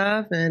missed and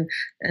stuff? And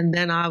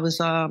then I was,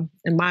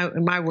 in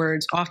my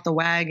words, off the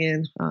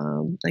wagon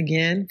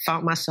again.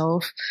 Found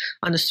myself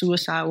on the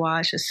suicide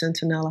watch at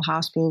Centinela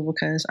Hospital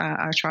because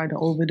I tried to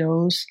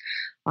overdose.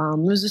 It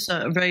was just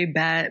a very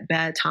bad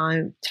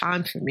time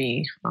for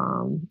me.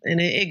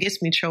 And it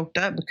gets me choked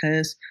up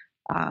because,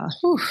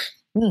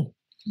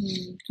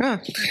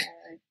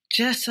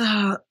 just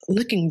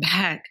looking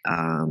back,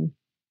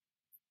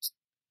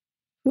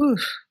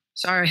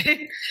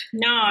 sorry.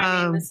 No,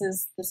 I mean, this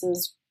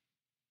is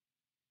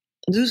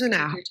losing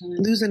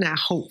that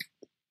hope.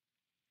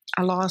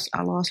 I lost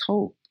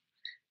hope.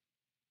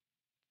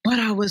 But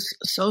I was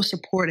so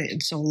supported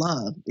and so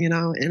loved, you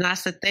know, and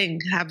that's the thing,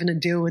 having to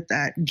deal with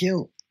that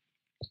guilt.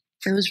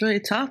 It was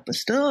really tough, but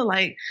still,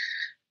 like,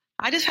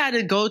 I just had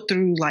to go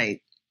through,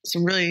 like,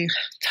 some really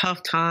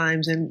tough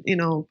times. And, you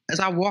know, as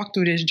I walked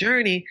through this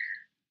journey,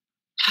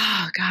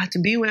 God, to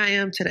be where I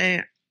am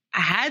today, I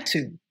had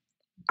to.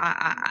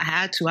 I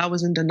had to. I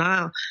was in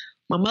denial.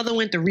 My mother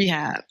went to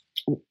rehab.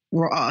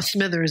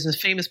 Smithers, a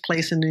famous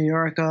place in New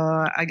York.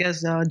 I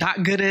guess Doc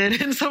Gooden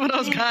and some of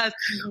those guys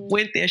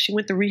went there. She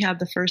went to rehab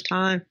the first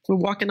time. We're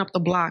walking up the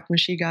block when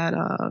she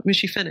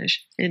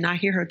finished, and I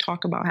hear her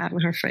talk about having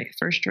her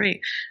first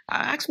drink. I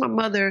asked my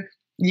mother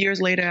years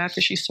later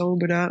after she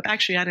sobered up.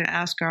 Actually, I didn't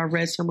ask her. I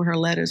read some of her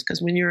letters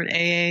because when you're in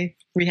AA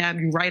rehab,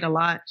 you write a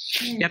lot.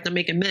 You have to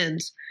make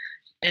amends,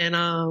 and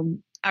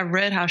I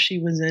read how she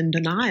was in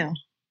denial.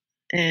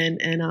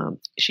 And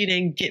she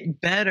didn't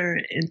get better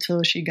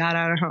until she got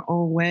out of her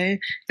own way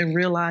and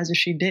realized if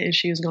she didn't,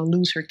 she was going to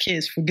lose her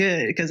kids for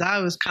good. Because I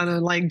was kind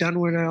of like done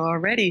with her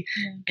already.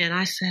 Yeah. And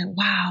I said,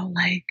 wow,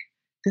 like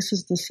this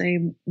is the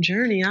same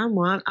journey I'm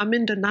on. I'm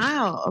in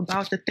denial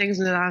about the things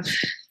that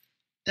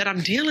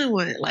I'm dealing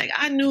with. Like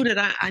I knew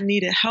that I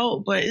needed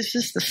help, but it's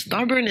just the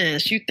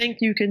stubbornness. You think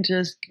you can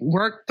just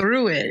work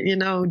through it, you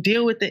know,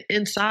 deal with it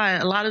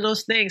inside. A lot of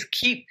those things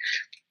keep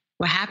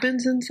what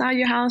happens inside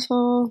your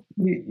household,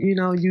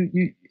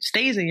 you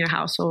stays in your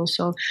household.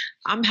 So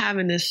I'm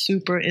having this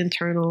super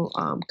internal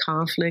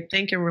conflict,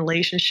 thinking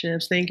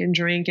relationships, thinking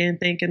drinking,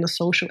 thinking the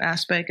social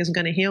aspect is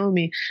going to heal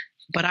me.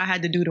 But I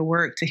had to do the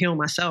work to heal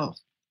myself.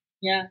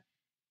 Yeah.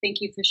 Thank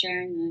you for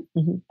sharing that.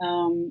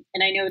 Mm-hmm.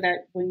 And I know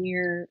that when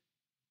you're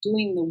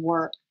doing the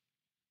work,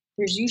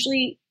 there's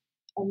usually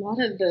a lot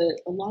of the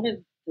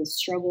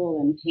struggle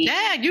and pain.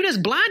 Dad, you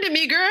just blinded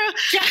me, girl.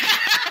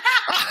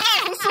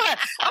 I'm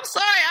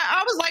sorry.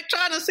 I was like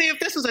trying to see if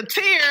this was a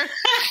tear,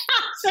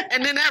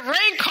 and then that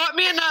rain caught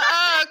me in the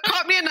eye.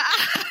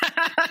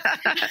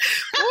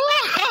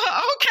 Ooh,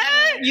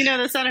 okay. You know,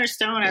 the Center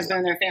Stone has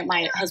been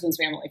my husband's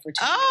family for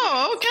 2 years.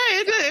 Oh,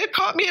 okay. It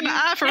caught me in the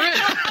eye for real.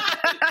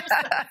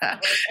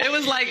 It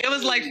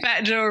was like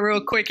Fat Joe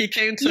real quick. He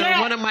came to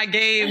one of my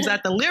games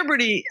at the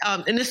Liberty.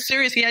 In this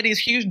series, he had these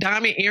huge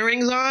diamond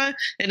earrings on,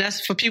 and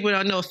that's for people that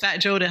don't know Fat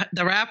Joe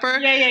the rapper.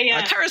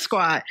 Yeah. Terror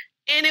Squad.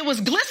 And it was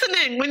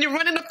glistening when you're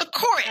running up the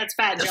court. That's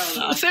Fat Joe,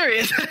 though.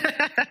 Serious.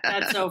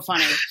 That's so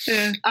funny.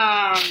 Yeah.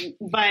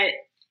 But,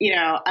 you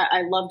know,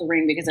 I love the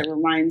ring because it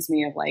reminds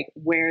me of, like,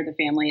 where the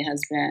family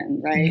has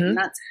been, right? Mm-hmm.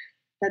 And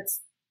that's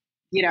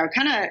you know,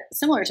 kind of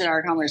similar to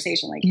our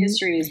conversation. Like, mm-hmm.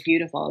 history is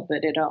beautiful, but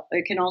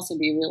it can also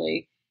be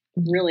really,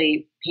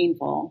 really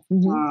painful.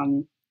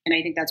 Mm-hmm. And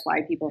I think that's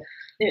why people,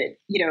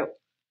 you know,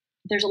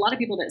 there's a lot of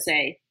people that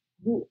say,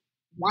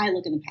 why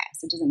look in the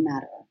past? It doesn't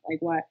matter. Like,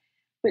 what?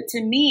 But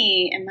to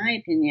me, in my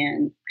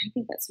opinion, I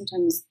think that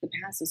sometimes the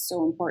past is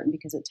so important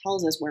because it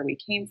tells us where we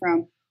came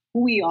from,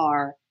 who we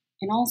are,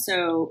 and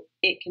also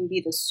it can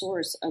be the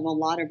source of a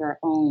lot of our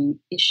own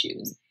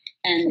issues.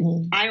 And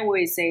mm-hmm. I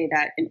always say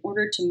that in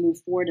order to move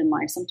forward in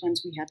life,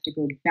 sometimes we have to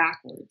go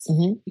backwards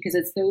mm-hmm. because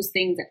it's those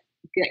things that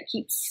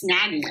keep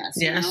snagging us.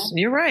 Yes, you know?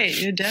 You're right.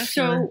 You're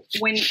definitely. So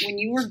when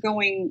you were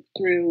going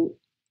through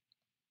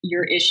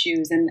your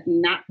issues and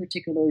that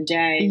particular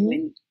day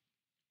mm-hmm.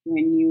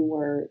 when you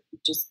were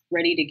just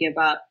ready to give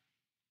up,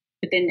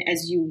 but then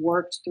as you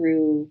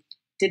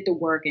did the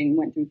work and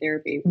went through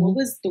therapy, mm-hmm. what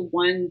was the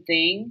one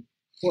thing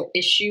or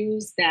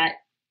issues that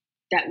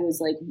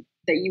was like,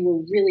 that you were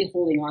really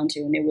holding on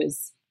to and it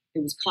was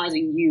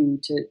causing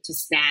you to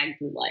snag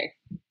through life?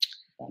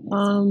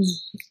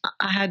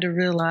 I had to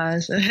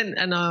realize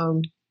and I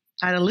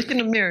had to look in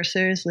the mirror,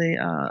 seriously.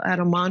 I had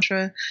a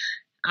mantra.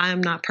 I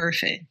am not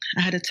perfect.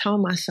 I had to tell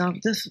myself,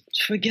 just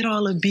forget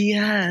all the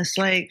BS.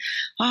 Like,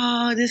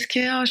 oh, this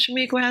kid, oh,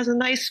 Chamique has a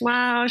nice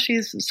smile.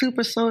 She's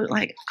super so,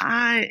 like,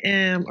 I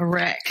am a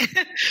wreck.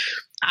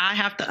 I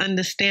have to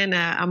understand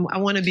that I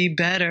want to be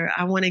better.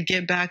 I want to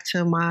get back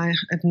to my,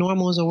 if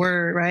normal is a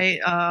word, right?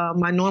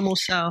 My normal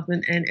self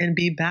and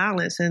be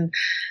balanced. And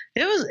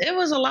it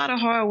was a lot of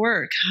hard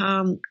work,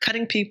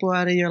 cutting people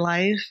out of your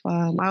life.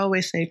 I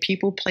always say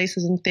people,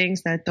 places, and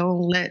things that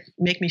don't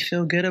make me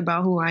feel good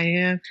about who I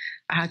am.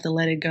 I have to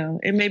let it go.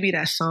 It may be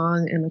that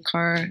song in the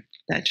car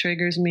that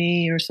triggers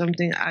me or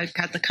something. I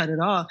got to cut it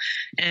off.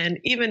 And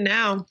even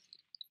now,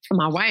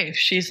 my wife,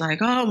 she's like,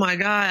 oh my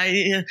God,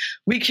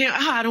 we can't,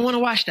 I don't want to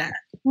watch that.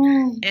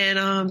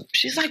 And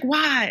she's like,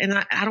 why? And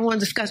I don't want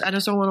to discuss, I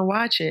just don't want to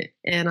watch it.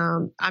 And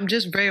I'm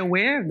just very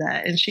aware of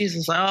that. And she's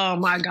just like, oh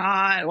my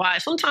God, why?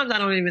 Sometimes I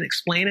don't even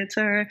explain it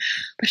to her,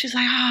 but she's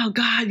like, oh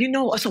God,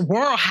 it's a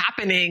world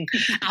happening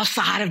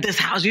outside of this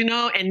house,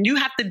 and you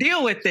have to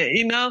deal with it,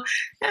 And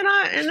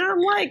I'm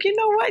like, you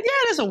know what? Yeah,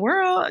 there's a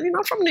world,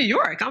 I'm from New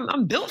York.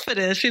 I'm built for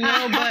this, but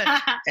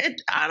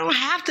I don't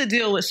have to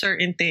deal with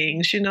certain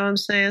things, you know what I'm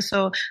saying?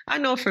 So I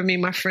know for me,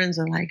 my friends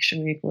are like,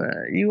 Chamique,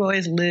 you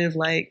always live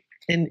like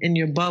in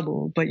your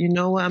bubble, but you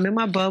know what? I'm in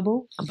my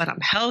bubble, but I'm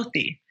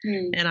healthy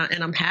and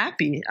I'm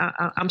happy.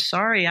 I'm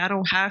sorry. I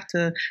don't have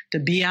to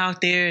be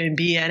out there and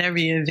be at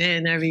every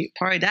event, every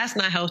party. That's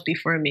not healthy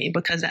for me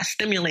because that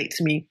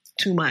stimulates me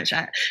too much.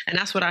 And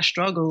that's what I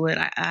struggle with.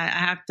 I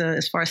have to,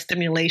 as far as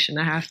stimulation,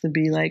 I have to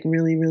be like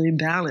really, really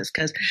balanced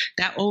because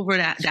that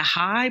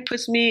high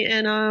puts me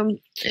in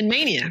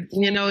mania.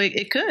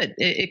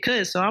 It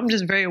could. So I'm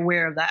just very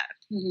aware of that.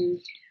 Mm-hmm.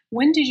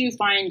 When did you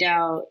find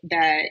out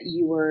that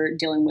you were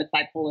dealing with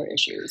bipolar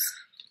issues?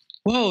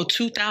 Whoa,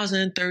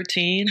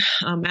 2013,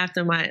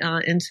 after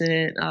my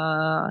incident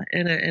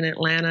in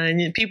Atlanta.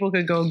 And people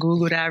could go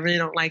Google that. I really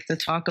don't like to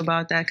talk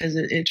about that because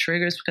it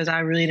triggers, because I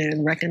really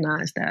didn't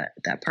recognize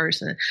that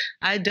person.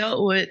 I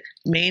dealt with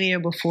mania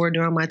before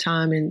during my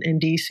time in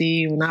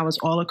D.C. when I was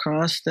all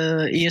across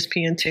the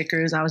ESPN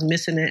tickers. I was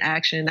missing in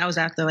action. That was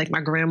after like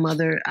my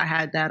grandmother. I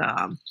had that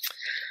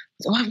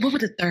what would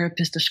the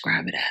therapist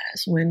describe it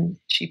as when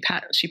she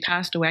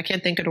passed away? I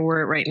can't think of the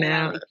word right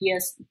now. Like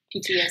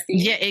PTSD.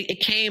 Yeah,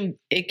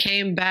 it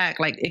came back,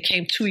 like it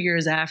came 2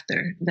 years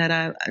after that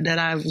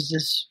I was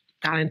just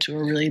got into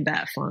a really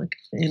bad funk,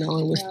 and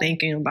was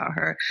thinking about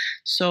her.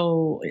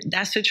 So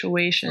that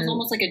situation, it's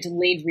almost like a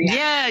delayed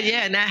reaction.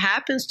 Yeah, and that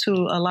happens to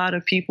a lot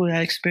of people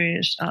that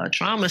experience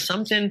trauma.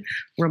 Something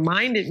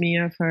reminded me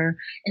of her,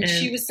 and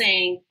she was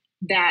saying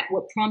that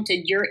what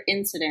prompted your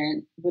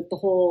incident with the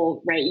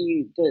whole, right,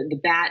 the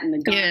bat and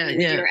the gun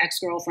with your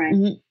ex-girlfriend,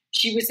 mm-hmm.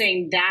 She was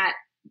saying that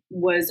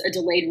was a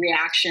delayed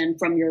reaction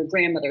from your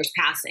grandmother's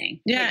passing.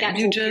 Yeah, like that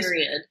whole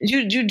period.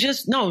 You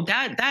just no,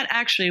 that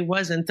actually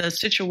wasn't the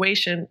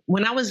situation.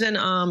 When I was in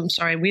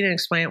sorry, we didn't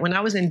explain it. When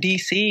I was in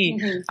DC,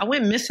 mm-hmm. I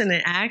went missing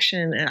in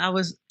action, and I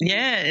was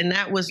and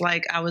that was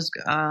like I was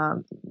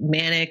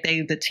manic.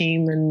 The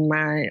team and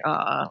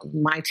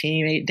my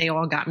team, they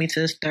all got me to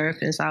this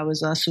therapist. I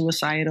was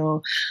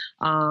suicidal.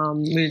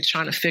 We were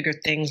trying to figure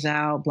things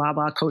out, blah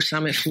blah. Coach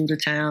Summit flew to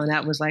town.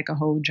 That was like a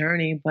whole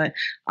journey. But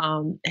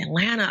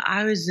Atlanta,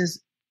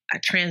 I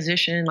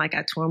transitioned, like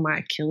I tore my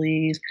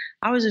Achilles.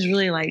 I was just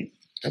really like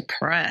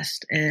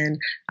depressed. And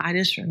I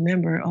just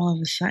remember all of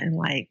a sudden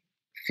like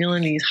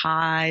feeling these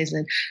highs.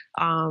 And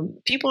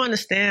people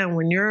understand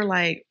when you're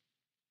like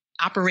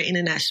operating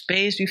in that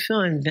space, you feel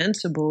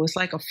invincible. It's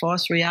like a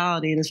false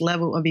reality, this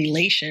level of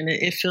elation.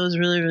 It feels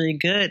really, really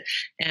good.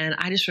 And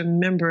I just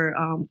remember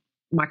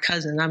my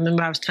cousin. I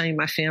remember I was telling you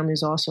my family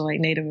is also like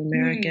Native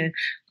American.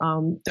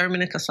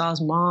 Thurman and Casal's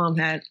mom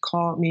had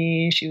called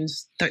me. She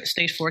was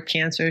stage 4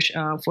 cancer.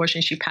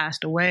 Unfortunately, she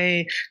passed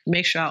away.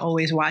 Make sure I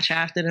always watch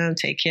after them,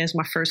 take care of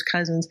my first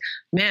cousins.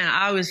 Man,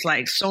 I was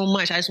like so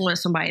much. I just wanted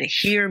somebody to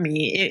hear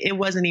me. It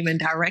wasn't even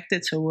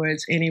directed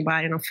towards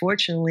anybody. And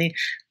unfortunately,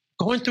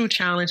 going through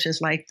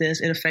challenges like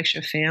this, it affects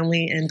your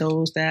family and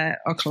those that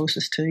are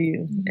closest to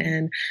you. Mm-hmm.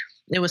 And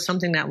it was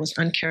something that was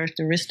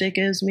uncharacteristic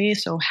as me.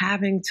 So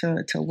having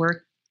to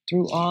work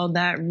through all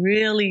that,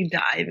 really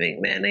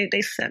diving, man,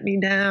 they set me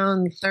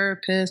down, the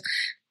therapist.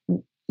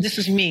 This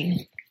is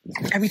me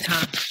every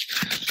time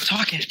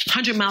talking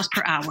 100 miles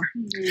per hour.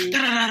 Mm-hmm.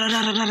 Da, da, da,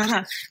 da, da, da,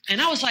 da.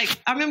 And I was like,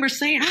 I remember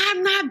saying,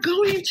 I'm not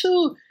going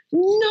to.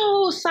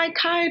 No,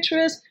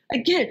 psychiatrist.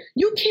 Again,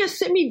 you can't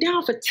sit me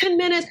down for 10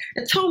 minutes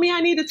and tell me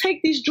I need to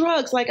take these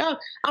drugs. Like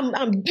I'm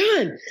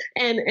done.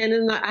 And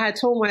then I had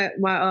told my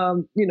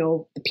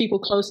the people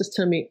closest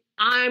to me,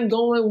 I'm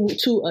going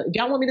to.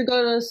 Y'all want me to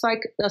go to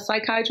a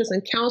psychiatrist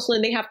and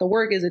counseling? They have to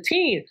work as a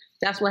team.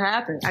 That's what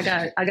happened. I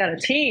got a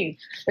team,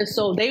 and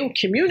so they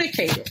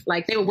communicated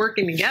like they were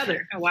working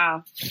together. Oh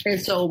wow!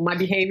 And so my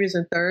behaviors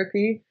in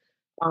therapy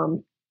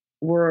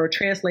were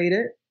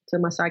translated to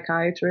my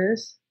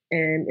psychiatrist.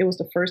 And it was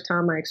the first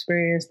time I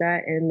experienced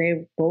that. And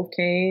they both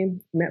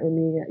came, met with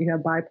me. You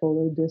have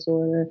bipolar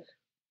disorder.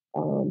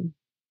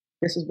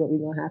 This is what we're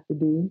going to have to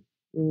do.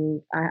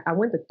 And I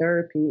went to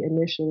therapy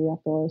initially.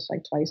 I thought it was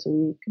like twice a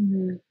week.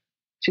 Mm-hmm.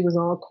 She was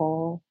on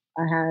call.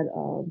 I had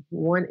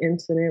one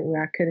incident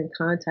where I couldn't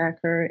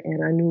contact her,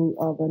 and I knew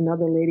of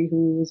another lady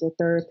who was a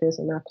therapist,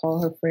 and I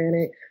called her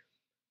frantic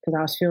because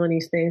I was feeling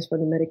these things for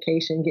the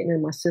medication getting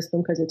in my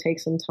system because it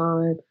takes some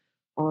time.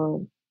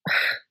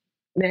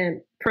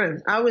 Man,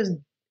 Prince, I was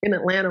in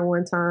Atlanta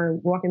one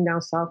time walking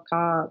down South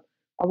Cobb.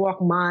 I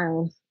walked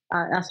miles.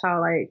 That's how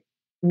like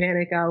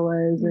manic I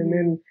was, and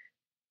then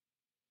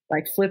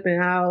like flipping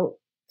out.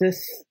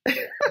 This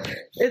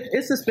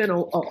it's just been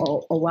a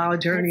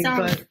wild journey.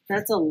 But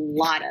that's a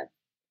lot of.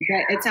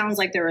 It sounds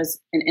like there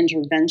was an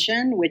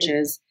intervention, which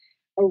is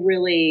a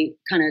really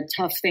kind of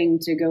tough thing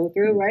to go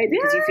through, right?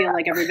 Because you feel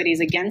like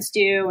everybody's against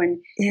you, and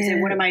you say,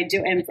 "What am I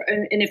doing?"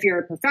 And if you're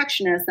a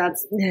perfectionist,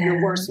 that's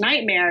your worst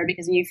nightmare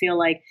because you feel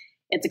like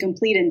it's a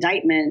complete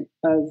indictment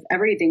of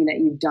everything that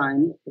you've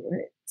done.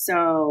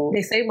 So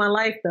they saved my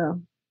life,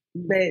 though.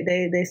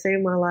 They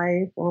saved my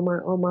life. All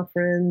my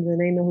friends, and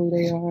they know who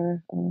they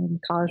are.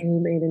 College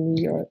roommate in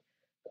New York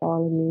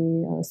calling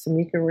me.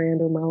 Chamique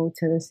Randall, my old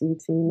Tennessee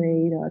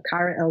teammate.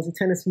 Kyra Elsie,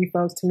 Tennessee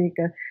folks.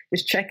 Tamika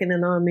just checking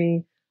in on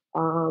me.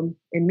 And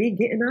me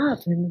getting up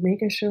and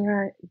making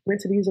sure I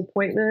went to these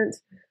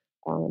appointments,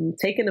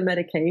 taking the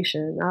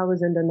medication. I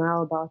was in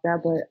denial about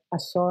that, but I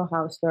saw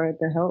how it started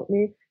to help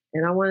me.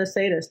 And I want to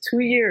say this, 2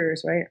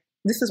 years, right?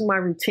 This is my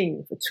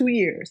routine for 2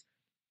 years.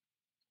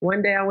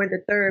 One day I went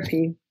to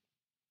therapy,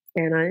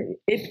 and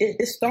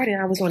it started,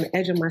 I was on the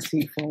edge of my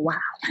seat for a while.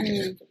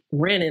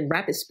 Ranting,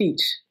 rapid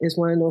speech is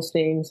one of those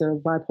things of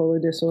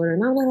bipolar disorder.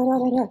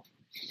 No.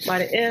 By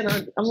the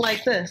end, I'm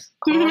like this.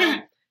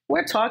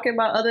 We're talking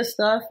about other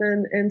stuff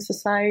in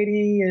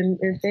society and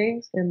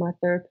things. And my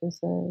therapist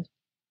says,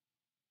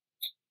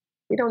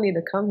 "You don't need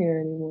to come here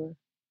anymore."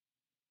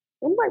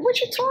 I'm like,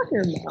 "What you talking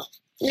about?"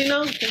 You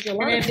know, because a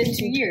lot of it's been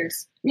 2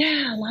 years.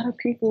 Yeah, a lot of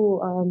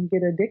people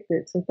get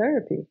addicted to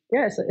therapy.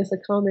 Yeah, it's a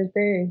common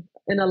thing.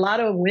 And a lot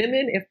of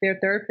women, if their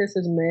therapist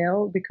is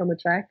male, become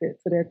attracted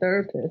to their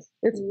therapist.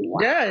 It's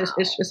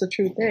a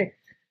true thing.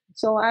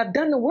 So I've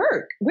done the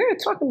work. We're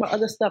talking about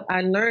other stuff.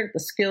 I learned the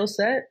skill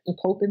set, the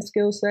coping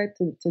skill set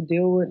to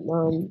deal with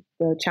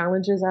the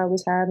challenges I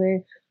was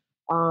having.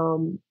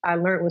 I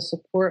learned what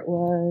support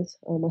was.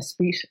 My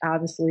speech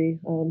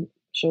obviously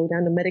showed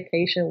down the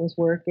medication was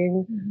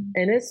working.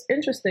 And it's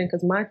interesting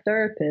because my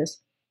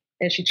therapist,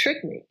 and she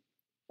tricked me.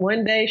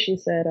 One day she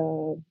said,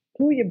 "Who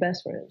are your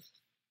best friends?"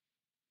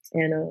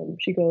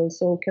 And she goes,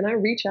 "So can I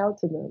reach out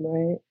to them,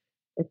 right?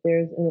 If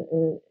there's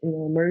an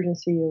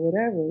emergency or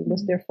whatever,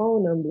 what's their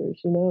phone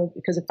numbers,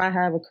 because if I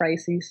have a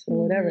crisis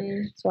or whatever."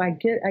 So I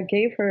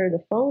gave her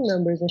the phone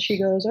numbers, and she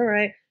goes, "All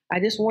right, I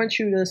just want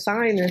you to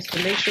sign this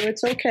to make sure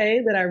it's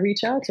okay that I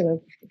reach out to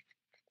them."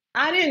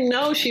 I didn't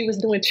know she was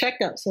doing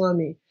checkups on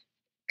me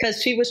because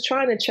she was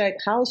trying to check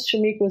how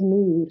Chamique's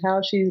mood, how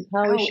is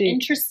she?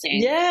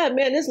 Interesting. Yeah,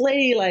 man, this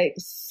lady like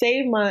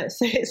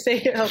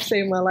helped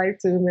save my life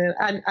too,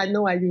 man. I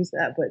know I used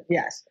that, but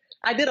yes,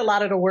 I did a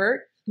lot of the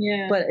work.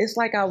 Yeah. But it's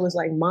like I was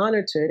like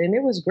monitored, and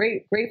it was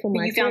great for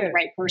my You found the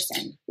right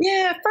person.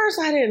 Yeah, at first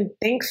I didn't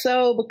think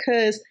so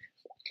because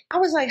I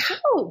was like,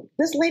 how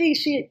this lady,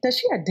 does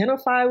she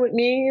identify with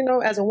me,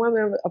 as a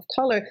woman of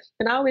color?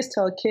 And I always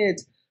tell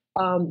kids,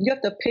 you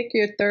have to pick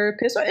your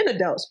therapist, or in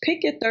adults,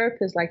 pick your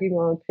therapist like you're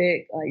going to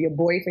pick your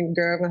boyfriend,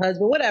 girlfriend,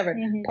 husband, whatever,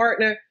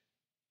 partner.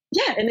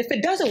 Yeah, and if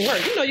it doesn't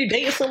work, you're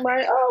dating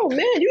somebody, oh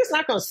man, you're just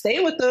not going to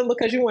stay with them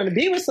because you want to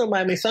be with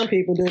somebody. I mean, some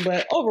people do,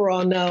 but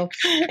overall, no.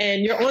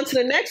 And you're on to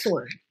the next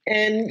one.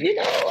 And,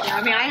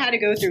 I had to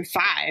go through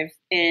 5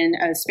 in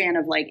a span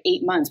of like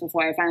 8 months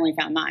before I finally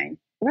found mine.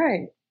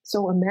 Right.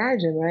 So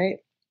imagine, right?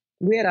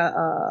 We had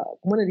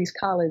one of these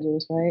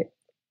colleges, right?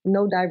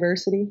 No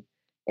diversity.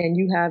 And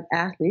you have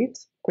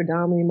athletes,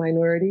 predominantly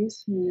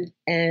minorities,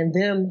 and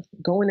them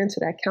going into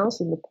that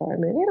counseling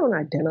department, they don't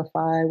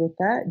identify with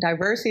that.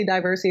 Diversity.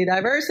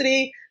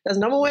 That's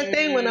number one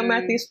thing when I'm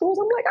at these schools.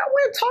 I'm like, I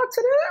want to talk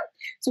to them.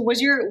 So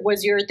was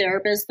your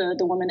therapist, the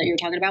woman that you're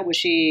talking about, was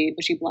she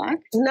Black?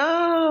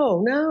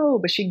 No,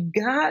 but she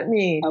got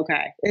me.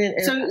 Okay.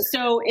 And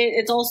so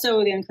it's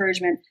also the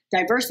encouragement.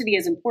 Diversity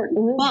is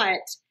important,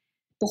 but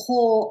the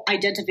whole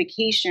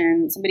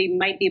identification, somebody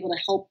might be able to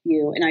help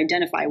you and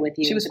identify with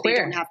you. She was queer.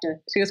 They don't have to.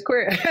 She was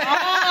queer.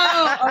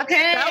 Oh,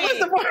 okay. That was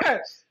the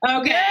part.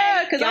 Okay.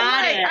 Yeah, because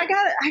I'm like,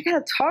 I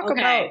gotta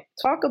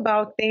talk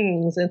about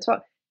things and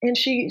talk. And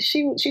she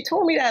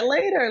told me that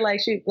later,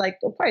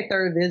 probably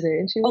third visit.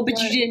 And she was but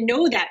you didn't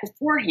know that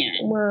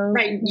beforehand,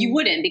 right? You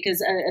wouldn't,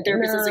 because a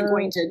therapist isn't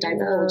going to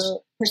divulge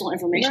personal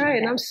information. Right,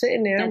 and I'm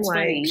sitting there, I'm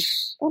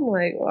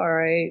like, all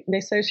right.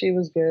 They said she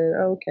was good.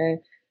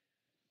 Okay.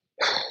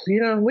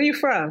 Where you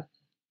from?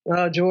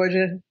 Oh,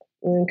 Georgia,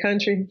 in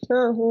country.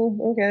 Oh,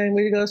 okay.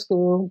 Where you go to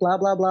school? Blah,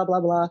 blah, blah, blah,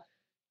 blah.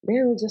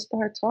 Then we just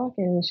started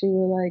talking, and she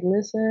would like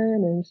listen,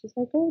 and she's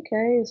like,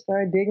 okay, and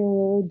started digging a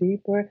little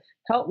deeper.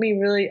 Helped me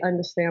really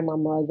understand my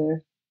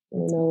mother.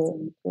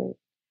 Great.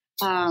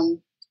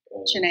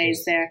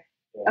 Shanae's there.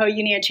 Oh,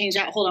 you need to change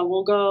that. Hold on,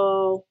 we'll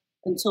go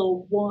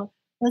until 1.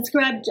 Let's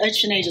grab.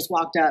 Shanae just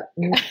walked up.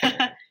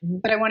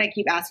 but I want to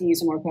keep asking you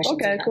some more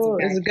questions. Okay, cool.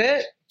 Okay. Is it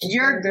good?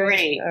 You're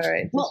great. All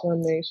right. Well, just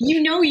want to make sure.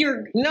 you know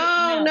you're...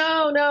 No.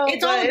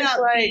 It's all about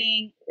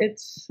being...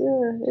 It's,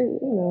 you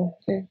know.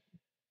 Yeah.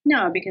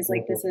 No, because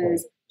like this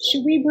is...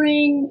 Should we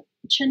bring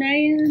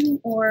Chanae in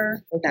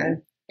or... Okay.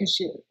 Is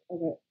she...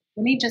 Okay.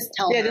 Let me just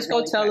tell her. Yeah, just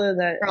go tell her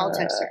that. Or I'll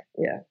text her.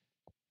 Yeah.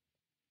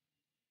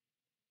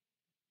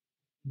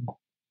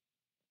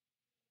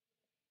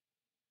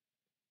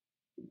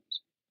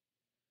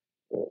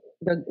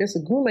 It's a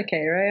Gumake,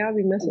 right? I'll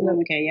be messing up.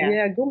 Gumake, yeah.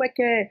 Yeah,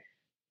 Gumake.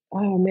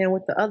 Oh man,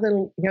 with the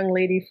other young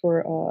lady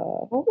for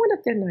I wonder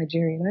if they're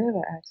Nigerian. I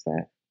never asked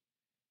that.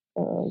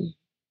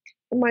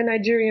 My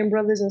Nigerian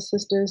brothers and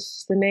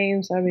sisters, the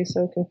names, I'd be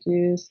so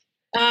confused.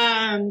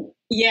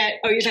 Yeah.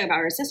 Oh, you're talking about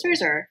her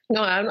sisters, or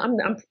no? I'm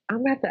gonna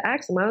have to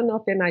ask them. I don't know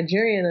if they're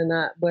Nigerian or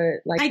not,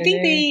 but like I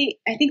think they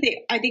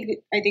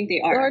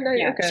are. Oh, no,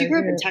 yeah. okay, She grew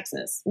up in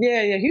Texas.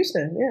 Yeah,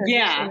 Houston.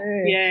 Yeah.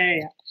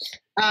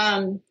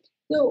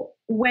 So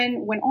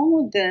when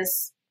all of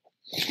this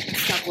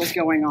stuff was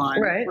going on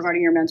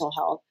regarding your mental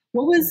health,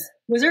 was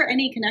there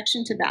any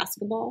connection to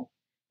basketball,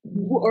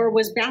 or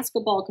was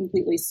basketball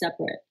completely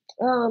separate?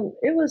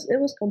 It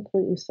was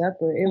completely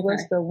separate. It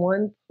was the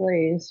one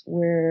place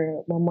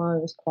where my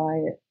mind was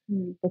quiet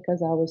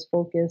because I was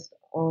focused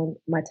on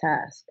my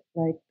task.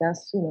 Like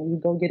that's, you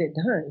go get it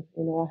done.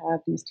 I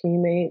have these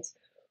teammates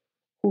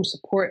who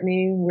support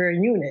me. We're a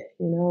unit,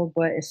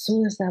 but as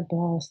soon as that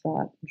ball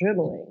stopped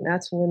dribbling,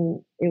 that's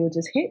when it would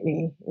just hit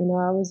me.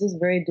 I was just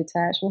very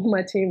detached. One of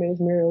my teammates,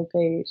 Muriel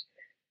Page,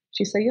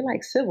 she said, "You're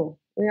like Sybil.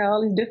 We got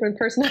all these different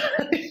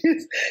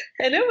personalities."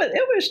 And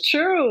it was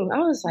true. I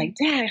was like,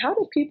 dang, how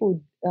do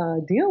people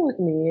deal with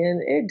me?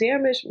 And it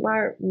damaged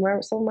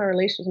some of my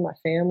relations with my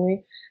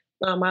family.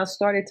 I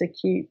started to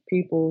keep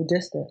people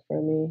distant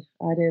from me.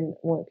 I didn't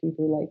want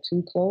people like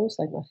too close,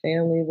 like my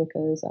family,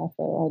 because I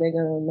felt, they're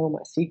going to know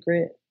my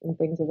secret and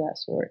things of that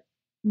sort.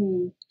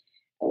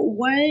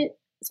 What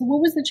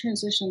was the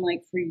transition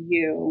like for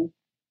you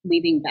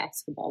leaving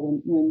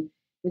basketball when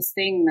this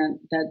thing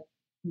that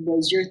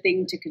was your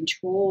thing to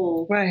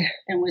control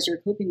and was your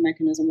coping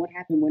mechanism? What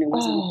happened when it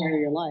wasn't part of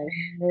your life?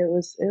 It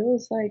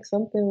was like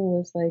something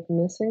was like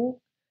missing.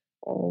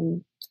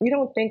 You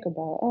don't think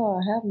about,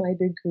 I have my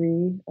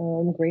degree,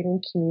 I'm great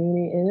in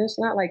community, and it's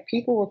not like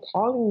people were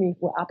calling me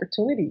for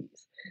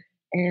opportunities.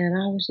 And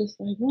I was just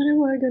like, what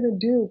am I going to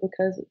do?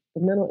 Because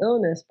the mental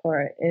illness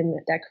part and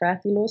that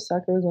crafty little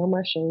sucker was on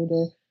my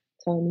shoulder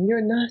telling me,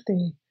 you're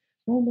nothing.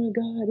 Oh my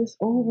God, it's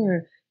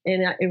over.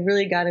 And it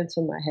really got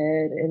into my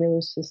head, and it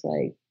was just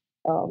like,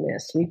 oh man,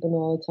 sleeping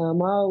all the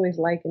time. I always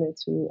liken it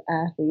to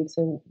athletes,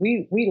 and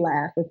we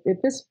laugh. If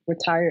it's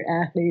retired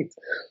athletes,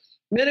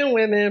 men and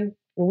women,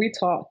 when we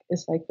talk,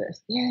 it's like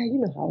this. Yeah, you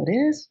know how it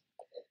is.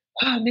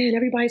 Oh man,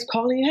 everybody's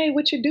calling you. Hey,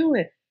 what you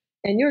doing?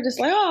 And you're just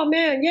like, oh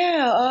man,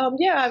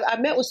 I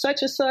met with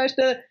such and such.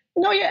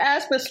 Your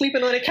ass been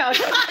sleeping on the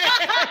couch.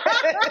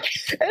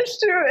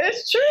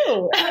 It's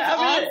true.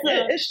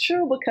 Awesome. It's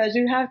true because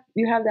you have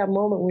that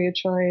moment where you're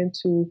trying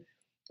to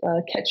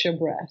catch your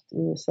breath. I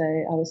would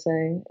say,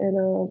 and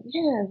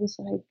it was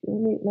like,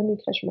 let me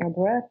catch my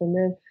breath, and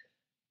then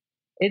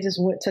it just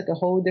took a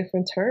whole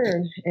different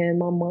turn. And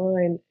my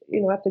mind,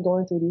 after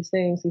going through these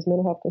things, these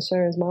mental health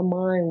concerns, my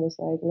mind was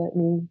like, let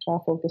me try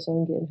to focus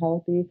on getting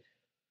healthy.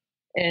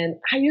 And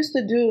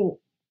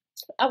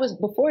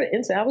before the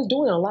incident, I was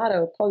doing a lot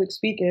of public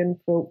speaking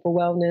for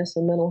wellness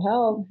and mental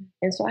health.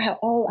 And so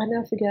I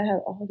never forget, I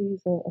had all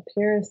these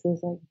appearances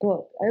like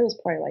booked. It was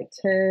probably like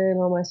 10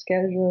 on my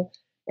schedule.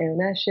 And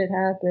when that shit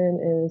happened,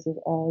 and it just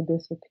all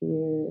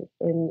disappeared.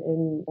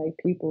 And like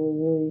people were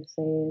really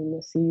saying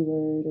the C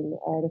word in the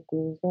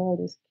articles. Oh,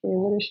 this kid,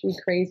 what is she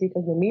crazy?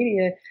 Because the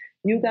media,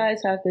 you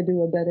guys have to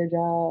do a better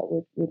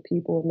job with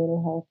people with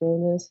mental health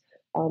illness.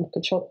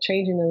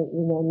 Changing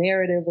the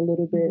narrative a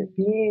little bit,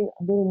 being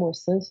a little more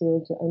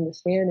sensitive to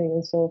understanding.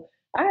 And so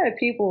I had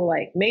people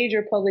like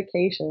major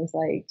publications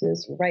like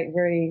just write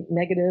very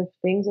negative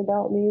things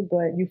about me,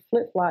 but you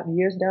flip-flop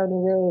years down the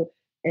road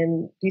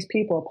and these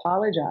people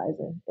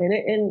apologizing.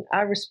 And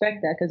I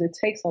respect that because it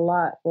takes a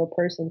lot for a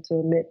person to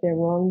admit their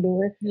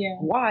wrongdoing. Yeah.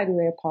 Why do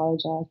they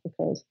apologize?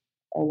 Because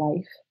a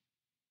wife,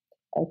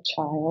 a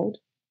child,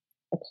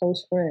 a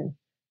close friend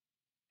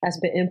has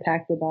been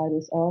impacted by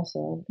this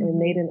also, and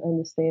they didn't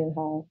understand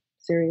how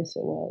serious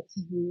it was.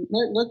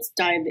 Let's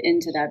dive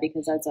into that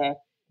because that's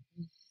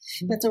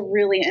a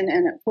really and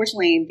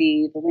unfortunately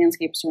the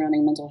landscape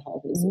surrounding mental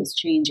health is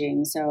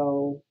changing.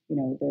 So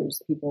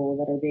there's people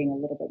that are being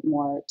a little bit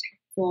more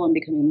tactful and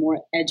becoming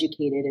more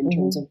educated in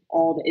terms of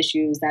all the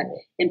issues that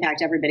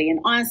impact everybody.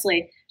 And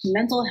honestly,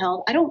 mental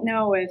health. I don't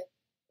know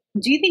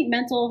do you think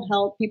mental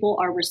health people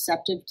are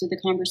receptive to the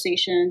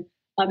conversation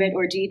of it,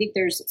 or do you think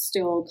there's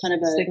still kind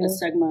of a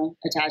stigma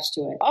attached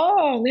to it?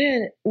 Oh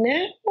man,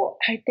 now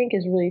I think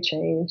it's really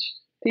changed.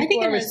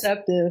 People are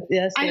receptive.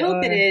 Yes, I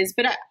hope it is,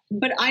 but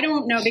I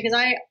don't know because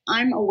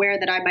I'm aware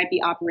that I might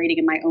be operating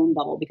in my own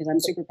bubble because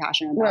I'm super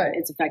passionate about it.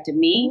 It's affected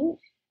me,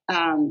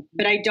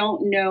 but I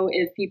don't know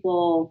if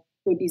people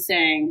would be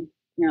saying,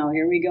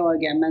 here we go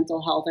again,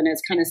 mental health. And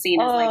it's kind of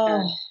seen as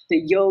like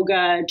the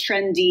yoga,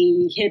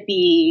 trendy,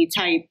 hippie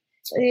type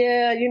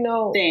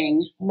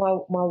thing. My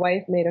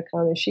wife made a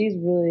comment. She's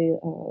really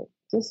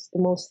just the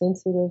most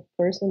sensitive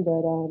person,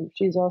 but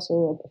she's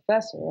also a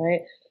professor,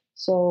 right?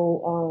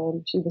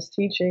 So she was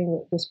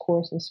teaching this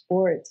course in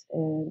sports,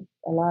 and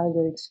a lot of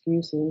the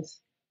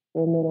excuses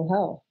were mental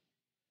health.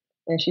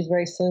 And she's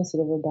very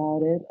sensitive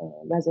about it.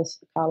 As a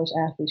college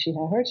athlete, she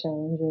had her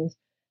challenges,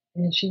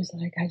 and she was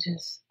like, I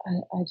just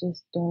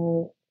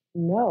don't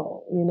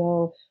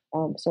know,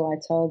 So I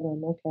tell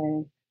them,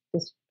 okay,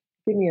 just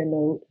give me a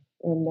note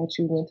that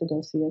you went to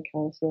go see a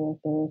counselor, a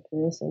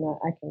therapist, and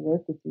I can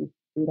work with you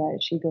through that.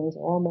 And she goes,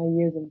 all my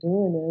years of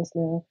doing this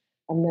now,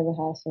 I've never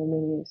had so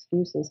many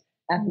excuses.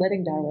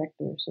 Athletic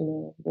directors,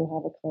 they'll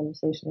have a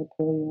conversation, they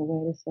pull you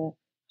away. They say,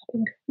 I've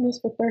been doing this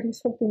for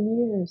 30-something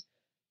years.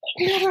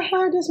 I've never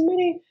had this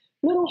many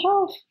mental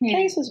health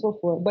cases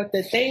before. But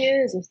the thing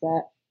is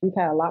that we've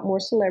had a lot more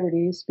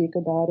celebrities speak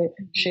about it,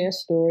 share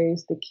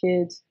stories. The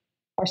kids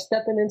are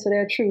stepping into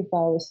their truth,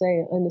 I would say,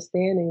 and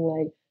understanding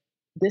like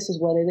this is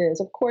what it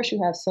is. Of course,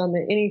 you have some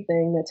in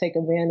anything that take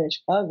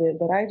advantage of it,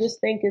 but I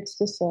just think it's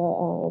just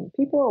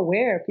people are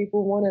aware.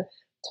 People want to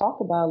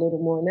talk about a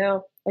little more.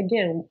 Now,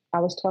 again,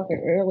 I was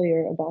talking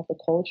earlier about the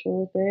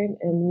cultural thing,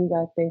 and you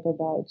got to think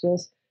about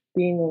just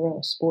being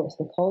around sports,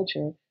 the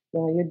culture.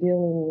 Now you're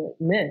dealing with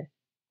men,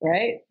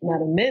 right?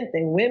 Not a men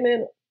thing.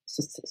 Women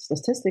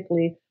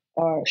statistically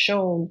are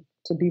shown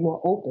to be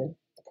more open,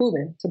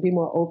 proven to be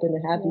more open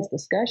and have these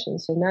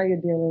discussions. So now you're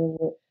dealing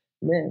with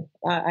men.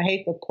 I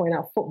hate to point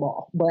out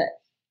football, but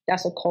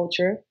that's a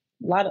culture.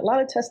 A lot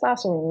of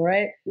testosterone,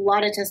 right? A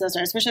lot of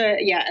testosterone,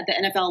 especially at the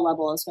NFL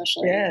level,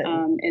 especially.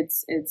 Yeah.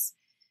 It's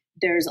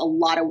there's a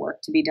lot of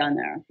work to be done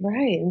there.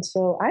 Right, and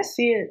so I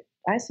see it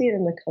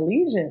in the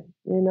collegiate.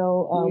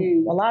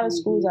 A lot of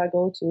schools I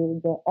go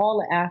to, all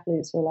the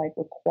athletes are like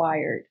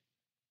required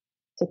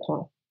to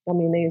come. I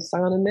mean, they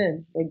sign them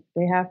in.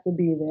 They have to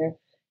be there.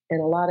 And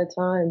a lot of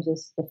times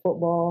it's the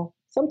football,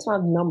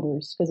 sometimes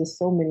numbers, because there's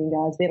so many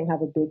guys. They don't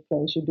have a big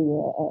place. You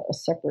do a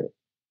separate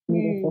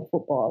meeting for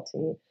football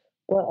team.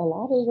 But a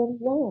lot of them,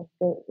 no.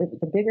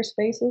 The bigger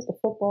spaces, the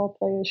football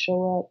players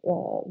show up,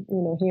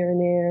 here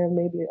and there,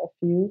 maybe a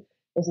few.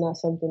 It's not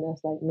something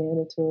that's like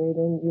mandatory.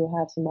 Then you'll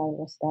have somebody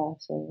on staff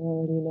say,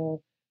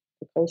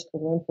 the coach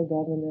can run for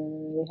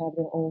governor. They have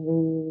their own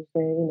rules,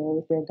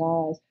 with their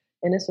guys.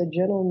 And it's a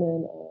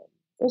gentleman,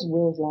 what's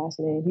Will's last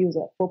name? He was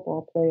a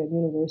football player at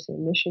University of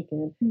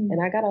Michigan. And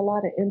I got a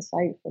lot of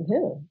insight from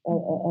him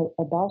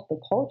about the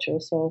culture.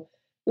 So,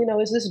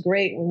 it's just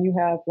great when you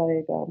have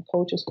like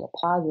coaches who are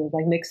positive,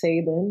 like Nick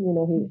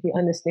Saban. He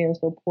understands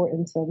the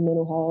importance of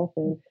mental health,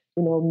 and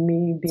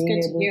me being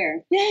able to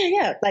hear.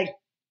 Yeah. Like,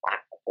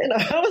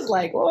 I was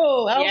like,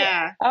 whoa.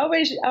 I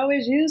always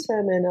use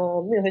him,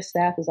 and his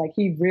staff is like,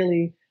 he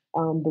really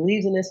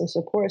believes in this and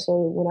supports. So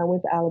when I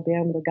went to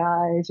Alabama, the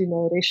guys,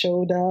 they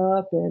showed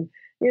up, and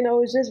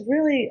it's just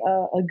really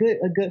a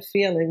good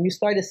feeling. You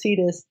start to see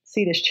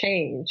this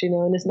change,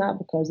 and it's not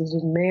because it's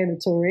just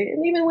mandatory.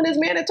 And even when it's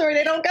mandatory,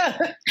 they don't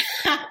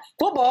go.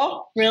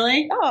 Football,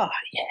 really? Oh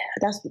yeah,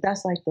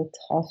 that's like the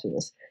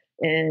toughest.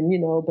 And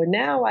but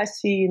now I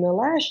see in the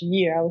last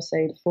year, I would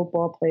say the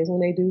football players, when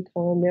they do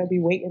come, they'll be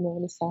waiting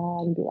on the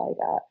side and be like,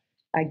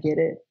 I get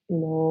it,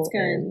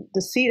 and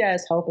to see that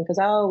is helping, because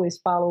I always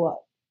follow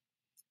up.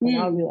 And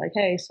I'll be like,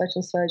 hey, such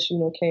and such,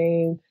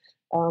 came.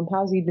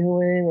 How's he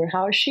doing, or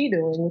how is she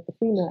doing with the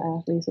female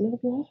athletes? And they'll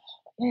be like, oh,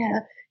 yeah,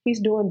 he's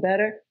doing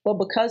better. But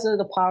because of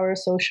the power of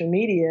social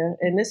media,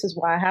 and this is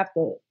why I have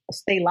to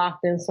stay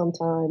locked in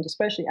sometimes,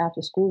 especially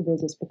after school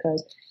visits,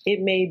 because it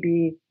may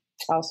be,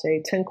 I'll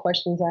say 10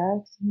 questions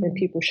asked and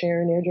people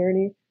sharing their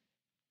journey,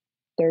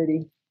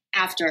 30.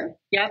 After,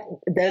 yep.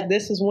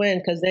 This is when,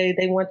 because they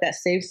want that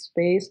safe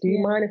space. Do you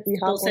mind if we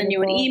hop on? They'll send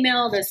you an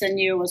email, they'll send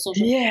you a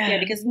social media,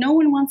 because no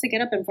one wants to get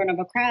up in front of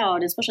a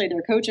crowd, especially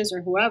their coaches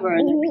or whoever,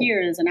 and their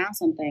peers, and ask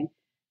something.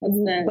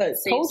 But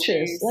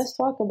coaches, let's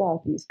talk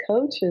about these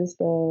coaches,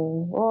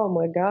 though. Oh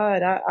my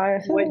God!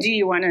 What do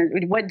you want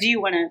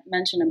to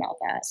mention about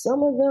that?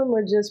 Some of them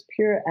are just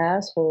pure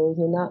assholes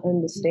and not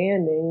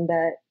understanding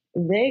that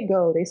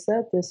they set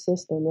up this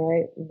system,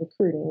 right?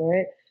 Recruiting,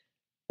 right?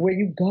 Where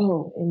you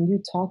go and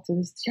you talk to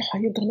this,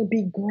 you're going to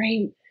be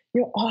great.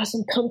 You're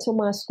awesome. Come to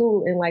my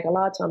school. And like a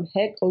lot of times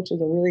head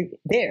coaches are really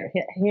there,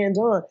 hands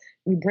on.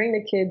 You bring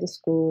the kid to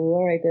school.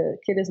 All right, the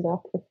kid is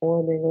not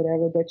performing,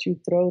 whatever, but you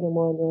throw them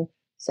on the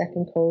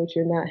second coach.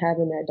 You're not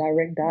having that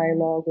direct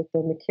dialogue with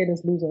them. The kid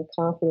is losing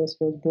confidence,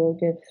 feels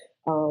broken.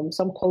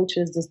 Some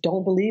coaches just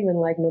don't believe in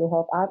like mental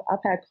health.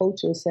 I've had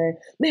coaches say,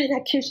 man,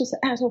 that kid's just an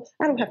asshole.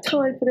 I don't have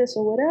time for this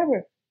or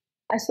whatever.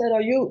 I said,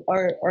 are you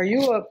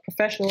a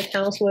professional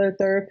counselor,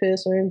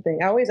 therapist, or anything?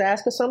 I always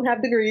ask, because some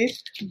have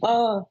degrees.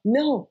 No,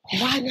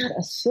 why not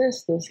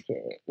assist this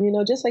kid?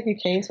 Just like you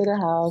came to the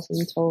house and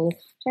you told him,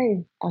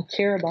 hey, I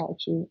care about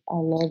you. I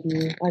love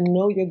you. I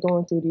know you're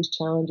going through these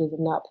challenges of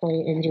not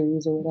playing,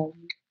 injuries or whatever.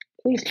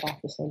 Please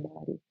talk to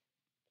somebody.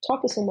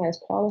 Talk to somebody that's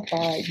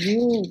qualified.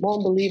 You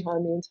won't believe how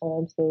many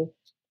times they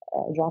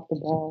drop the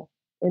ball.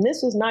 And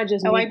this is not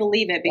just me. I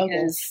believe it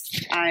because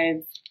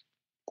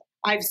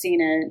I've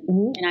seen it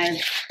and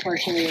I've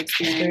partially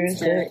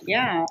experienced it.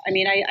 Yeah. I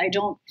mean, I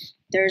don't,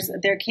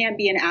 there can't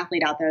be an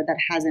athlete out there that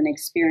hasn't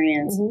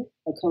experienced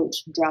a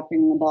coach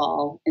dropping the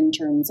ball in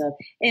terms of,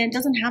 and it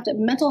doesn't have to,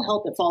 mental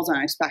health, it falls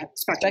on a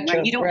spectrum,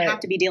 right? You don't have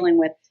to be dealing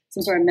with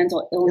some sort of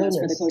mental illness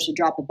for the coach to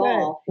drop the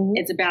ball. Right.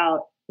 It's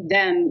about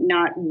them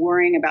not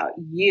worrying about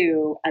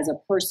you as a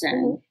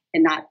person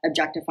and not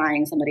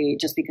objectifying somebody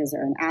just because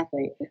they're an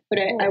athlete. But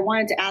I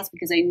wanted to ask,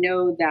 because I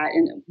know that,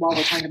 and while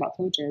we're talking about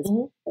coaches,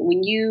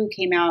 when you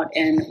came out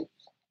and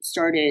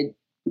started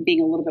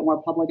being a little bit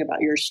more public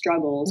about your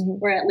struggles,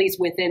 or at least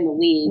within the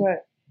league,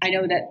 I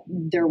know that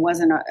there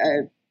wasn't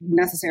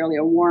necessarily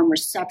a warm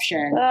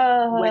reception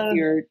with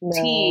your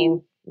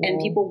team, and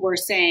people were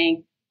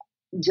saying,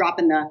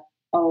 dropping the,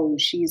 oh,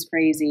 she's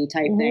crazy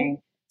type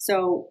thing.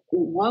 So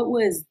what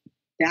was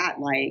that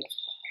like,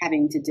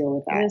 having to deal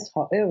with that?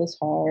 It was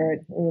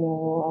hard,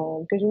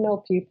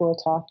 because, people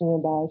are talking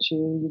about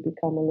you. You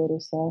become a little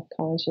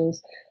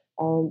self-conscious.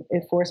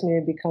 It forced me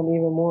to become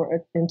even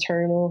more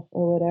internal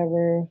or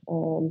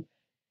whatever.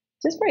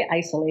 Just very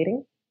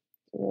isolating.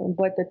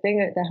 But the thing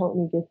that helped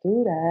me get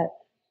through that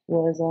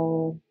was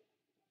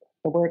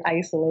the word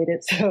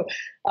isolated. So,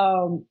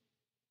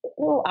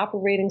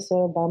 operating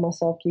sort of by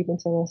myself, keeping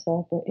to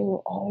myself, but it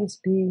will always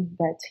be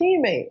that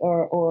teammate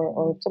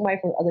or somebody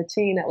from the other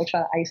team that would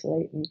try to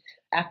isolate me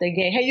after a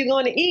game. Hey, you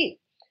going to eat?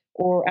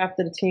 Or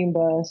after the team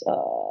bus,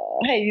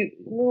 hey, you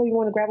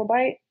want to grab a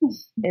bite?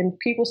 And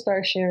people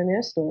start sharing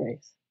their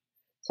stories.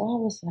 So I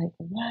was like,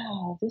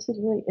 wow, this is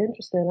really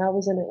interesting. I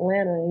was in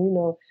Atlanta,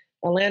 and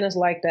Atlanta's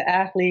like the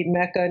athlete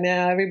mecca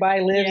now.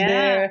 Everybody lives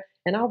there.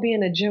 And I'll be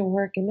in the gym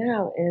working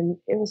out, and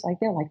it was like,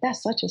 they're like,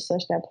 that's such and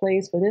such that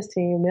plays for this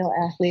team, male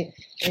athlete.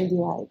 And be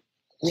like,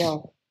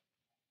 yo,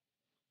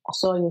 I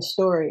saw your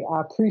story.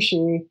 I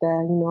appreciate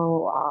that.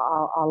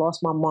 I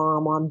lost my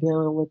mom. I'm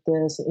dealing with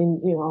this.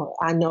 And,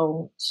 I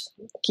know,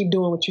 keep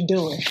doing what you're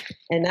doing.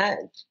 And that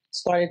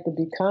started to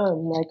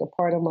become like a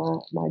part of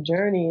my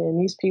journey. And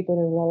these people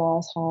didn't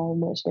realize how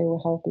much they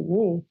were helping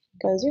me.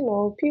 Because,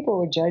 people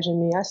were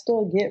judging me. I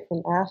still get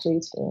from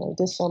athletes.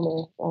 This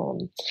summer,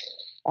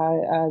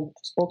 I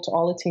spoke to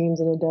all the teams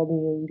in the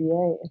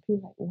WNBA, and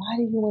people were like, why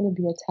do you want to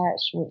be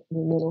attached with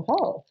mental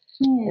health?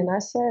 And I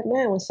said,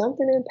 man, when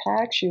something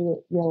impacts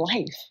your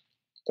life,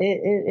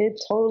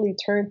 it totally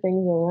turned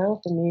things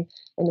around for me.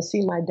 And to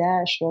see my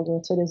dad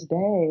struggling to this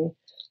day,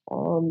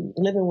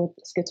 living with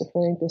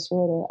schizophrenic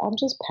disorder, I'm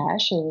just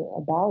passionate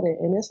about it.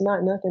 And it's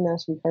not nothing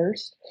that's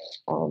rehearsed.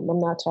 I'm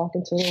not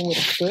talking to them with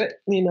a script,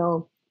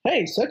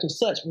 hey, such and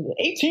such,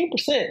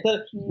 18%.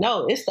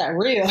 No, it's that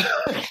real.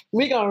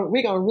 We're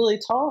gonna really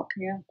talk.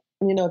 Yeah.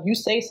 If you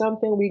say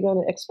something, we're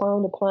gonna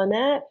expound upon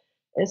that.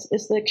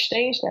 It's the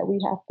exchange that we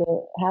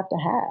have to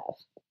have.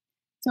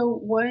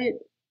 So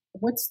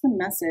what's the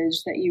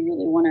message that you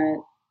really want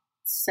to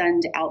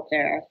send out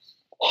there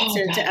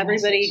to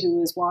everybody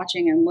who is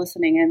watching and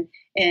listening?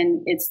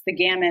 And it's the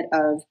gamut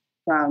of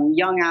from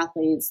young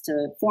athletes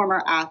to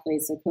former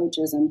athletes to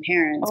coaches and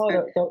parents.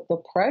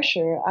 The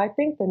pressure. I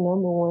think the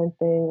number one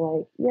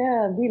thing,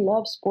 we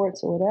love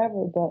sports or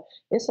whatever, but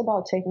it's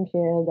about taking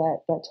care of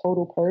that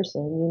total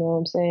person. You know what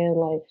I'm saying?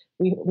 Like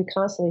we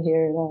constantly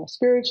hear it,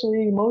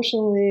 spiritually,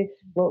 emotionally.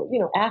 Well,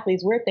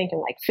 athletes, we're thinking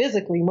like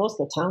physically most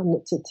of the time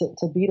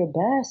to be the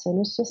best. And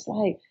it's just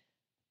like,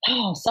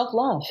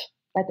 self-love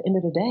at the end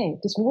of the day.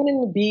 Just wanting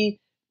to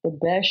be the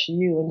best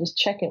you and just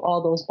checking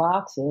all those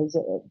boxes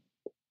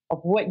of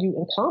what you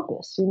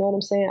encompass. You know what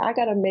I'm saying? I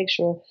got to make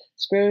sure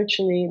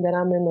spiritually that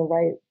I'm in the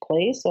right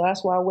place. So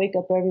that's why I wake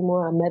up every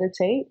morning. I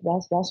meditate.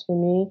 That's for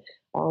me.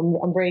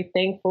 I'm very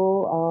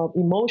thankful.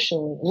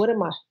 Emotionally, what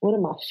am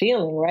I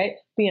feeling? Right?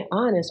 Being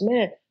honest,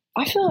 man.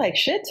 I feel like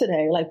shit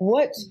today. Like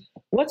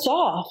what's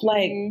off?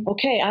 Like,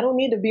 okay, I don't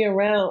need to be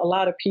around a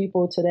lot of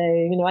people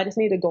today. I just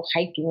need to go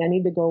hiking. I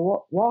need to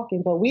go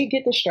walking. But we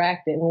get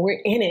distracted when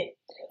we're in it.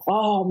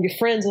 Your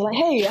friends are like,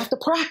 hey, after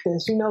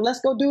practice, let's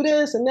go do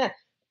this and that.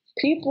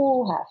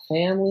 People have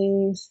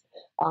families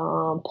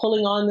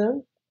pulling on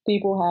them.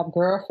 People have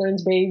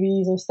girlfriends,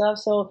 babies, and stuff.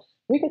 So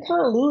we can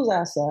kind of lose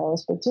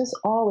ourselves. But just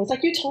always,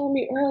 like you told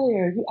me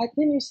earlier,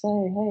 you say,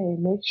 hey,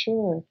 make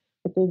sure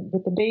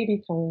with the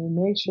baby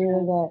coming, make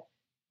sure that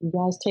you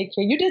guys take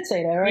care. You did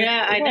say that, right?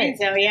 Yeah, I think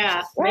so.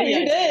 Yeah, right.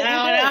 You did. I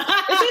don't know.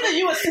 It's either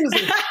you or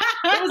Susie.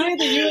 It was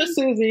either you or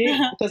Susie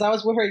because I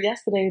was with her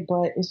yesterday.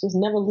 But it's just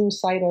never lose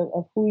sight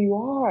of who you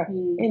are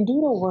and do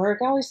the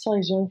work. I always tell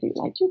these young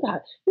people, like, you're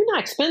not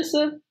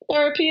expensive.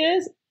 Therapy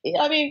is.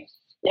 I mean,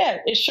 yeah,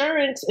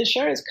 insurance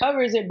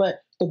covers it,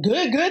 but the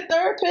good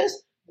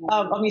therapist.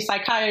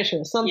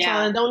 Psychiatrists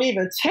sometimes don't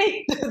even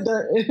take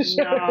the insurance.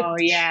 No,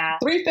 yeah.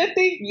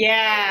 $350?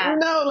 Yeah.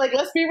 No,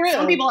 let's be real.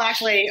 Some people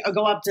actually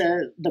go up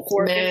to the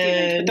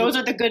 $450, but those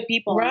are the good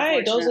people.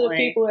 Right. Those are the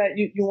people that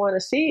you want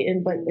to see.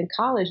 But in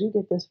college, you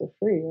get this for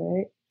free,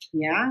 right?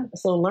 Yeah.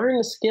 So learn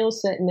the skill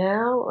set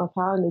now of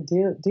how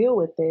to deal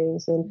with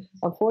things. And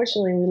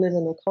unfortunately, we live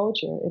in a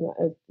culture,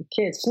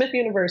 kids, Smith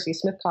University,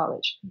 Smith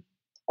College,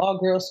 all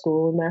girls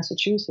school in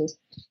Massachusetts.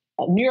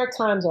 A New York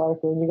Times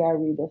article, and you got to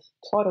read this,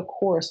 taught a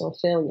course on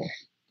failure.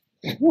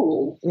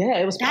 Ooh, yeah,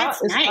 it was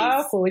it's nice.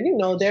 powerful.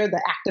 And they're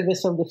the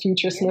activists of the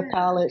future, Smith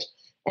College.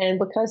 And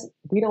because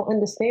we don't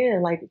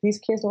understand, like these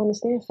kids don't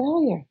understand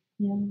failure.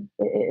 Yeah.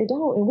 It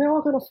don't. And we're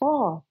all going to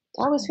fall.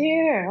 I was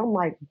here. I'm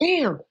like,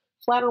 bam,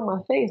 flat on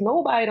my face.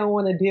 Nobody don't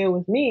want to deal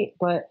with me.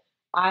 But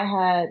I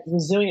had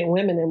resilient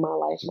women in my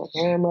life. My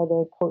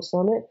grandmother, Coach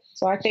Summit.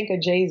 So I think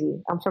of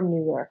Jay-Z. I'm from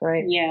New York,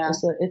 right? Yeah.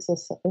 It's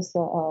a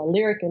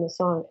lyric in a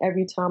song.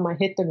 Every time I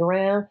hit the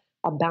ground,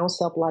 I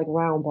bounce up like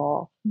round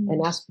ball. Mm-hmm.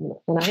 And that's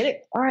when I hit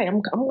it. All right,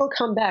 I'm going to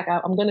come back.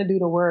 I'm going to do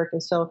the work.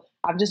 And so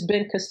I've just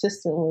been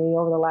consistently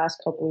over the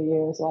last couple of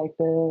years like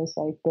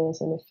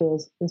this, and it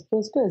feels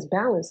good. It's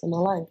balance in my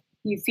life.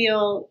 I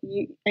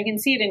can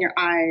see it in your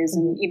eyes,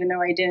 and even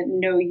though I didn't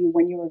know you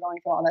when you were going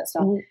through all that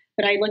stuff,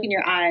 but I look in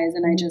your eyes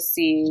and I just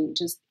see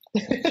just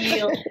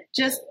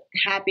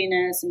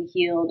happiness and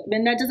healed.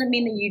 And that doesn't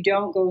mean that you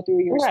don't go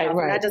through your stuff.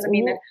 Right. That doesn't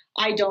mean that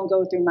I don't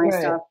go through my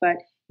stuff, but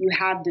you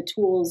have the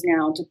tools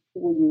now to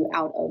pull you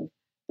out of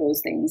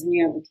those things, and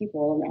you have the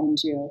people around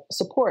you.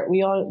 Support.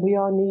 We all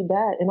need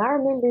that. And I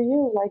remember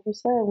you, like you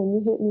said, when you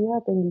hit me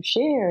up and you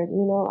shared,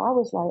 I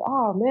was like,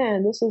 oh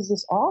man, this is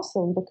just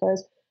awesome,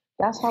 because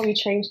that's how we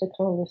change the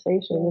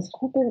conversation. It's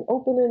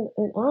open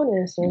and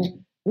honest.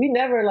 And we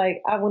never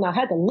when I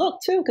had to look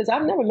too, because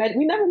we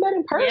never met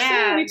in person.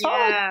 Yeah, we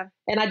talked.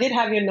 And I did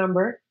have your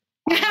number.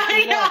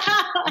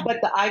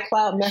 But the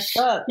iCloud messed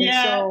up. And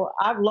so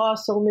I've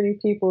lost so many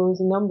people's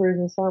numbers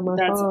inside my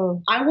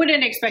phone. I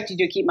wouldn't expect you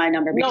to keep my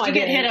number, because you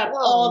get hit up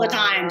all the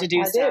time to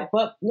do stuff.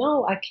 But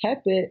no, I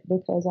kept it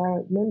because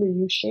I remember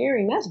you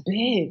sharing. That's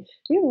big.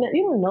 You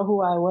don't know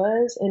who I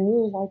was. And you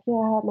was like,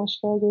 I had my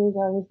struggles.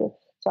 I was there.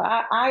 So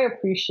I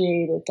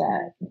appreciated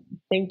that.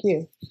 Thank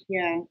you.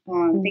 Yeah.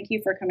 Thank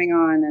you for coming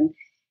on.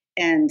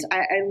 And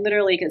I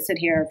literally could sit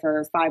here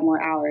for 5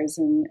 more hours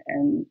and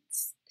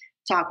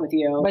talk with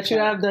you. But you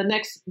have the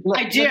next.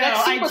 I do.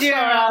 I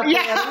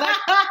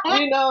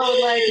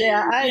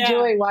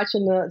enjoy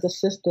watching the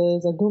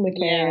sisters,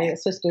 Agumake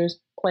sisters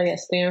play at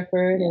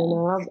Stanford,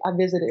 and I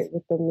visited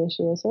with them this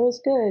year. So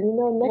it's good.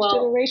 Next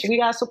generation, we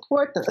got to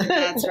support them.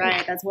 That's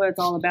right. That's what it's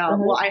all about.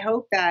 Well, I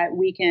hope that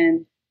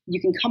you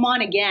can come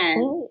on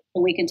again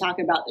and we can talk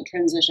about the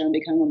transition and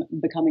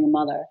becoming a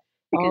mother,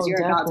 because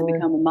you're about to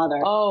become a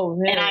mother. Oh,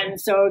 man. And I'm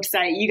so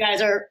excited. You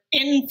guys are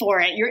in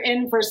for it. You're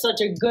in for such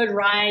a good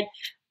ride.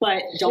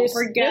 But don't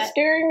forget. You're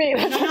scaring me.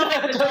 But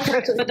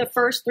the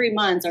first 3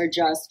 months are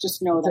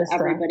just know that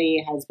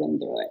everybody has been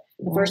through it.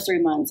 The first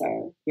 3 months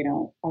are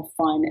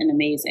fun and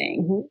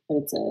amazing. But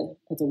it's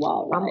a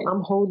wild ride.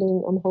 I'm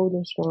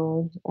holding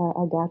strong.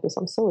 I got this.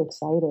 I'm so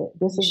excited.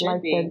 This is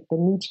like the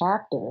new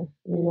chapter.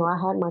 I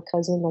had my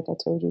cousin, like I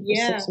told you,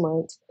 for 6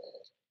 months.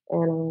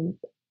 And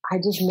I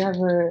just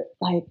never,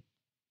 I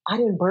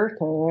didn't birth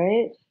her,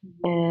 right?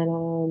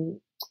 And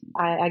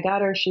I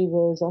got her, she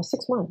was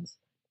 6 months.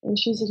 And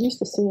she's used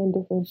to seeing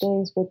different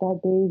things, but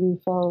that baby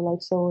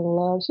felt so in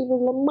love. She was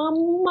like,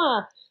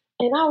 Mama.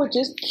 And I would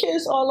just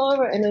kiss all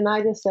over. And then I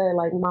just said,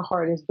 my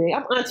heart is big.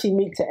 I'm Auntie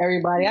Meek to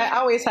everybody. I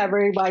always have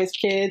everybody's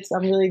kids.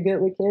 I'm really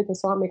good with kids. And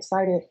so I'm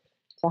excited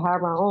to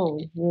have our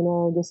own.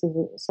 This is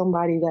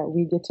somebody that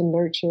we get to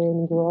nurture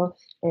and grow.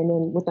 And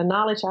then with the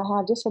knowledge I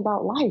have just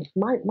about life,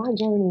 my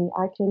journey,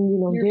 I can,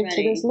 give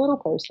to this little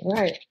person.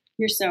 Right.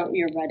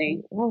 You're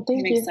ready. Oh,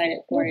 thank you. I'm excited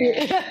for you.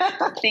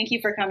 Thank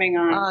you for coming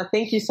on.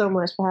 Thank you so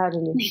much for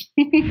having me.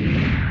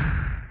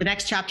 The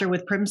Next Chapter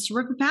with Prim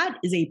Sripapat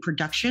is a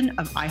production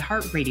of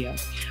iHeartRadio.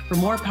 For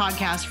more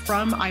podcasts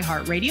from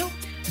iHeartRadio,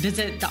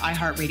 visit the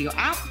iHeartRadio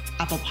app,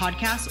 Apple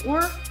Podcasts,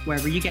 or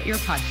wherever you get your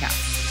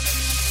podcasts.